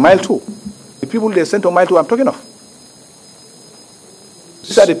were in mile 2. The people they sent to mile 2 I'm talking of.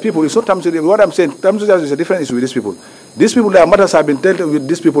 These are the people. It's not Tamsir. What I'm saying, Tamsir is a different issue with these people. These people, their matters have been dealt with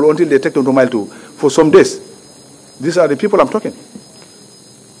these people until they take them to mile 2 for some days. These are the people I'm talking.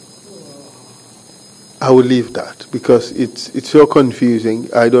 I will leave that because it's so confusing.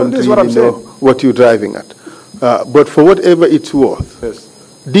 I don't really know what you're driving at. But for whatever it's worth, yes.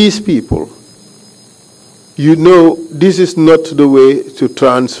 These people, this is not the way to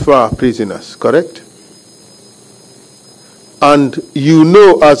transfer prisoners, correct? And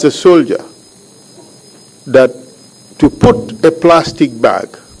as a soldier that to put a plastic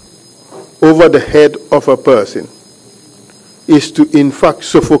bag over the head of a person is to in fact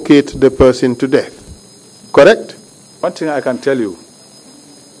suffocate the person to death. Correct? One thing I can tell you,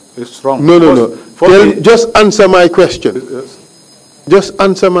 it's wrong. No. Just answer my question. Yes. Just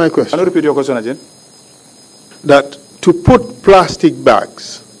answer my question. Can you repeat your question again? That to put plastic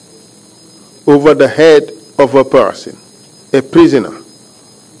bags over the head of a person, a prisoner,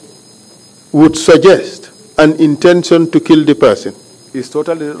 would suggest an intention to kill the person. It's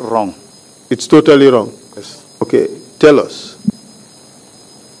totally wrong. It's totally wrong. Yes. Okay, tell us.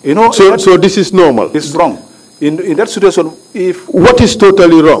 So this is normal. It's wrong. In that situation, what is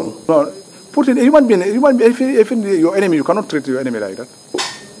totally wrong? No, put in human being, if your enemy, you cannot treat your enemy like that.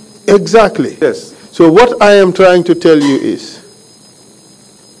 Exactly. Yes. So what I am trying to tell you is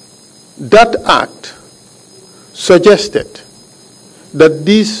that act suggested that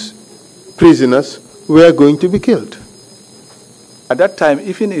these prisoners were going to be killed. At that time,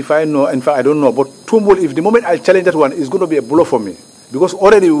 even if I know, in fact I don't know, but Tumbul, if the moment I challenge that one, is going to be a blow for me. Because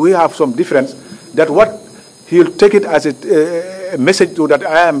already we have some difference that what he'll take it as a message to that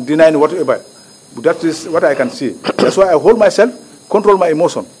I am denying whatever. That is what I can see. That's why I hold myself, control my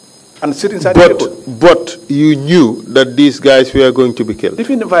emotion, and sit inside the people. But you knew that these guys were going to be killed.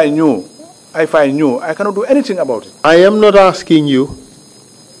 Even if I knew, I cannot do anything about it. I am not asking you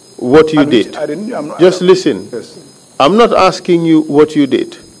what you did. Just listen. Yes. I'm not asking you what you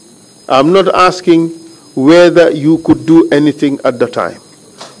did. I'm not asking whether you could do anything at the time.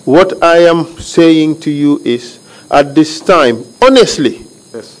 What I am saying to you is, at this time, honestly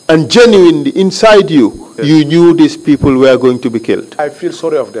and genuinely, inside you, you knew these people were going to be killed. I feel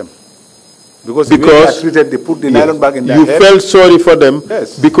sorry of them. Because the way they are treated, they put the nylon bag in their head. You felt sorry for them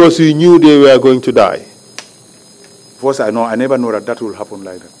because you knew they were going to die. Of course, I never know that will happen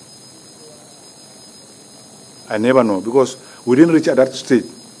like that. I never know because we didn't reach at that stage.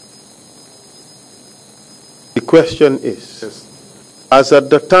 The question is, Yes. as at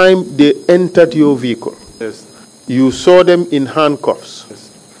the time they entered your vehicle, Yes. you saw them in handcuffs Yes.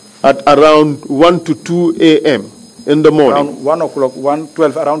 at around 1 to 2 a.m. in the morning. Around 1 o'clock,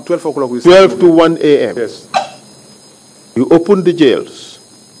 12, around 12 o'clock. 12 to 1 a.m. Yes. You opened the jails,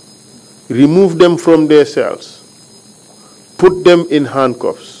 removed them from their cells, put them in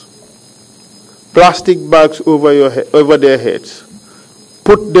handcuffs, plastic bags over their heads,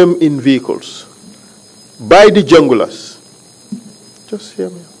 put them in vehicles, by the junglers. Just hear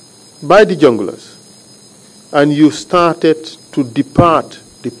me. By the junglers. And you started to depart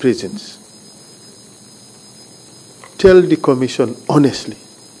the prisons. Tell the commission honestly.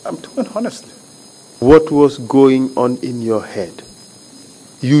 I'm talking honestly. What was going on in your head?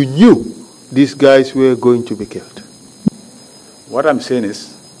 You knew these guys were going to be killed. What I'm saying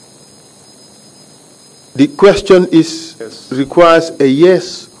is, the question is, yes, requires a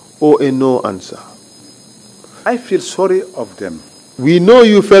yes or a no answer. I feel sorry of them. We know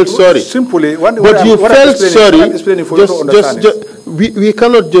you felt sorry. Simply, but you felt sorry. We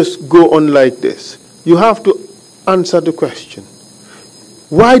cannot just go on like this. You have to answer the question.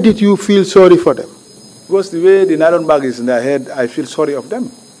 Why did you feel sorry for them? Because the way the nylon bag is in their head, I feel sorry of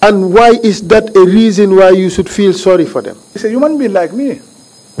them. And why is that a reason why you should feel sorry for them? He's a human being like me.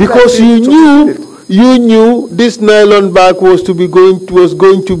 Because you knew this nylon bag was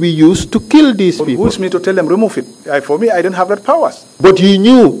going to be used to kill these people. Who's me to tell them remove it? For me, I don't have that powers. But you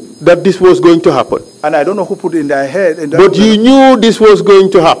knew that this was going to happen. And I don't know who put it in their head. But you knew this was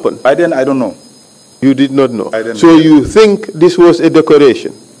going to happen. By then, I don't know. You did not know. I didn't so know. You think this was a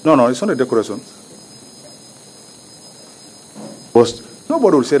decoration? No, it's not a decoration.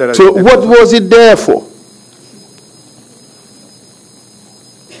 Nobody will say that. So what was it there for?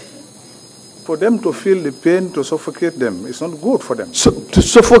 For them to feel the pain, to suffocate them. It's not good for them. So, to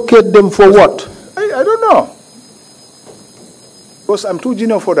suffocate them for what? I don't know. Because I'm too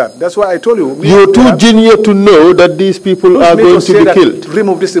junior for that. That's why I told you. You're too junior to know that these people are going to be killed.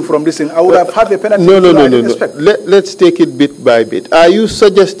 Remove this thing from this thing. I would have had a penalty. No. Let's take it bit by bit. Are you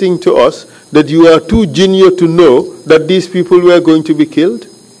suggesting to us that you are too junior to know that these people were going to be killed?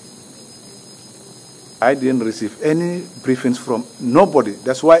 I didn't receive any briefings from nobody.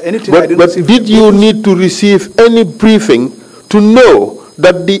 That's why anything I didn't receive. But did you need to receive any briefing to know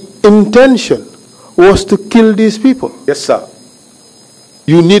that the intention was to kill these people? Yes, sir.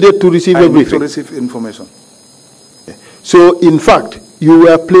 You needed to receive a briefing? I need to receive information. So, in fact, you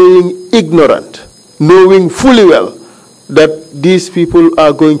were playing ignorant, knowing fully well that these people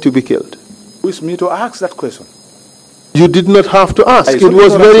are going to be killed. Who is me to ask that question? You did not have to ask. It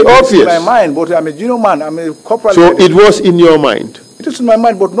was very obvious. In my mind, but I'm a junior man. I'm a corporal. So it was in your mind. It is in my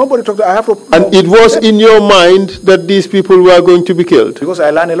mind, but nobody talked. I have to. And it was in your mind that these people were going to be killed. Because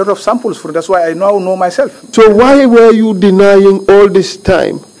I learned a lot of samples from. That's why I now know myself. So why were you denying all this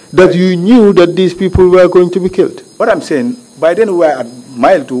time that you knew that these people were going to be killed? What I'm saying, by then we were at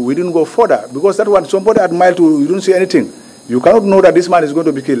mile 2. We didn't go further because that one somebody at mile 2, you don't see anything. You cannot know that this man is going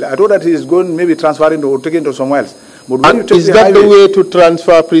to be killed. I thought that he is going maybe transferring or taking to somewhere else. But when you take is that the way to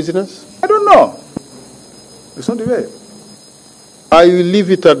transfer prisoners? I don't know. It's not the way. I will leave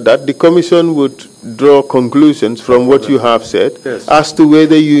it at that. The commission would draw conclusions from what you have said as to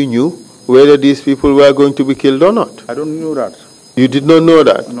whether you knew whether these people were going to be killed or not. I don't know that. You did not know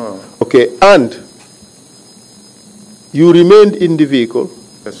that? No. Okay, and you remained in the vehicle.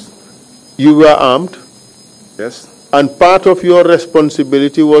 Yes. You were armed. Yes. And part of your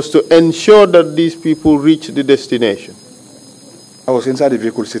responsibility was to ensure that these people reach the destination. I was inside the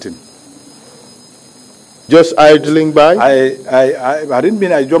vehicle sitting. Just idling by? I didn't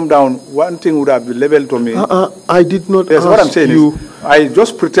mean I jumped down. One thing would have been leveled to me. I did not ask what I'm saying you. Is, I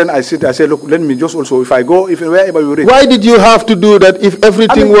just pretend I sit. I say, look, let me just also, if I go, if wherever you reach. Why did you have to do that if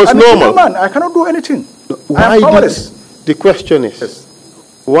everything was normal? Man, I cannot do anything. Why the question is,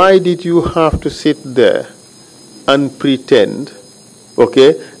 why did you have to sit there and pretend,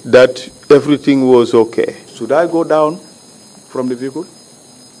 okay, that everything was okay? Should I go down from the vehicle?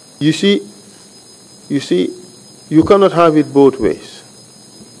 You see, you cannot have it both ways.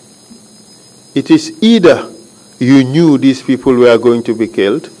 It is either you knew these people were going to be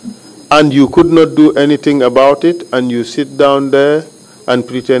killed and you could not do anything about it and you sit down there and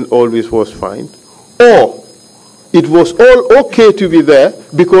pretend always was fine, or it was all okay to be there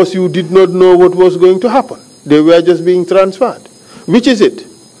because you did not know what was going to happen. They were just being transferred. Which is it?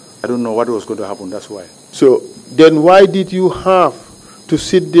 I don't know what was going to happen, that's why. So then why did you have to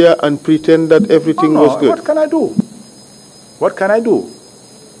sit there and pretend that everything was good? What can I do? What can I do?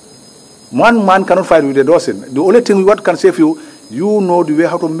 One man cannot fight with a dozen. The only thing what can save you, you know the way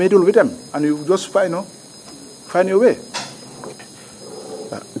how to meddle with them, and you just find your way.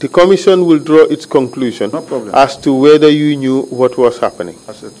 The commission will draw its conclusion as to whether you knew what was happening.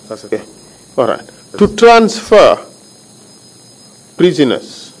 That's it. That's it. Okay. All right. To transfer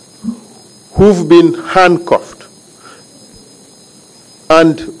prisoners who've been handcuffed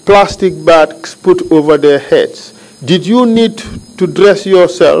and plastic bags put over their heads, did you need to dress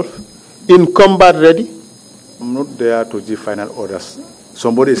yourself in combat ready? I'm not there to give final orders.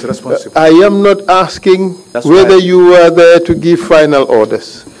 Somebody is responsible. I am not asking whether you were there to give final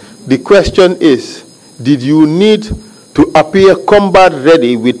orders. The question is, did you need to appear combat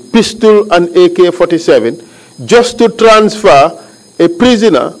ready with pistol and AK-47 just to transfer a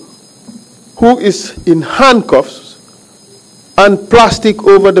prisoner who is in handcuffs and plastic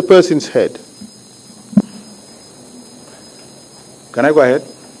over the person's head? Can I go ahead?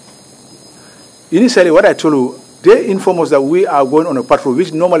 Initially, what I told you, they informed us that we are going on a patrol,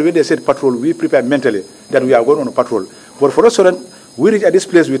 which normally when they said patrol, we prepare mentally that we are going on a patrol. But for us, we reach at this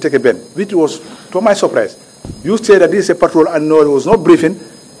place, we take a bend, which was, to my surprise, you say that this is a patrol and no, there was no briefing.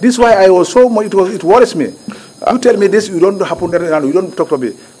 This is why I was so much, it worries me. You tell me this, you don't happen, you don't talk to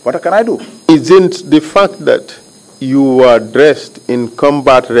me. What can I do? Isn't the fact that you were dressed in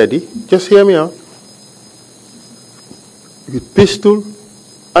combat ready, just hear me out, with pistol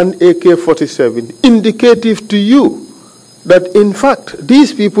and AK-47, indicative to you that in fact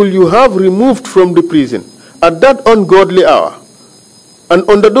these people you have removed from the prison at that ungodly hour and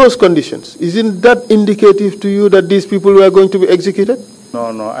under those conditions, isn't that indicative to you that these people were going to be executed?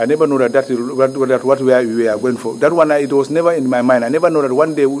 No, I never knew that what we are going for. That one, it was never in my mind. I never knew that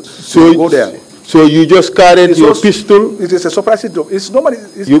one day we would go there. So you just carried your pistol? It is a surprise. It's normally,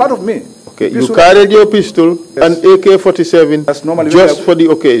 it's part of me. Okay, you carried your pistol and AK-47 just for the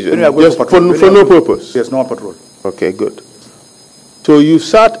occasion, just for no purpose? Yes, no patrol. Okay, good. So you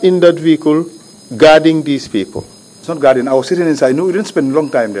sat in that vehicle guarding these people? It's not guarding. I was sitting inside. No, we didn't spend a long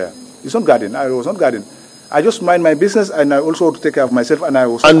time there. It's not guarding. I was not guarding. I just mind my business, and I also take care of myself.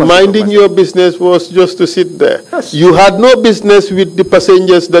 And minding your business was just to sit there. Yes. You had no business with the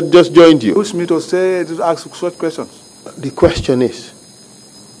passengers that just joined you. Push me to ask such questions. The question is,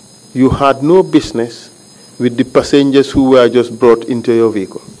 you had no business with the passengers who were just brought into your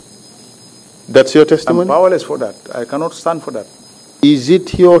vehicle. That's your testimony? I'm powerless for that. I cannot stand for that. Is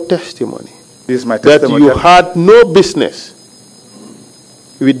it your testimony? This is my testimony. That you had no business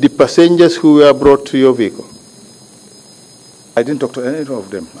with the passengers who were brought to your vehicle? I didn't talk to any of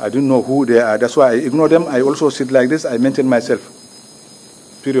them. I didn't know who they are. That's why I ignore them. I also sit like this. I maintain myself.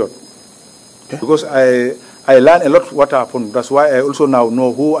 Period. Okay. Because I learn a lot what happened. That's why I also now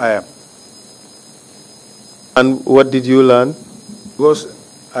know who I am. And what did you learn? Because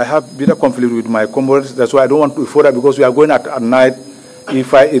I have bitter conflict with my comrades. That's why I don't want to further, because we are going at night. If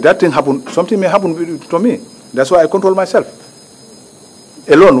that thing happen, something may happen to me. That's why I control myself.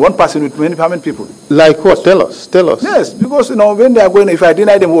 Alone, one person with many people. Like what? Tell us. Yes, because when they are going, if I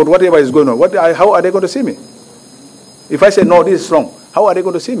deny them whatever is going on, how are they going to see me? If I say no, this is wrong, how are they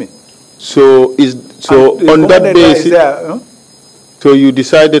going to see me? So on that basis, so you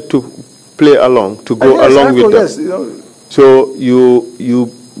decided to play along, to go along with them. Yes, So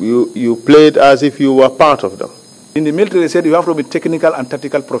you played as if you were part of them. In the military, they said you have to be technical and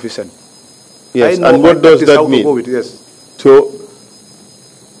tactical proficient. Yes, and what does that mean? Yes. So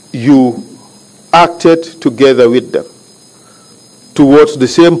you acted together with them towards the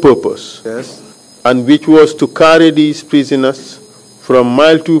same purpose. Yes. And which was to carry these prisoners from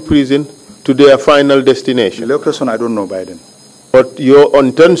Mile 2 prison to their final destination. The location I don't know by then. But your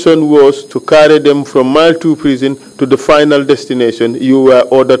intention was to carry them from Mile 2 prison to the final destination. You were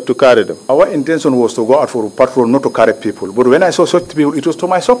ordered to carry them. Our intention was to go out for a patrol, not to carry people. But when I saw such people, it was to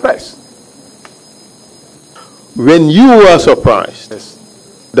my surprise. When you were surprised, yes,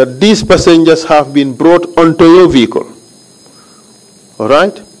 that these passengers have been brought onto your vehicle, all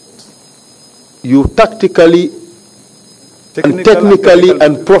right? You technically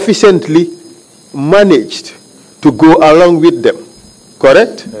and proficiently managed to go along with them,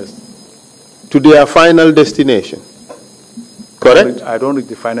 correct? Yes. To their final destination, correct? I don't reach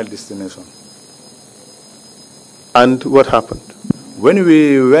the final destination. And what happened? When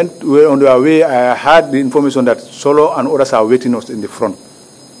we were on our way, I had the information that Solo and others are waiting us in the front,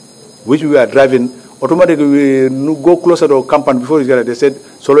 which we were driving. Automatically, we go closer to our compound. Before we get there, they said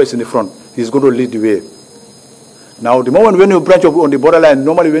Solo is in the front. He's going to lead the way. Now, the moment when you branch up on the borderline,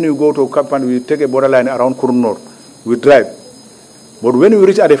 normally when you go to a compound, we take a borderline around Kurun North. We drive. But when we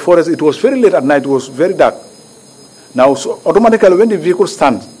reach at the forest, it was very late at night. It was very dark. Now, so automatically, when the vehicle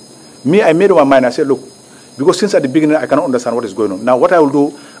stands, Me, I made up my mind. I said, look, because since at the beginning I cannot understand what is going on. Now what I will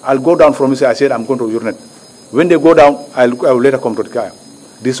do, I'll go down from here. I said I'm going to urinate. When they go down, I will later come to the car.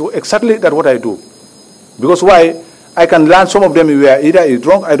 This is exactly that what I do. Because why? I can learn some of them were either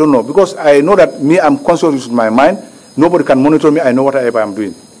drunk, I don't know. Because I know that me, I'm conscious with my mind. Nobody can monitor me. I know whatever I'm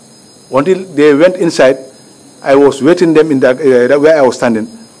doing. Until they went inside, I was waiting them in the where I was standing.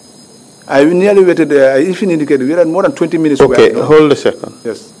 I nearly waited. I even indicated we had more than 20 minutes. Okay, hold a second.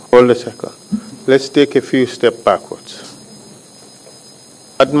 Yes. Hold a second. Let's take a few steps backwards.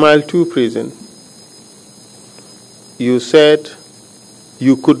 At Mile 2 prison, you said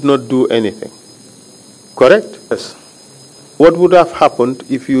you could not do anything. Correct? Yes. What would have happened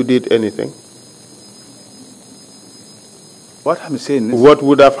if you did anything? What I'm saying is... What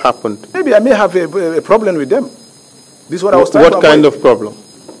would have happened? Maybe I may have a problem with them. This is what I was trying to avoid. What kind of problem?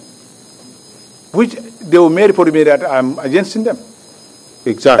 Which they will may report me that I'm against them.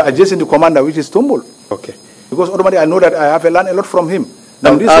 Exactly. Against the commander, which is Tumbul. Okay. Because automatically I know that I have learned a lot from him.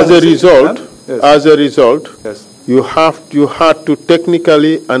 Now, and as a result, yes. you had to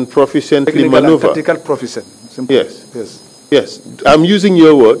technically and proficiently maneuver. Tactical proficient. Simple. Yes. Yes. Yes. I'm using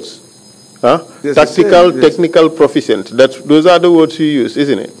your words. Huh? Yes, Tactical, yes. technical, proficient. Those are the words you use,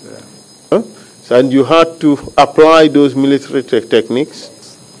 isn't it? Yeah. Huh? So, and you had to apply those military techniques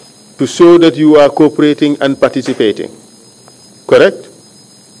to show that you are cooperating and participating. Correct?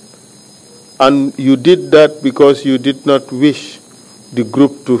 And you did that because you did not wish the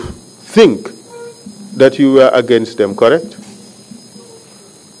group to think that you were against them, correct?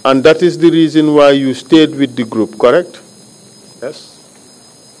 And that is the reason why you stayed with the group, correct? Yes.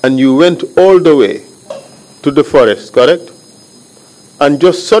 And you went all the way to the forest, correct? And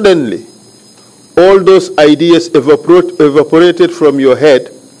just suddenly, all those ideas evaporated from your head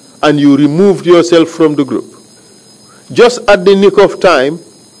and you removed yourself from the group. Just at the nick of time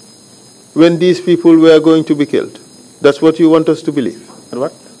when these people were going to be killed. That's what you want us to believe. And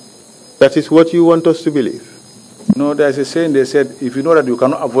what? That is what you want us to believe. No, there's a saying they said, if you know that you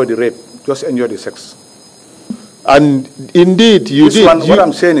cannot avoid the rape, just enjoy the sex. And indeed, you did. What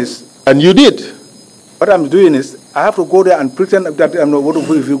I'm saying is... And you did. What I'm doing is, I have to go there and pretend that I'm not...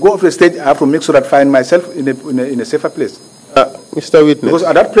 If you go off the stage, I have to make sure that I find myself in a safer place. Mr. Witness. Because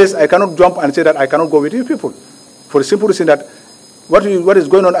at that place, I cannot jump and say that I cannot go with you people. For the simple reason that what is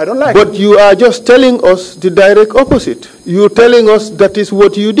going on, I don't like. But you are just telling us the direct opposite. You're telling us that is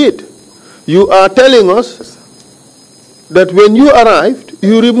what you did. You are telling us that when you arrived,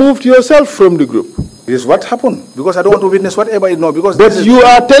 you removed yourself from the group. This is what happened. Because I don't want to witness whatever you know. Because but you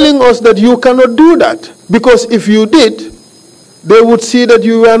are telling us that you cannot do that. Because if you did, they would see that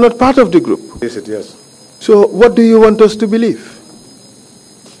you were not part of the group. Yes. So what do you want us to believe?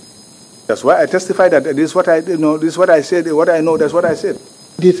 That's why I testify that this is what I know, this is what I said, what I know, that's what I said.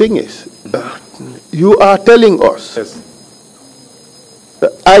 The thing is, you are telling us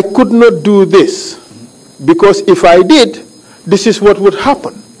that I could not do this because if I did, this is what would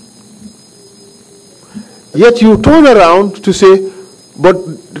happen. Yet you turn around to say, but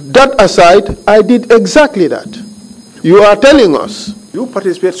that aside, I did exactly that. You are telling us. You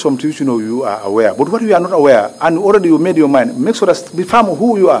participate sometimes, you know, you are aware. But what you are not aware, and already you made your mind, make sure that be firm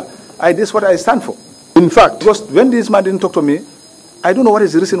who you are. This is what I stand for. In fact, because when this man didn't talk to me, I don't know what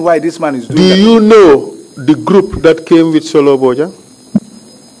is the reason why this man is doing that. Do you know the group that came with Solo Bojang?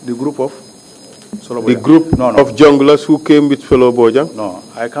 The group of Solo Bojang? The group of junglers who came with Solo Bojang? No,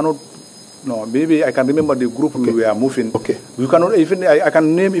 I cannot. No, maybe I can remember the group we were moving. Okay. We cannot even. I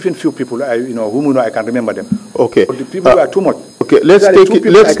can name even few people. Whom you know, I can remember them. Okay. But the people were too much. Okay. Let's take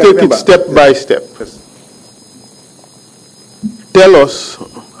it step by step. Yes. Tell us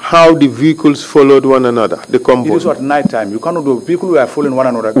how the vehicles followed one another, the convoy. It was at night time. You cannot do. People were following one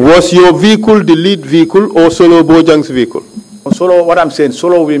another. Was your vehicle the lead vehicle or Solo Bojang's vehicle? Solo, what I'm saying,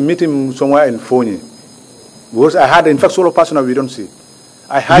 Solo, we meet him somewhere in Foni. Because I had, in fact, Solo personal, we don't see.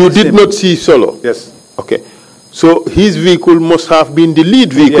 You did not see Solo? Yes. Okay. So his vehicle must have been the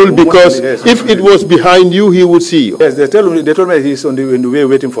lead vehicle because if it was behind you, he would see you. Yes, they told me he's on the way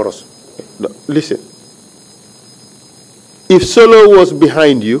waiting for us. No, listen. If Solo was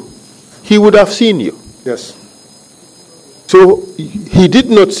behind you, he would have seen you. Yes. So he did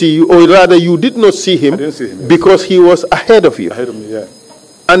not see you, or rather you did not see him, I didn't see him, yes. Because he was ahead of you. Ahead of me, yeah.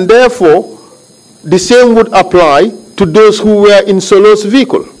 And therefore, the same would apply to those who were in Solo's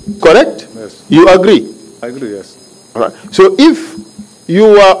vehicle, correct? Yes. You agree? I agree, yes. All right. So if you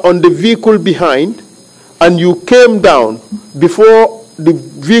were on the vehicle behind and you came down before the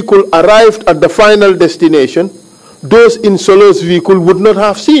vehicle arrived at the final destination, those in Solo's vehicle would not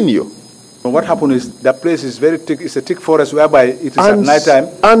have seen you. But what happened is that place is very thick. It's a thick forest whereby it is at night time.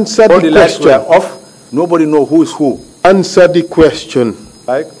 Answer all the the lights question. were off. Nobody know who is who. Answer the question.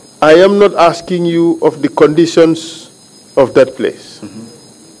 Like? I am not asking you of the conditions of that place.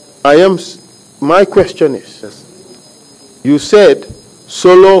 My question is, Yes. you said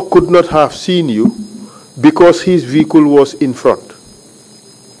Solo could not have seen you because his vehicle was in front.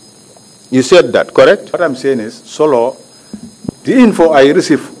 You said that, correct? What I'm saying is, Solo, the info I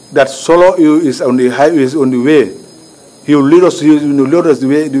received that Solo is on the highway, is on the way. He will lead us. He will lead us the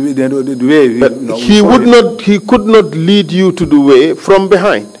way. The way. But he would not. He could not lead you to the way from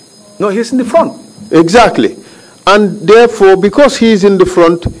behind. No, he's in the front. Exactly, and therefore, because he is in the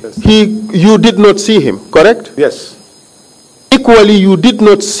front, you did not see him. Correct? Yes. Equally, you did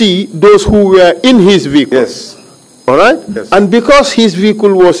not see those who were in his vehicle. Yes. All right? Yes. And because his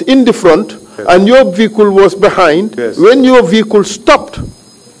vehicle was in the front and your vehicle was behind, Yes. when your vehicle stopped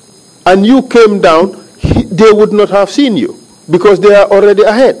and you came down, they would not have seen you because they are already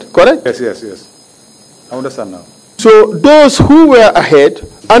ahead. Correct? Yes, yes, yes. I understand now. So those who were ahead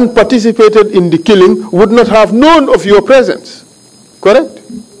and participated in the killing would not have known of your presence. Correct?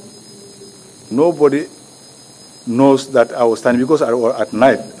 Nobody knows that I was standing because at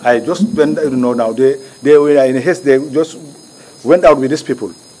night I just went. Now they were in haste. They just went out with these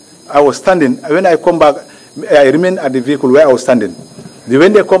people. I was standing. When I come back, I remained at the vehicle where I was standing.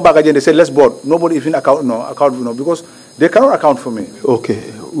 When they come back again, they said, "Let's board." Nobody even account because they cannot account for me. Okay.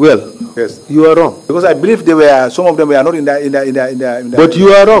 Well, yes, you are wrong. Because I believe some of them were not in the. But you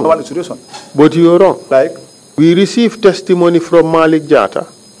are wrong. Situation. But you are wrong. Like we received testimony from Malik Jata.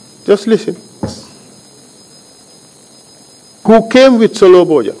 Just listen. Who came with Solo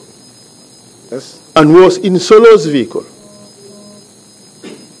Boja. Yes. And was in Solo's vehicle.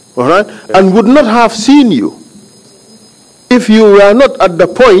 All right? Yes. And would not have seen you if you were not at the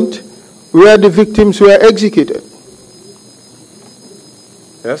point where the victims were executed.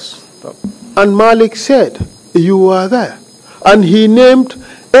 Yes. Stop. And Malik said, you were there. And he named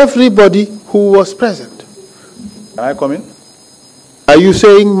everybody who was present. Can I come in? Are you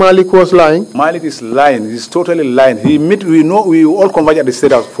saying Malik was lying? Malik is lying. He's totally lying. We all converge at the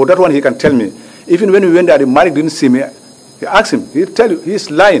State House. For that one, he can tell me. Even when we went there, Malik didn't see me. He asked him. He'll tell you.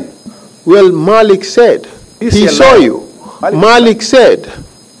 He's lying. Well, Malik said he saw you. Malik said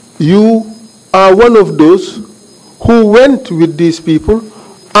you are one of those who went with these people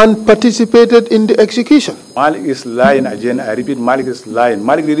and participated in the execution. Malik is lying again. I repeat, Malik is lying.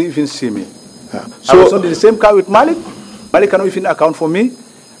 Malik didn't even see me. So I was not in the same car with Malik. Malik cannot even account for me.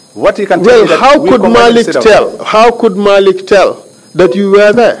 What he can tell me that how could Malik tell that you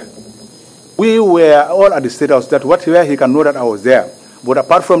were there? We were all at the State House. That where he can know that I was there. But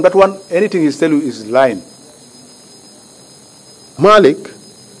apart from that one, anything he's telling you is lying. Malik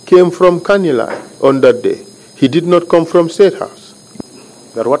came from Kanilai on that day. He did not come from State House.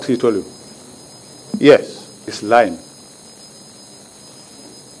 That what he told you? Yes. It's lying.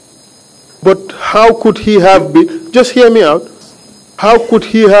 But how could he have been, just hear me out, how could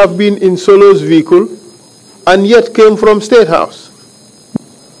he have been in Solo's vehicle and yet came from State House?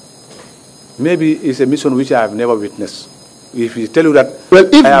 Maybe it's a mission which I have never witnessed. If he tell you that... Well,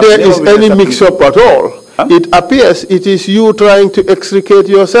 if there is any mix-up at all, it appears it is you trying to extricate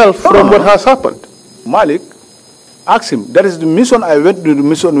yourself from what has happened. Malik, ask him. That is the mission I went to the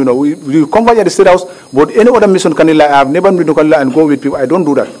mission, we converge at the State House, but any other mission, Kanila, I have never been to Kanila and go with people. I don't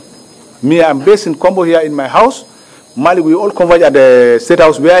do that. Me, I'm based in Combo here in my house. Malik, we all converge at the State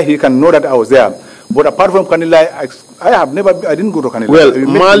House where he can know that I was there. But apart from Kanila, I didn't go to Kanila. Well,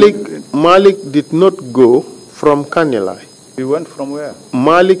 Malik did not go from Kanilai. He went from where?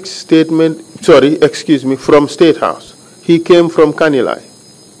 Malik's statement, from State House. He came from Kanilai,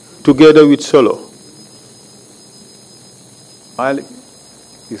 together with Solo. Malik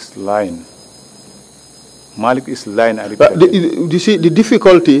is lying. Malik is lying. You see, the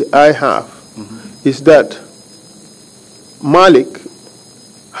difficulty I have is that Malik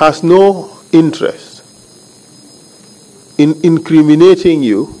has no interest in incriminating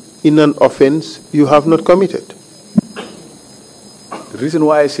you in an offense you have not committed. The reason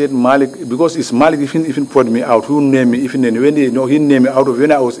why I said Malik, because it's Malik even put me out, who named me, even when they know he named me out of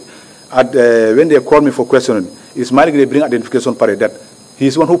when I was at when they called me for questioning, it's Malik they bring identification parade that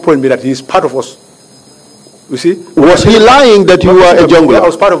he's one who pointed me that he's part of us. You see? Was he lying that you were a jungler? I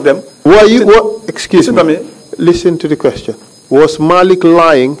was part of them. Were you? Excuse me. Listen to the question. Was Malik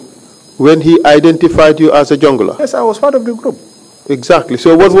lying when he identified you as a jungler? Yes, I was part of the group. Exactly.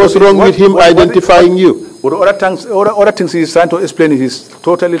 So what was wrong with him identifying you? But other things he's trying to explain is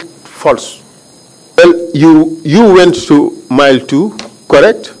totally false. Well, you went to mile 2,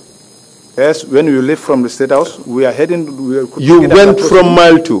 correct? Yes, when we left from the State House, we are heading... You went from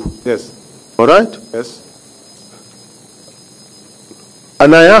mile 2? Yes. All right? Yes.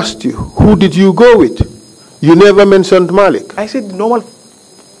 And I asked you, who did you go with? You never mentioned Malik. I said normal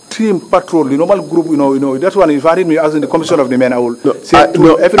team patrol, the normal group, you know, that's one. If I didn't ask in the commission of the men, I will say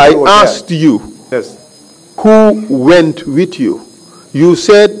I asked you, yes, who went with you? You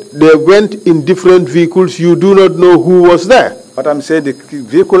said they went in different vehicles. You do not know who was there. But I'm saying the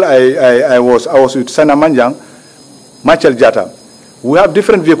vehicle I was with Sana Manjang, Machel Jata. We have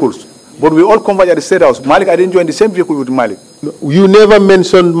different vehicles, but we all converge at the State House. Malik, I didn't join the same vehicle with Malik. No, you never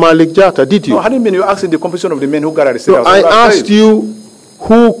mentioned Malik Jata, did you? No, how do you mean you asked the composition of the men who got at the State House? I asked you,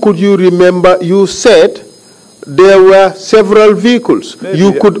 who could you remember? You said there were several vehicles. Maybe,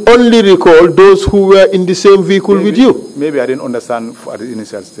 you could only recall those who were in the same vehicle with you. Maybe I didn't understand at the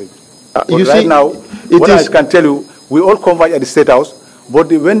initial stage. You right see, now, what I can tell you, we all converge at the State House, but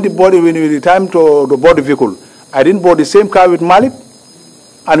when we time to board the vehicle, I didn't board the same car with Malik.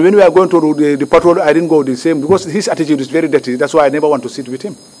 And when we are going to the patrol, I didn't go the same, because his attitude is very dirty. That's why I never want to sit with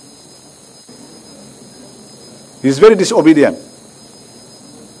him. He's very disobedient.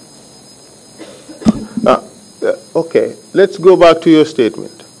 Okay, let's go back to your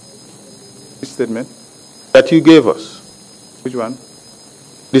statement. Which statement? That you gave us. Which one?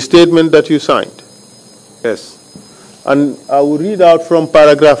 The statement that you signed. Yes. And I will read out from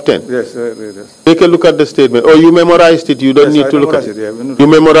paragraph 10. Yes, yes. Take a look at the statement. Oh, you memorized it. You don't need to look at it. Yeah, you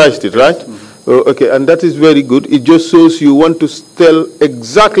memorized it, right? Oh, okay, and that is very good. It just shows you want to tell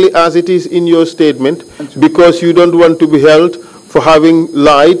exactly as it is in your statement, because you don't want to be held for having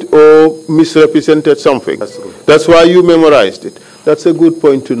lied or misrepresented something. That's good. That's why you memorized it. That's a good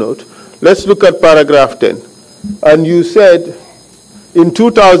point to note. Let's look at paragraph 10. And you said, in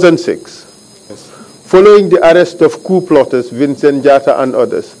 2006, following the arrest of coup plotters, Vincent Jata and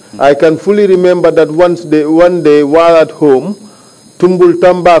others, I can fully remember that one day while at home, Tumbul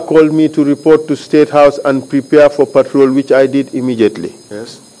Tamba called me to report to State House and prepare for patrol, which I did immediately.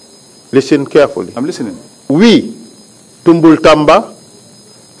 Yes. Listen carefully. I'm listening. We, Tumbul Tamba,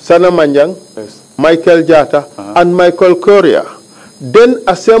 Sana Manjang, yes, Michael Jata, and Michael Correa, then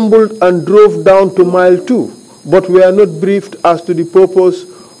assembled and drove down to mile 2, but were not briefed as to the purpose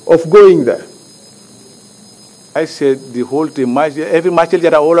of going there. I said the whole team, every Michael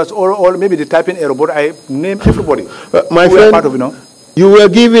Jata, all maybe the typing error, but I named everybody. My friend, part of, you were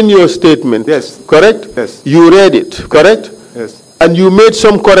given your statement, yes, correct? Yes. You read it, correct? Yes. And you made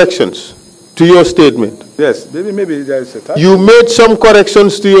some corrections to your statement. Yes, maybe there is a type. You made some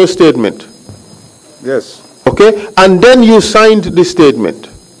corrections to your statement. Yes. Okay, and then you signed the statement,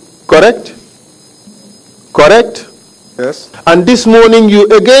 correct? Correct? Yes. And this morning you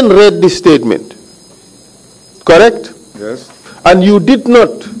again read the statement, correct? Yes. And you did not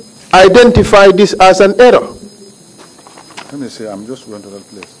identify this as an error. Let me say, I'm just going to that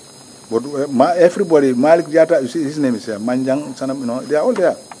place. But everybody, Malik Jata, you see his name is Manjang, Sanam, they are all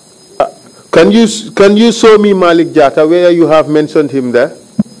there. Can you show me Malik Jata where you have mentioned him there?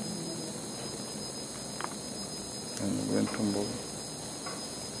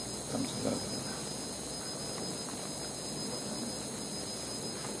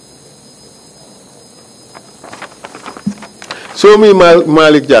 Show me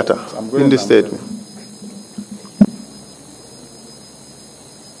Malik Jata in this statement.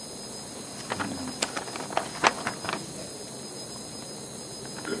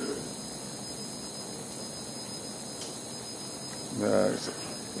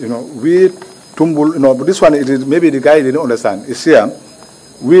 We Tumbul, but this one, it is maybe the guy didn't understand. It's here.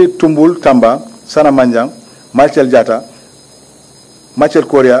 We Tumbul, Tamba, Sana Manjang, Michael Jata, Michael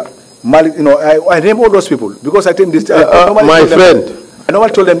Korea, Malik, I name all those people because I think this. My friend, I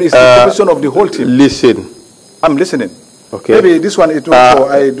normally told them it's the question of the whole team. Listen. I'm listening. Okay. Maybe this one it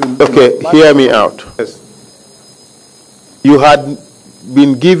was okay, hear me out. Yes. You had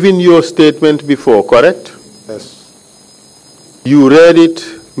been given your statement before, correct? Yes. You read it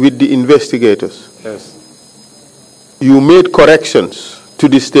with the investigators. Yes. You made corrections to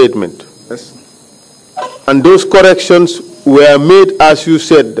the statement. Yes. And those corrections were made as you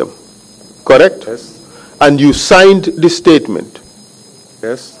said them, correct? Yes. And you signed the statement.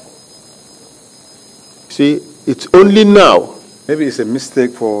 Yes. See, it's only now. Maybe it's a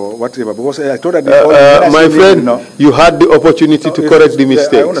mistake for whatever, because I thought that... my friend, you had the opportunity to correct the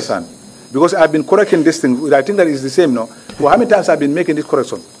mistakes. I understand. Because I've been correcting this thing. I think that is the same, no? For how many times I've been making this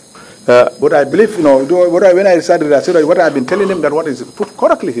correction? But I believe, when I decided, I said that what I've been telling them that what is put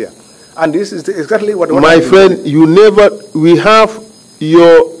correctly here. And this is exactly what my friend, you never, we have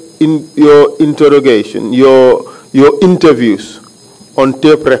your interrogation, your interviews on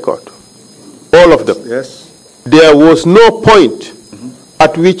tape record. All of them? Yes. There was no point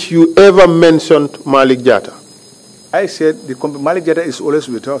at which you ever mentioned Malik Jatta? I said Malik Jatta is always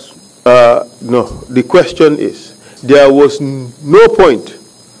with us. No, the question is, there was no point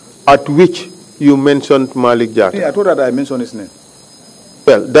at which you mentioned Malik Jatta. I thought that I mentioned his name.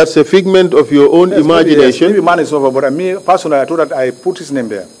 Well, that's a figment of your own imagination. Maybe man is over, but me personally, I thought that I put his name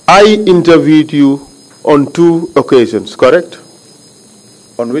there. I interviewed you on 2 occasions, correct?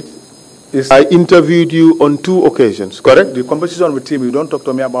 On which? I interviewed you on 2 occasions, correct? The composition with team, you don't talk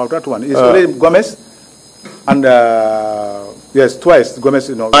to me about that one. It's only Gomez and, yes, twice, Gomez.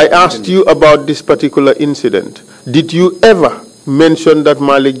 I asked you about this particular incident. Did you ever mention that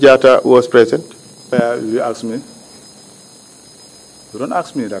Malik Jatta was present? You asked me. You don't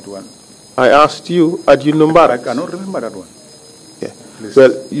ask me that one. I asked you at Yunumbar. I cannot remember that one. Yeah.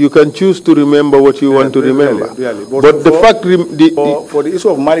 Well, you can choose to remember what you want to remember. Really. But the fact... For the issue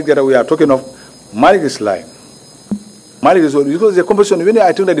of Malik that we are talking of, Malik is lying. Malik is... Because the composition, when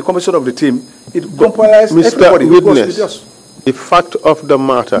I think that the composition of the team, it comprises everybody. Mr. Witness, the fact of the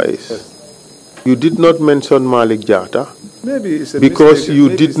matter is, you did not mention Malik Jatta because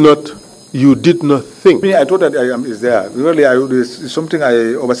you did not... You did not think. Me, I thought that is there. Really, it's something I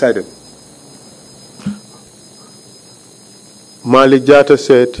oversighted. Malik Jatta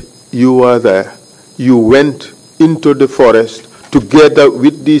said you were there. You went into the forest together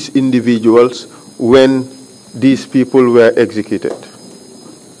with these individuals when these people were executed.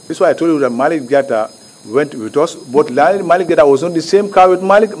 That's why I told you that Malik Jatta went with us, but Malik Jatta was on the same car with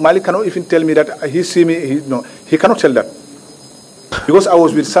Malik. Malik cannot even tell me that he see me. He cannot tell that. Because I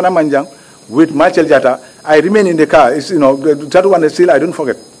was with Sana Manjang, with Michael Jatta, I remain in the car. It's, that one is still, I don't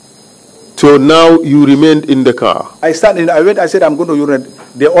forget. So now you remained in the car? I went, I said, I'm going to urinate.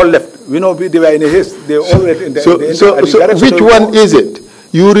 They all left. They were in a haste. They all went in the So which one is it?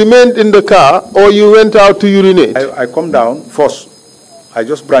 You remained in the car or you went out to urinate? I come down first. I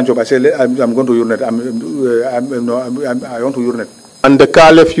just branch up. I said, I'm going to urinate. I want to urinate. And the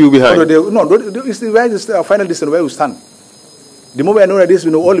car left you behind? No, it's the final distance where we stand. The moment I know that this,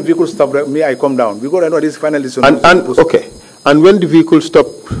 all the vehicles stop, me, I come down. Because I know this final distance. Okay. And when the vehicle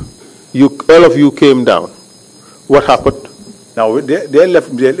stopped, all of you came down. What happened? Now, they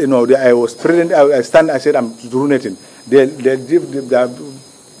left, I was present, I said, I'm urinating. They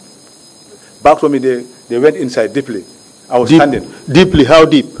back to me, they went inside deeply. I was standing. Deeply? How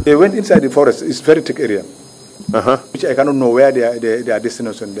deep? They went inside the forest. It's a very thick area. Which I cannot know where their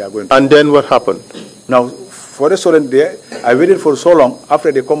destination they are going to. And then what happened? Now, for the sudden day, I waited for so long.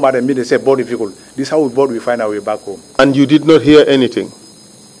 After they come back and me, they say, board the vehicle. This is how we find our way back home. And you did not hear anything?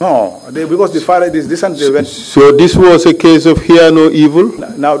 No, because the fire, this and they went. So this was a case of hear no evil?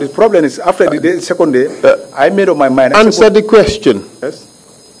 Now, the problem is, after the second day, I made up my mind. Answer the question. Yes.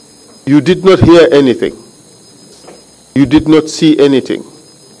 You did not hear anything? You did not see anything?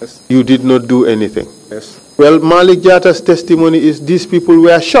 Yes. You did not do anything? Yes. Well, Malik Jatta's testimony is these people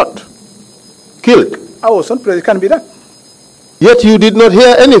were shot, killed. I was not present. It can't be that. Yet you did not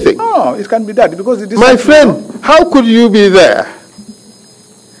hear anything. No, it can't be that because my friend, how could you be there?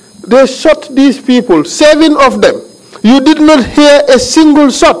 They shot these people, 7 of them. You did not hear a single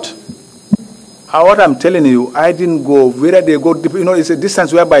shot. What I'm telling you, I didn't go. Whether they go deep, it's a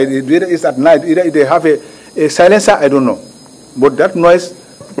distance whereby whether it's at night, either they have a silencer, I don't know. But that noise,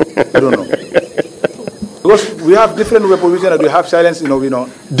 I don't know. Because we have different weapons that we have silence,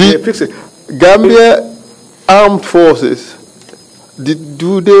 they fix it. Gambia Armed Forces,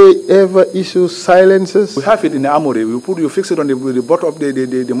 do they ever issue silencers? We have it in the armory. You fix it on the bottom of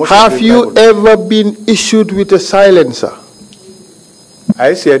the motion. Have you ever been issued with a silencer?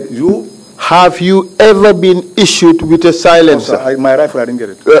 I said you. Have you ever been issued with a silencer? No, sir, my rifle, I didn't get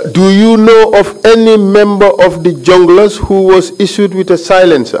it. Do you know of any member of the junglers who was issued with a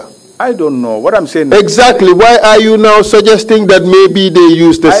silencer? I don't know. What I'm saying... Exactly. Why are you now suggesting that maybe they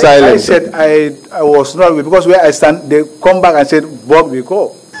used the silencer? I said I was not... Because where I stand, they come back and said, Bob, we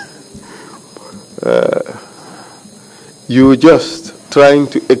go. You're just trying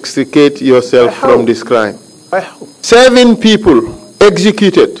to extricate yourself from this crime. 7 people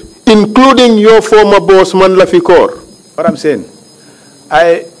executed, including your former boss, Manla Fikor. What I'm saying,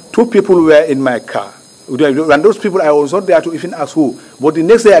 2 people were in my car. And those people, I was not there to even ask who. But the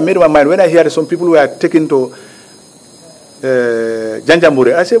next day, I made my mind. When I heard some people were taken to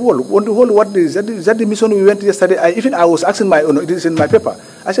Janjambure, I said, well, on the whole, what is that the mission we went yesterday? I was asking it is in my paper.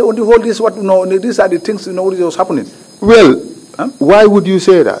 I said, on the whole, these are the things, what was happening. Well, why would you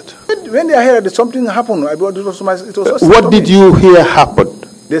say that? When they heard that something happened, what did you hear happened?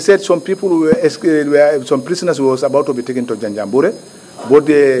 They said some people some prisoners was about to be taken to Janjambure, but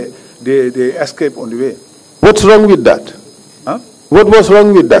they escaped on the way. What's wrong with that? Huh? What was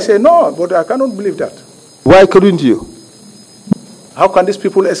wrong with I that? say, no, but I cannot believe that. Why couldn't you? How can these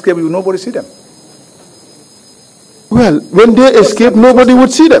people escape if nobody see them? Well, when they escape, nobody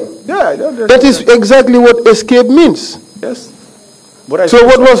would see them. Yeah, That is exactly what escape means. yes. But So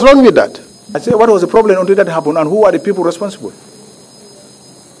what was wrong with that? I say, what was the problem until that happened, and who are the people responsible?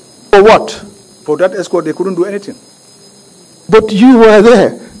 For what? For that escort, they couldn't do anything. But you were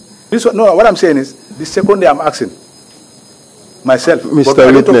there. No, what I'm saying is, the second day I'm asking myself, Mr. but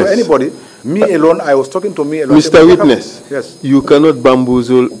I didn't talk to Witness. anybody. Me alone, I was talking to me alone. Mr. Witness, yes, you cannot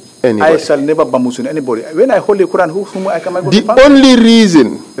bamboozle I anybody. shall never bamboozle anybody. When I hold the Quran, whom I can go to The find? only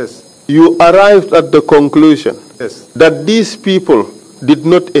reason Yes, you arrived at the conclusion yes. that these people did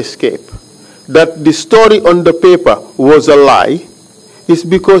not escape, that the story on the paper was a lie, is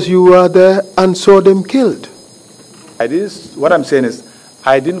because you were there and saw them killed. What I'm saying is,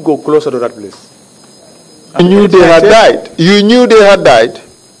 I didn't go closer to that place. You knew they had died. You knew they had died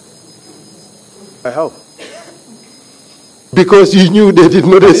I have. because you knew they did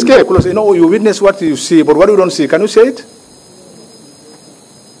not I didn't escape. go closer. You know, you witness what you see, but what you don't see, can you say it?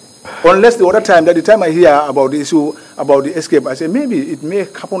 Unless the other time, that the time I hear about the issue, about the escape, I say, maybe it may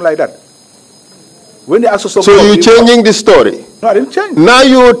happen like that. When they ask us, So you're changing the story. No, I didn't change. Now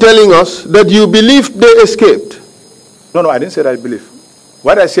you're telling us that you believed they escaped. No, I didn't say that I believe.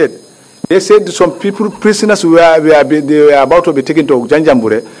 What I said, they said some people, prisoners, they were about to be taken to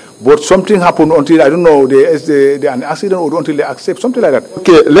Janjambure, but something happened until, I don't know, an accident or until they accept, something like that.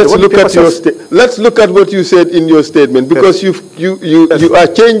 Okay, let's What look the at paper your says- let's look at what you said in your statement, because you are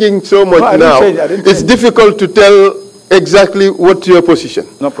changing so much No, I didn't now. change, I didn't It's change. difficult to tell exactly what your position.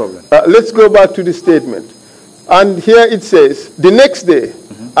 No problem. Let's go back to the statement. And here it says, the next day,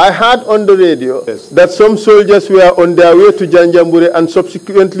 I heard on the radio Yes. that some soldiers were on their way to Janjambure and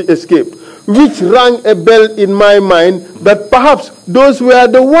subsequently escaped, which rang a bell in my mind that perhaps those were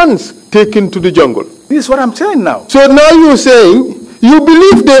the ones taken to the jungle. This is what I'm saying now. So now you're saying you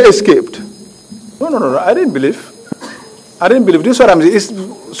believe they escaped. No, I didn't believe. I didn't believe. This is what I'm saying.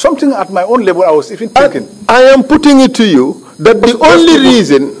 It's something at my own level I was even thinking. I am putting it to you that the only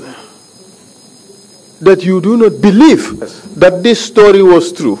reason that you do not believe that this story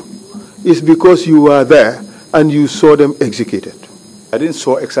was true is because you were there and you saw them executed. I didn't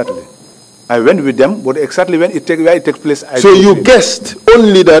saw exactly. I went with them, but exactly where it takes place, I So didn't you see it. guessed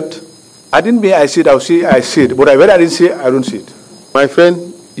only that. I didn't mean I see it, I see it. But when I didn't see it, I don't see it. My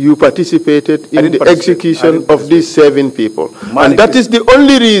friend, you participated in didn't the participate. I execution didn't of these 7 people. Man, And that is the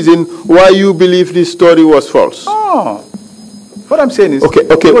only reason why you believe this story was false. Oh. What I'm saying is, Okay,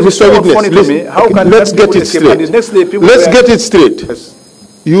 because it's Mr. so Witness, funny to listen, me, how okay, can let's people get it escape and the straight. next day people Let's were- get it straight. Yes.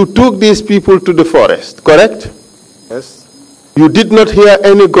 You took these people to the forest, correct? Yes. You did not hear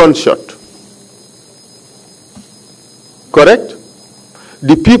any gunshot, correct?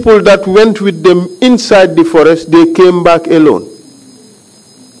 The people that went with them inside the forest, they came back alone,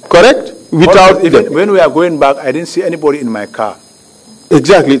 correct? Without Also, even them. when we are going back, I didn't see anybody in my car.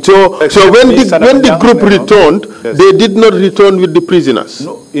 Exactly. So Except when me, the group Sanabia, returned, Yes. they did not return with the prisoners.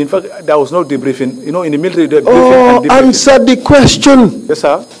 No, in fact, there was no debriefing. You know, in the military, the briefing Oh, and debriefing. answer the question. Yes,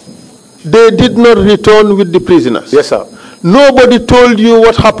 sir. They did not return with the prisoners. Yes, sir. Nobody told you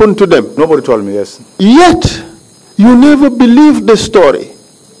what happened to them. Nobody told me, yes. Yet, you never believed the story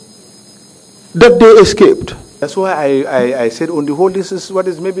that they escaped. That's why I said on the whole, this is what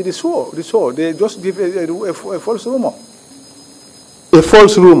is maybe the show. They just give a false rumor. A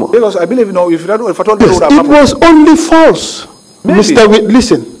false rumor. Because I believe, if I told you Yes, what would have it happened. was only false. Maybe. Mr.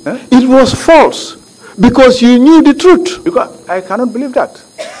 Listen, Huh? it was false because you knew the truth. Because I cannot believe that.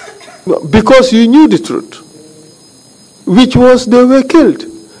 Because you knew the truth, which was they were killed,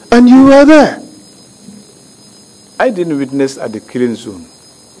 and you were there. I didn't witness at the killing zone.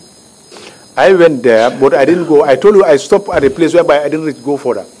 I went there, but I didn't go. I told you I stopped at a place whereby I didn't go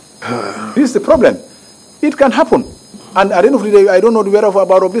further. This is the problem. It can happen. And at the end of the day, I don't know the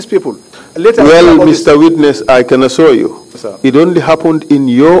whereabouts of these people. Later, Well, about Mr. Witness, I can assure you, Yes, sir. it only happened in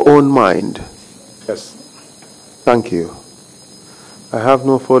your own mind. Yes. Thank you. I have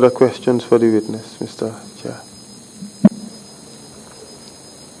no further questions for the witness, Mr. Chair.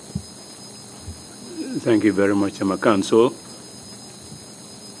 Thank you very much, Emma Counsel.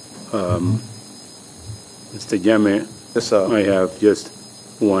 Mr. Jammeh, Yes, sir. I have just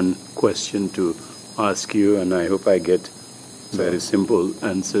one question to ask you, and I hope I get very simple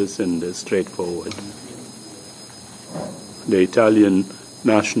answers and straightforward. The Italian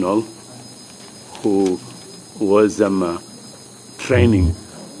national who was training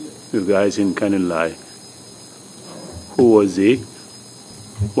you guys in Kanilai, who was he?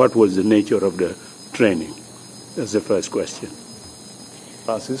 what was the nature of the training? That's the first question.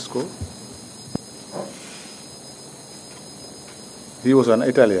 Francisco. He was an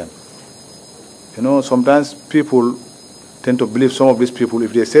Italian. You know, sometimes people tend to believe, some of these people,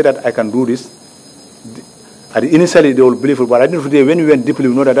 if they say that I can do this, initially they will believe it, but at the end of the day, when we went deeply,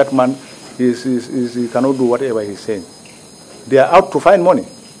 we know that that man, he cannot do whatever he's saying. They are out to find money.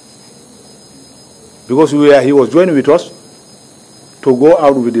 Because he was joining with us to go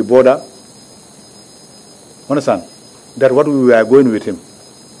out with the border. Understand? That's what we were going with him.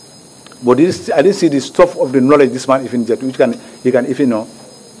 But I didn't see the stuff of the knowledge this man even get, which he can even know.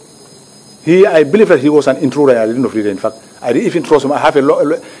 I believe that he was an intruder at the end of the day. In fact, I didn't even trust him. I have a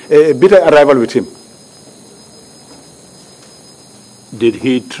bitter arrival with him. Did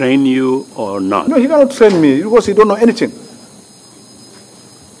he train you or not? No, he cannot train me because he don't know anything.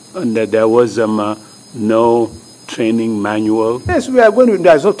 And that there was no training manual? Yes, we are going with,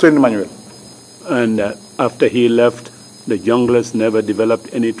 there is no training manual. And after he left, the junglers never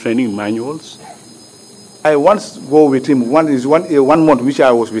developed any training manuals? I once go with him, one month which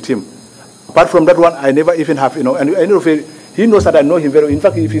I was with him. Apart from that one, I never even have, and he knows that I know him very well. In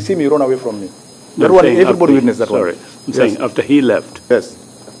fact, if he see me, run away from me. That one, everybody witnessed that one. Sorry, I'm saying after he left, yes,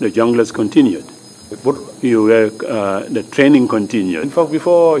 the junglers continued. But the training continued. In fact,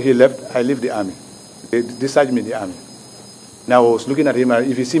 before he left, I left the army. They discharged me in the army. Now I was looking at him,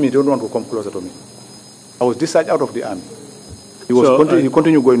 if you see me, you don't want to come closer to me. I was discharged out of the army. He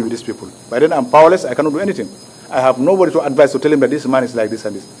continued going with these people. By then I'm powerless, I cannot do anything. I have nobody to advise to tell him that this man is like this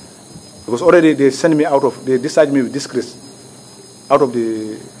and this. Because already they sent me they discharged me with disgrace out of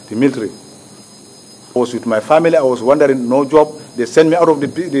the military. I was with my family, I was wondering, no job. They sent me out of the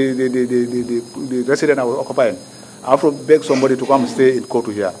residence I was occupying. I have to beg somebody to come stay in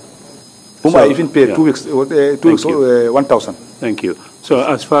Kotu here. Whom I even paid 2 weeks, 1,000. Thank you. So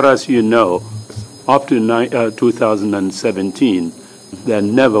as far as you know, up to 2017, there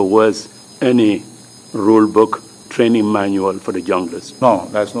never was any rule book training manual for the junglers. No,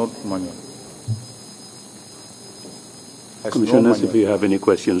 there's no manual. Commissioners, if you have any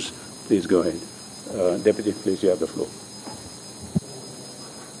questions, please go ahead. Deputy, please, you have the floor.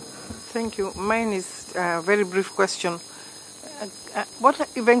 Thank you. Mine is a very brief question. What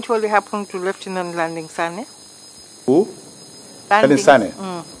eventually happened to Lieutenant Landing Sane? Who? Landing Sane.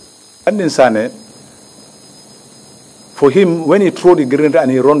 Landing Sane, for him, when he threw the grenade and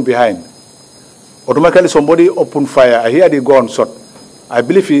he ran behind, automatically somebody opened fire. I hear the gun shot. I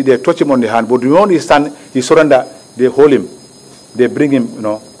believe they touch him on the hand, but the moment he surrendered, they hold him. They bring him,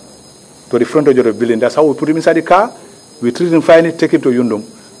 to the front of the building. That's how we put him inside the car. We treat him fine, take him to Yundum.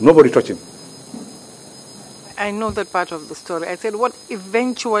 Nobody touch him. I know that part of the story. I said, what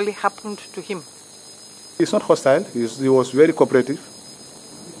eventually happened to him? He's not hostile. He was very cooperative.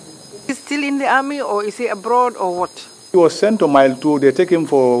 He's still in the army, or is he abroad, or what? He was sent to Mile 2. They take him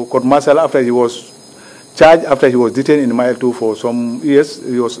for court martial after he was charged, after he was detained in Mile 2 for some years.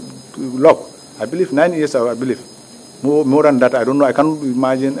 He was locked. I believe 9 years, I believe. More than that, I don't know. I cannot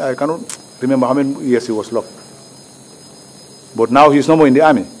imagine, I cannot remember how many years he was locked. But now he's no more in the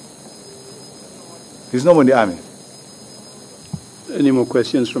army. He's no more in the army. Any more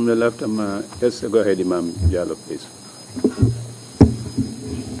questions from the left? Yes, go ahead, Imam Jallo, please.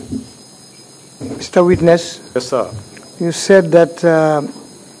 Mr. Witness. Yes, sir. You said that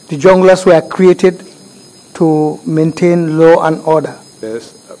the junglers were created to maintain law and order.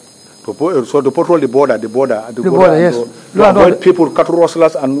 Yes. So to patrol the border, yes. To avoid people, cattle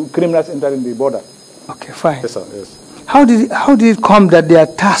rustlers and criminals entering the border. Okay, fine. Yes, sir. Yes. How did it come that their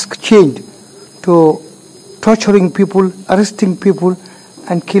task changed to torturing people, arresting people,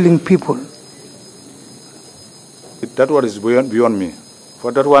 and killing people? That one is beyond me.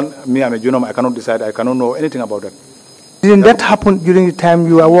 For that one, me, I'm a genome. I cannot decide. I cannot know anything about that. Didn't that happen during the time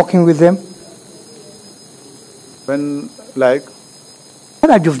you were working with them? When, like?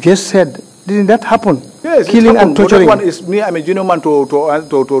 What you've just said, didn't that happen? Yes, killing and torturing. But that one is me. I'm a genuine man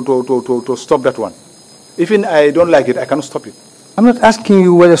to stop that one. Even I don't like it, I cannot stop it. I'm not asking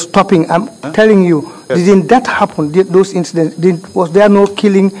you whether stopping. I'm telling you, yes. Didn't that happen? Those incidents? Was there no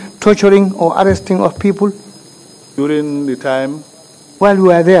killing, torturing, or arresting of people during the time while you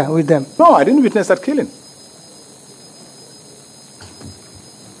were there with them? No, I didn't witness that killing.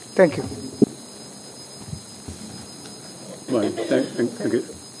 Thank you. Well,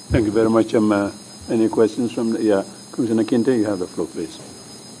 thank you very much. Any questions from the Commissioner Kinte? You have the floor, please.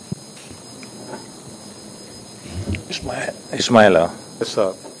 ISMAILA. Yes,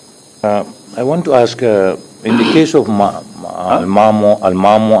 sir. I want to ask, in the case of Almamo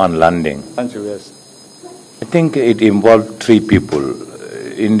and Landing, Thank you, yes. I think it involved 3 people.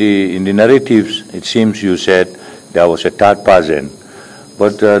 in the narratives, it seems you said there was a third person,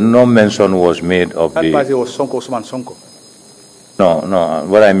 but no mention was made of that person was Sonko, Usman Sonko. No.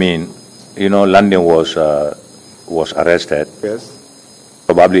 What I mean, you know, Landing was arrested. Yes.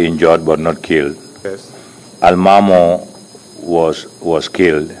 Probably injured but not killed. Yes. Almamo was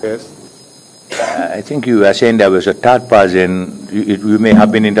killed. Yes. I think you were saying there was a third person. You may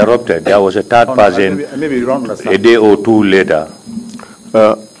have been interrupted. There was a third person. Maybe you don't understand. A day or two later.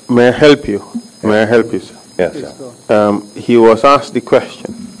 May I help you? May I help you, sir? Yes, sir. He was asked the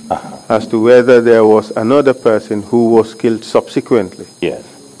question as to whether there was another person who was killed subsequently. Yes.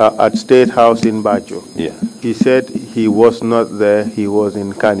 At State House in Bajo. Yes. He said he was not there. He was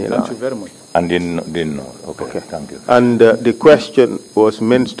in Kanila. Thank you very much. And didn't know. Okay. Thank you. And the question was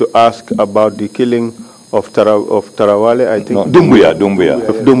meant to ask about the killing of Tarawale, I think. No, Dumbuya.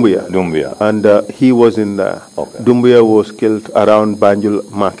 Of Dumbuya. And he was in there. Okay. Dumbuya was killed around Banjul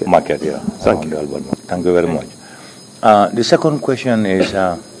Market. Yeah. Thank you. Thank you very much. The second question is,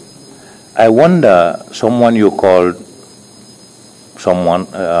 I wonder, someone you called,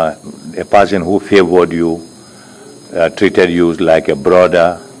 a person who favored you, treated you like a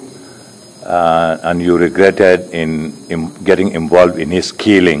brother, and you regretted in getting involved in his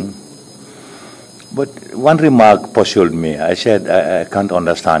killing. But one remark puzzled me. I said, I can't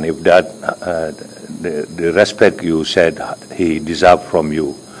understand if that, the respect you said he deserved from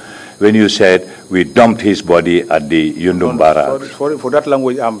you. When you said, we dumped his body at the Yundum barracks. For that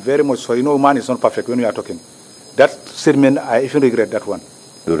language, I'm very much sorry. You know, man is not perfect when we are talking. That statement, I even regret that one.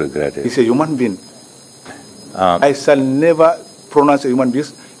 You regret it? He's a human being. I shall never pronounce a human being.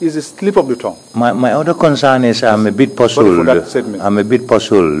 It's a slip of the tongue. My other concern is I'm a bit puzzled. Sorry for that statement. I'm a bit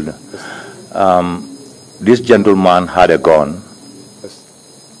puzzled. Yes. This gentleman had a gun. Yes.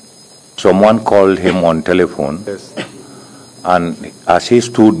 Someone called him on telephone. Yes. And as he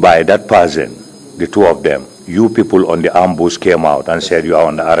stood by that person, the two of them, you people on the ambush came out and said you are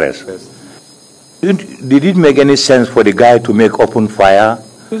under arrest. Yes. Did it make any sense for the guy to make open fire?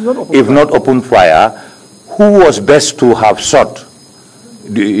 If not open fire, who was best to have shot,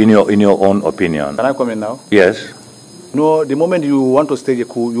 in your own opinion? Can I come in now? Yes. No, the moment you want to stage a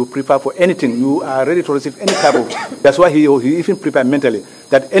coup, you prepare for anything. You are ready to receive any type of... That's why he even prepared mentally,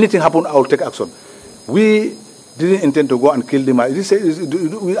 that anything happen, I will take action. We didn't intend to go and kill him.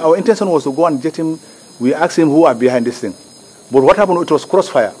 Our intention was to go and get him. We asked him who are behind this thing. But what happened, it was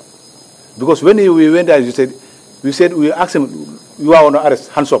crossfire. Because when we went there, we asked him, you are on arrest,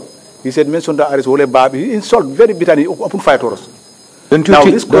 hands up. He said, mention the arrest, he insulted very bitterly, opened fire to us. Don't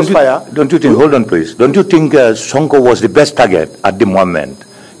you think, hold on please, don't you think Sonko was the best target at the moment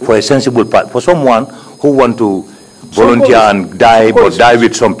for a sensible part, for someone who want to volunteer and die, but die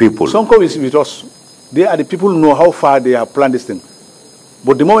with some people? Sonko is with us. They are the people who know how far they have planned this thing.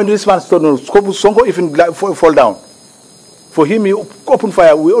 But the moment this man started, Sonko even fall down. For him, he opened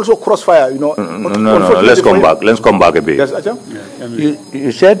fire. We also crossfire, No, let's come back. Let's come back a bit. Yes, Ajahn?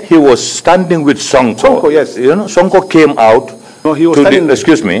 You said he was standing with Sonko. Sonko, yes. Sonko came out. No, he was standing.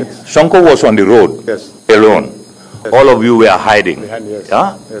 Excuse me. Sonko was on the road. Yes. Alone. Yes. All of you were hiding. Behind, yes.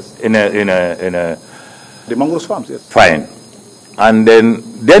 Yeah? Yes. In a. The mangrove farms, yes. Fine. And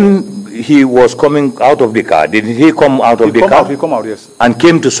then he was coming out of the car. Did he come out of the car? He come out, yes. And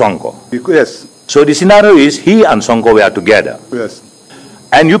came to Sonko. Yes. So the scenario is he and Sonko were together. Yes.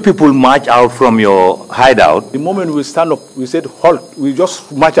 And you people march out from your hideout. The moment we stand up, we said halt. We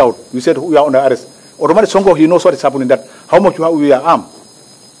just march out. We said we are under arrest. Automatically Sonko, he knows what is happening. That how much we are armed.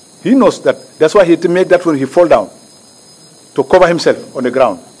 He knows that. That's why he to make that when he fall down to cover himself on the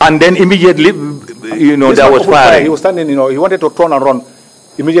ground. And then immediately, there was fire. He was standing. He wanted to turn and run.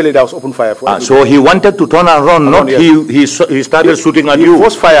 Immediately there was open fire. So he wanted to turn and run, not yes. he started shooting at you. He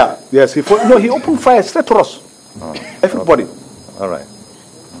forced fire. Yes, he opened fire straight to us. Everybody. All right.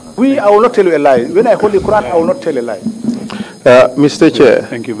 I will not tell you a lie. When I hold the Quran, I will not tell a lie. Mr. Chair.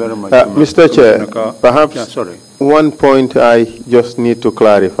 Thank you very much. Mr. Chair, perhaps one point I just need to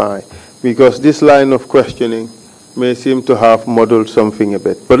clarify, because this line of questioning may seem to have muddled something a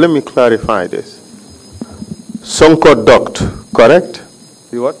bit. But let me clarify this. Sonko ducked, correct?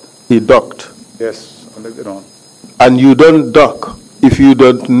 He what? He ducked. Yes, on the ground. And you don't duck if you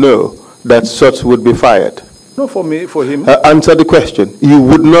don't know that shots would be fired. No, for me, for him. Answer the question. You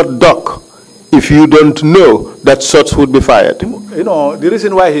would not duck if you don't know that shots would be fired. The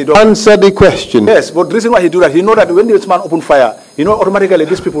reason why he ducked. Answer the question. Yes, but the reason why he do that, he know that when this man open fire, automatically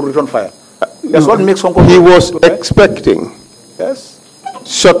these people return fire. That's what makes Sonko. He was expecting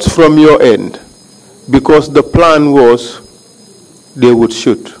shots from your end, because the plan was they would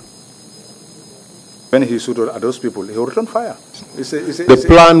shoot. When he shot at those people, he would return fire. The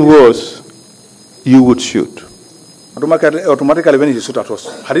plan was you would shoot. Automatically when he shot at us.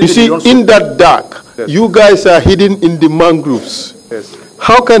 You see, in that dark, yes. You guys are hidden in the mangroves. Yes.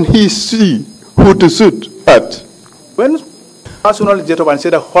 How can he see who to shoot at? When personally jet up and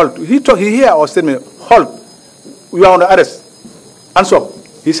said, halt, he hear our statement, halt, you are under arrest. Hands up.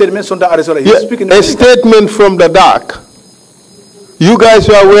 He said, mention the arrest. Yeah, a statement from the dark. You guys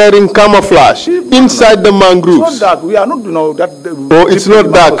were wearing camouflage inside the mangroves. It's not dark. We are not, that. Oh, it's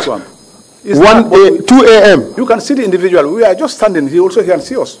not dark. It's 2 a.m. You can see the individual. We are just standing. He also can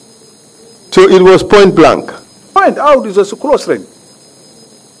see us. So it was point blank. Point out is a close range.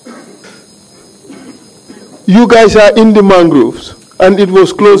 You guys are in the mangroves, and it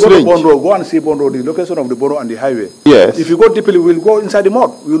was close range. Go and see Bondo, the location of the Bondo and the highway. Yes. If you go deeply, we will go inside the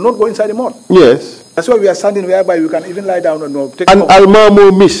mud. We will not go inside the mud. Yes. That's why we are standing whereby you can even lie down and take. And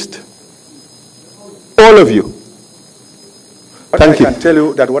Almamo missed. All of you. Thank you. I can tell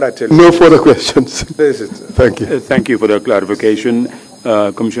you that what I tell you. No further questions. Thank you. Thank you for the clarification.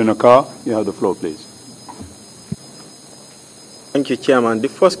 Commissioner Carr, you have the floor, please. Thank you, Chairman. The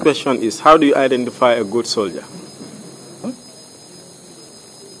first question is, how do you identify a good soldier?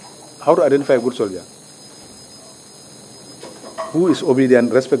 How to identify a good soldier? Who is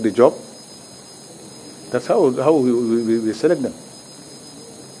obedient, respect the job? That's how we select them.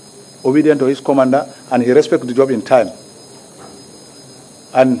 Obedient to his commander, and he respects the job in time.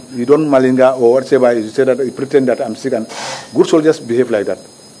 And you don't malinga or whatever, you say that you pretend that I'm sick, and good soldiers behave like that.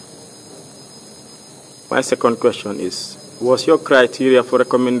 My second question is, was your criteria for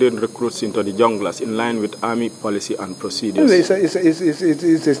recommending recruits into the junglers in line with Army policy and procedures?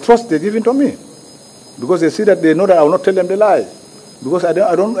 It's a trust they're giving to me. Because they see that they know that I will not tell them the lie. Because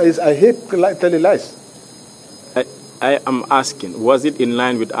I hate telling lies. I am asking, was it in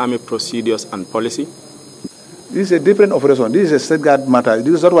line with Army procedures and policy? This is a different operation. This is a state guard matter.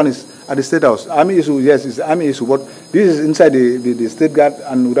 This other one is at the State House. Army issue, yes, it's Army issue, but this is inside the state guard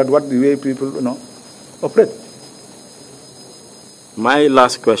and that what the way people operate. My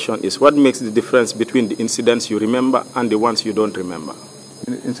last question is, what makes the difference between the incidents you remember and the ones you don't remember?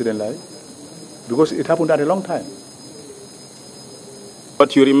 Incident like? Because it happened at a long time.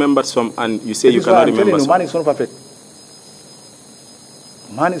 But you remember some and you say you cannot remember some. Man is not perfect.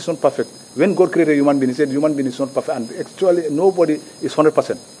 Man is not perfect. When God created human being, he said human being is not perfect. And actually nobody is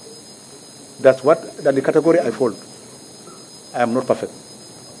 100%. That's the category I fall. I am not perfect.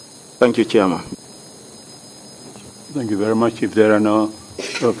 Thank you, Chairman. Thank you very much. If there are no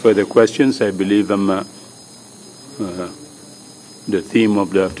further questions, I believe the theme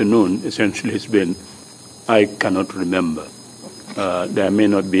of the afternoon essentially has been, I cannot remember. There may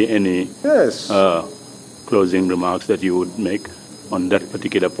not be any closing remarks that you would make on that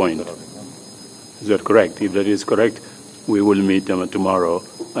particular point. Is that correct? If that is correct, we will meet tomorrow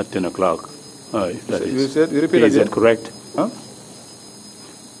at 10 o'clock. If that is, you repeat is again? that correct? Huh?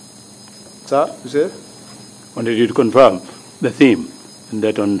 Sir, you said? Wanted you to confirm the theme, and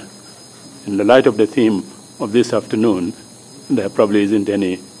that in the light of the theme of this afternoon, there probably isn't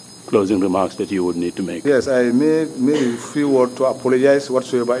any closing remarks that you would need to make. Yes, I made a few words to apologize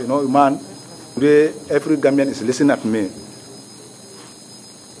whatsoever. Man, today every Gambian is listening at me.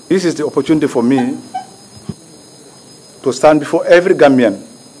 This is the opportunity for me to stand before every Gambian.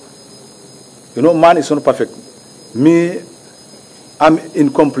 Man is not perfect. Me, I'm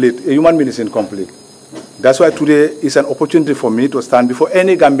incomplete. A human being is incomplete. That's why today is an opportunity for me to stand before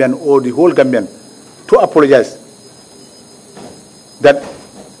any Gambian or the whole Gambian to apologize. That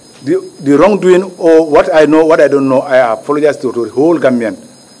the wrongdoing or what I know, what I don't know, I apologize to the whole Gambian.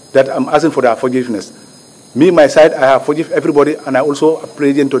 That I'm asking for their forgiveness. Me, my side, I have forgive everybody, and I also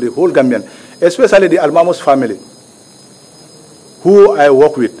apologize to the whole Gambian, especially the Almamos family, who I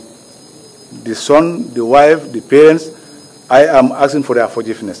work with. The son, the wife, the parents, I am asking for their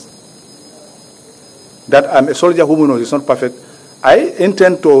forgiveness. That I'm a soldier who knows is not perfect. I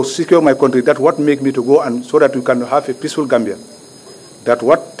intend to secure my country. That's what make me to go, and so that we can have a peaceful Gambia. That's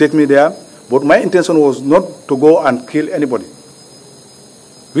what take me there. But my intention was not to go and kill anybody.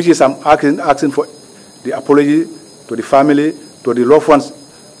 Which is I'm asking for the apology to the family, to the loved ones,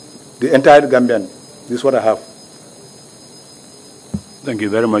 the entire Gambian. This is what I have. Thank you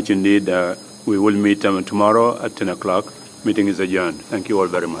very much indeed. We will meet tomorrow at 10 o'clock. Meeting is adjourned. Thank you all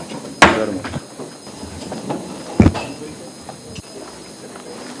very much. Thank you very much.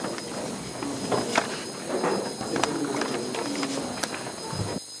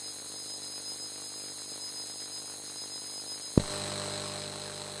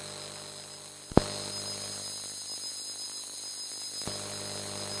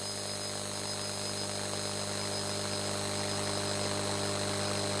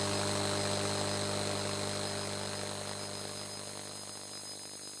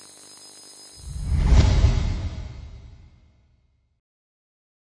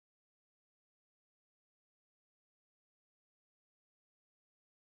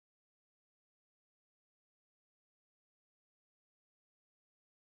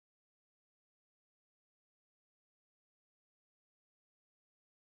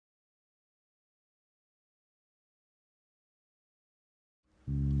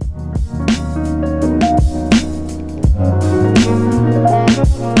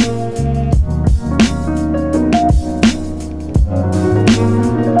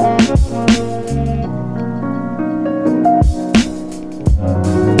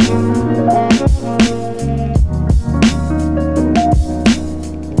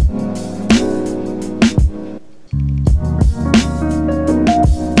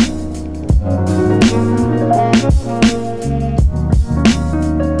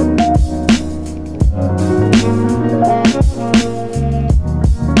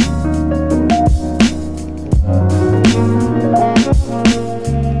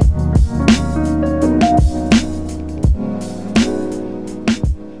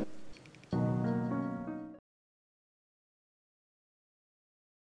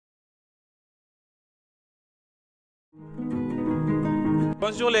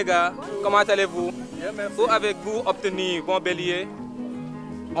 Bonjour les gars, comment allez-vous? Où avez-vous obtenu bon bélier?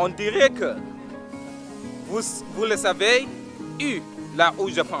 On dirait que vous le savez, là où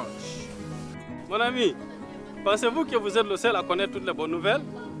je penche. Mon ami, pensez-vous que vous êtes le seul à connaître toutes les bonnes nouvelles?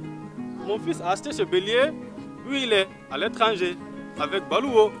 Mon fils a acheté ce bélier, lui il est à l'étranger, avec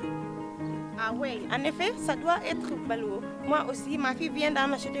Balouo. Ah oui, en effet, ça doit être Balouo. Moi aussi, ma fille vient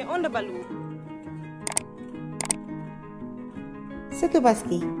d'en acheter un de Balouo. C'est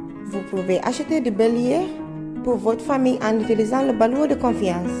Tobaski. Vous pouvez acheter du bélier pour votre famille en utilisant le Balouo de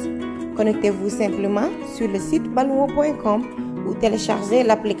confiance. Connectez-vous simplement sur le site balouo.com ou téléchargez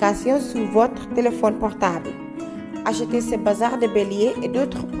l'application sur votre téléphone portable. Achetez ce bazar de bélier et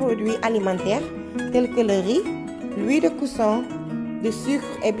d'autres produits alimentaires tels que le riz, l'huile de cuisson, du sucre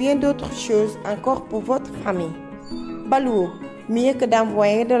et bien d'autres choses encore pour votre famille. Balouo, mieux que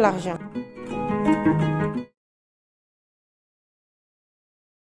d'envoyer de l'argent.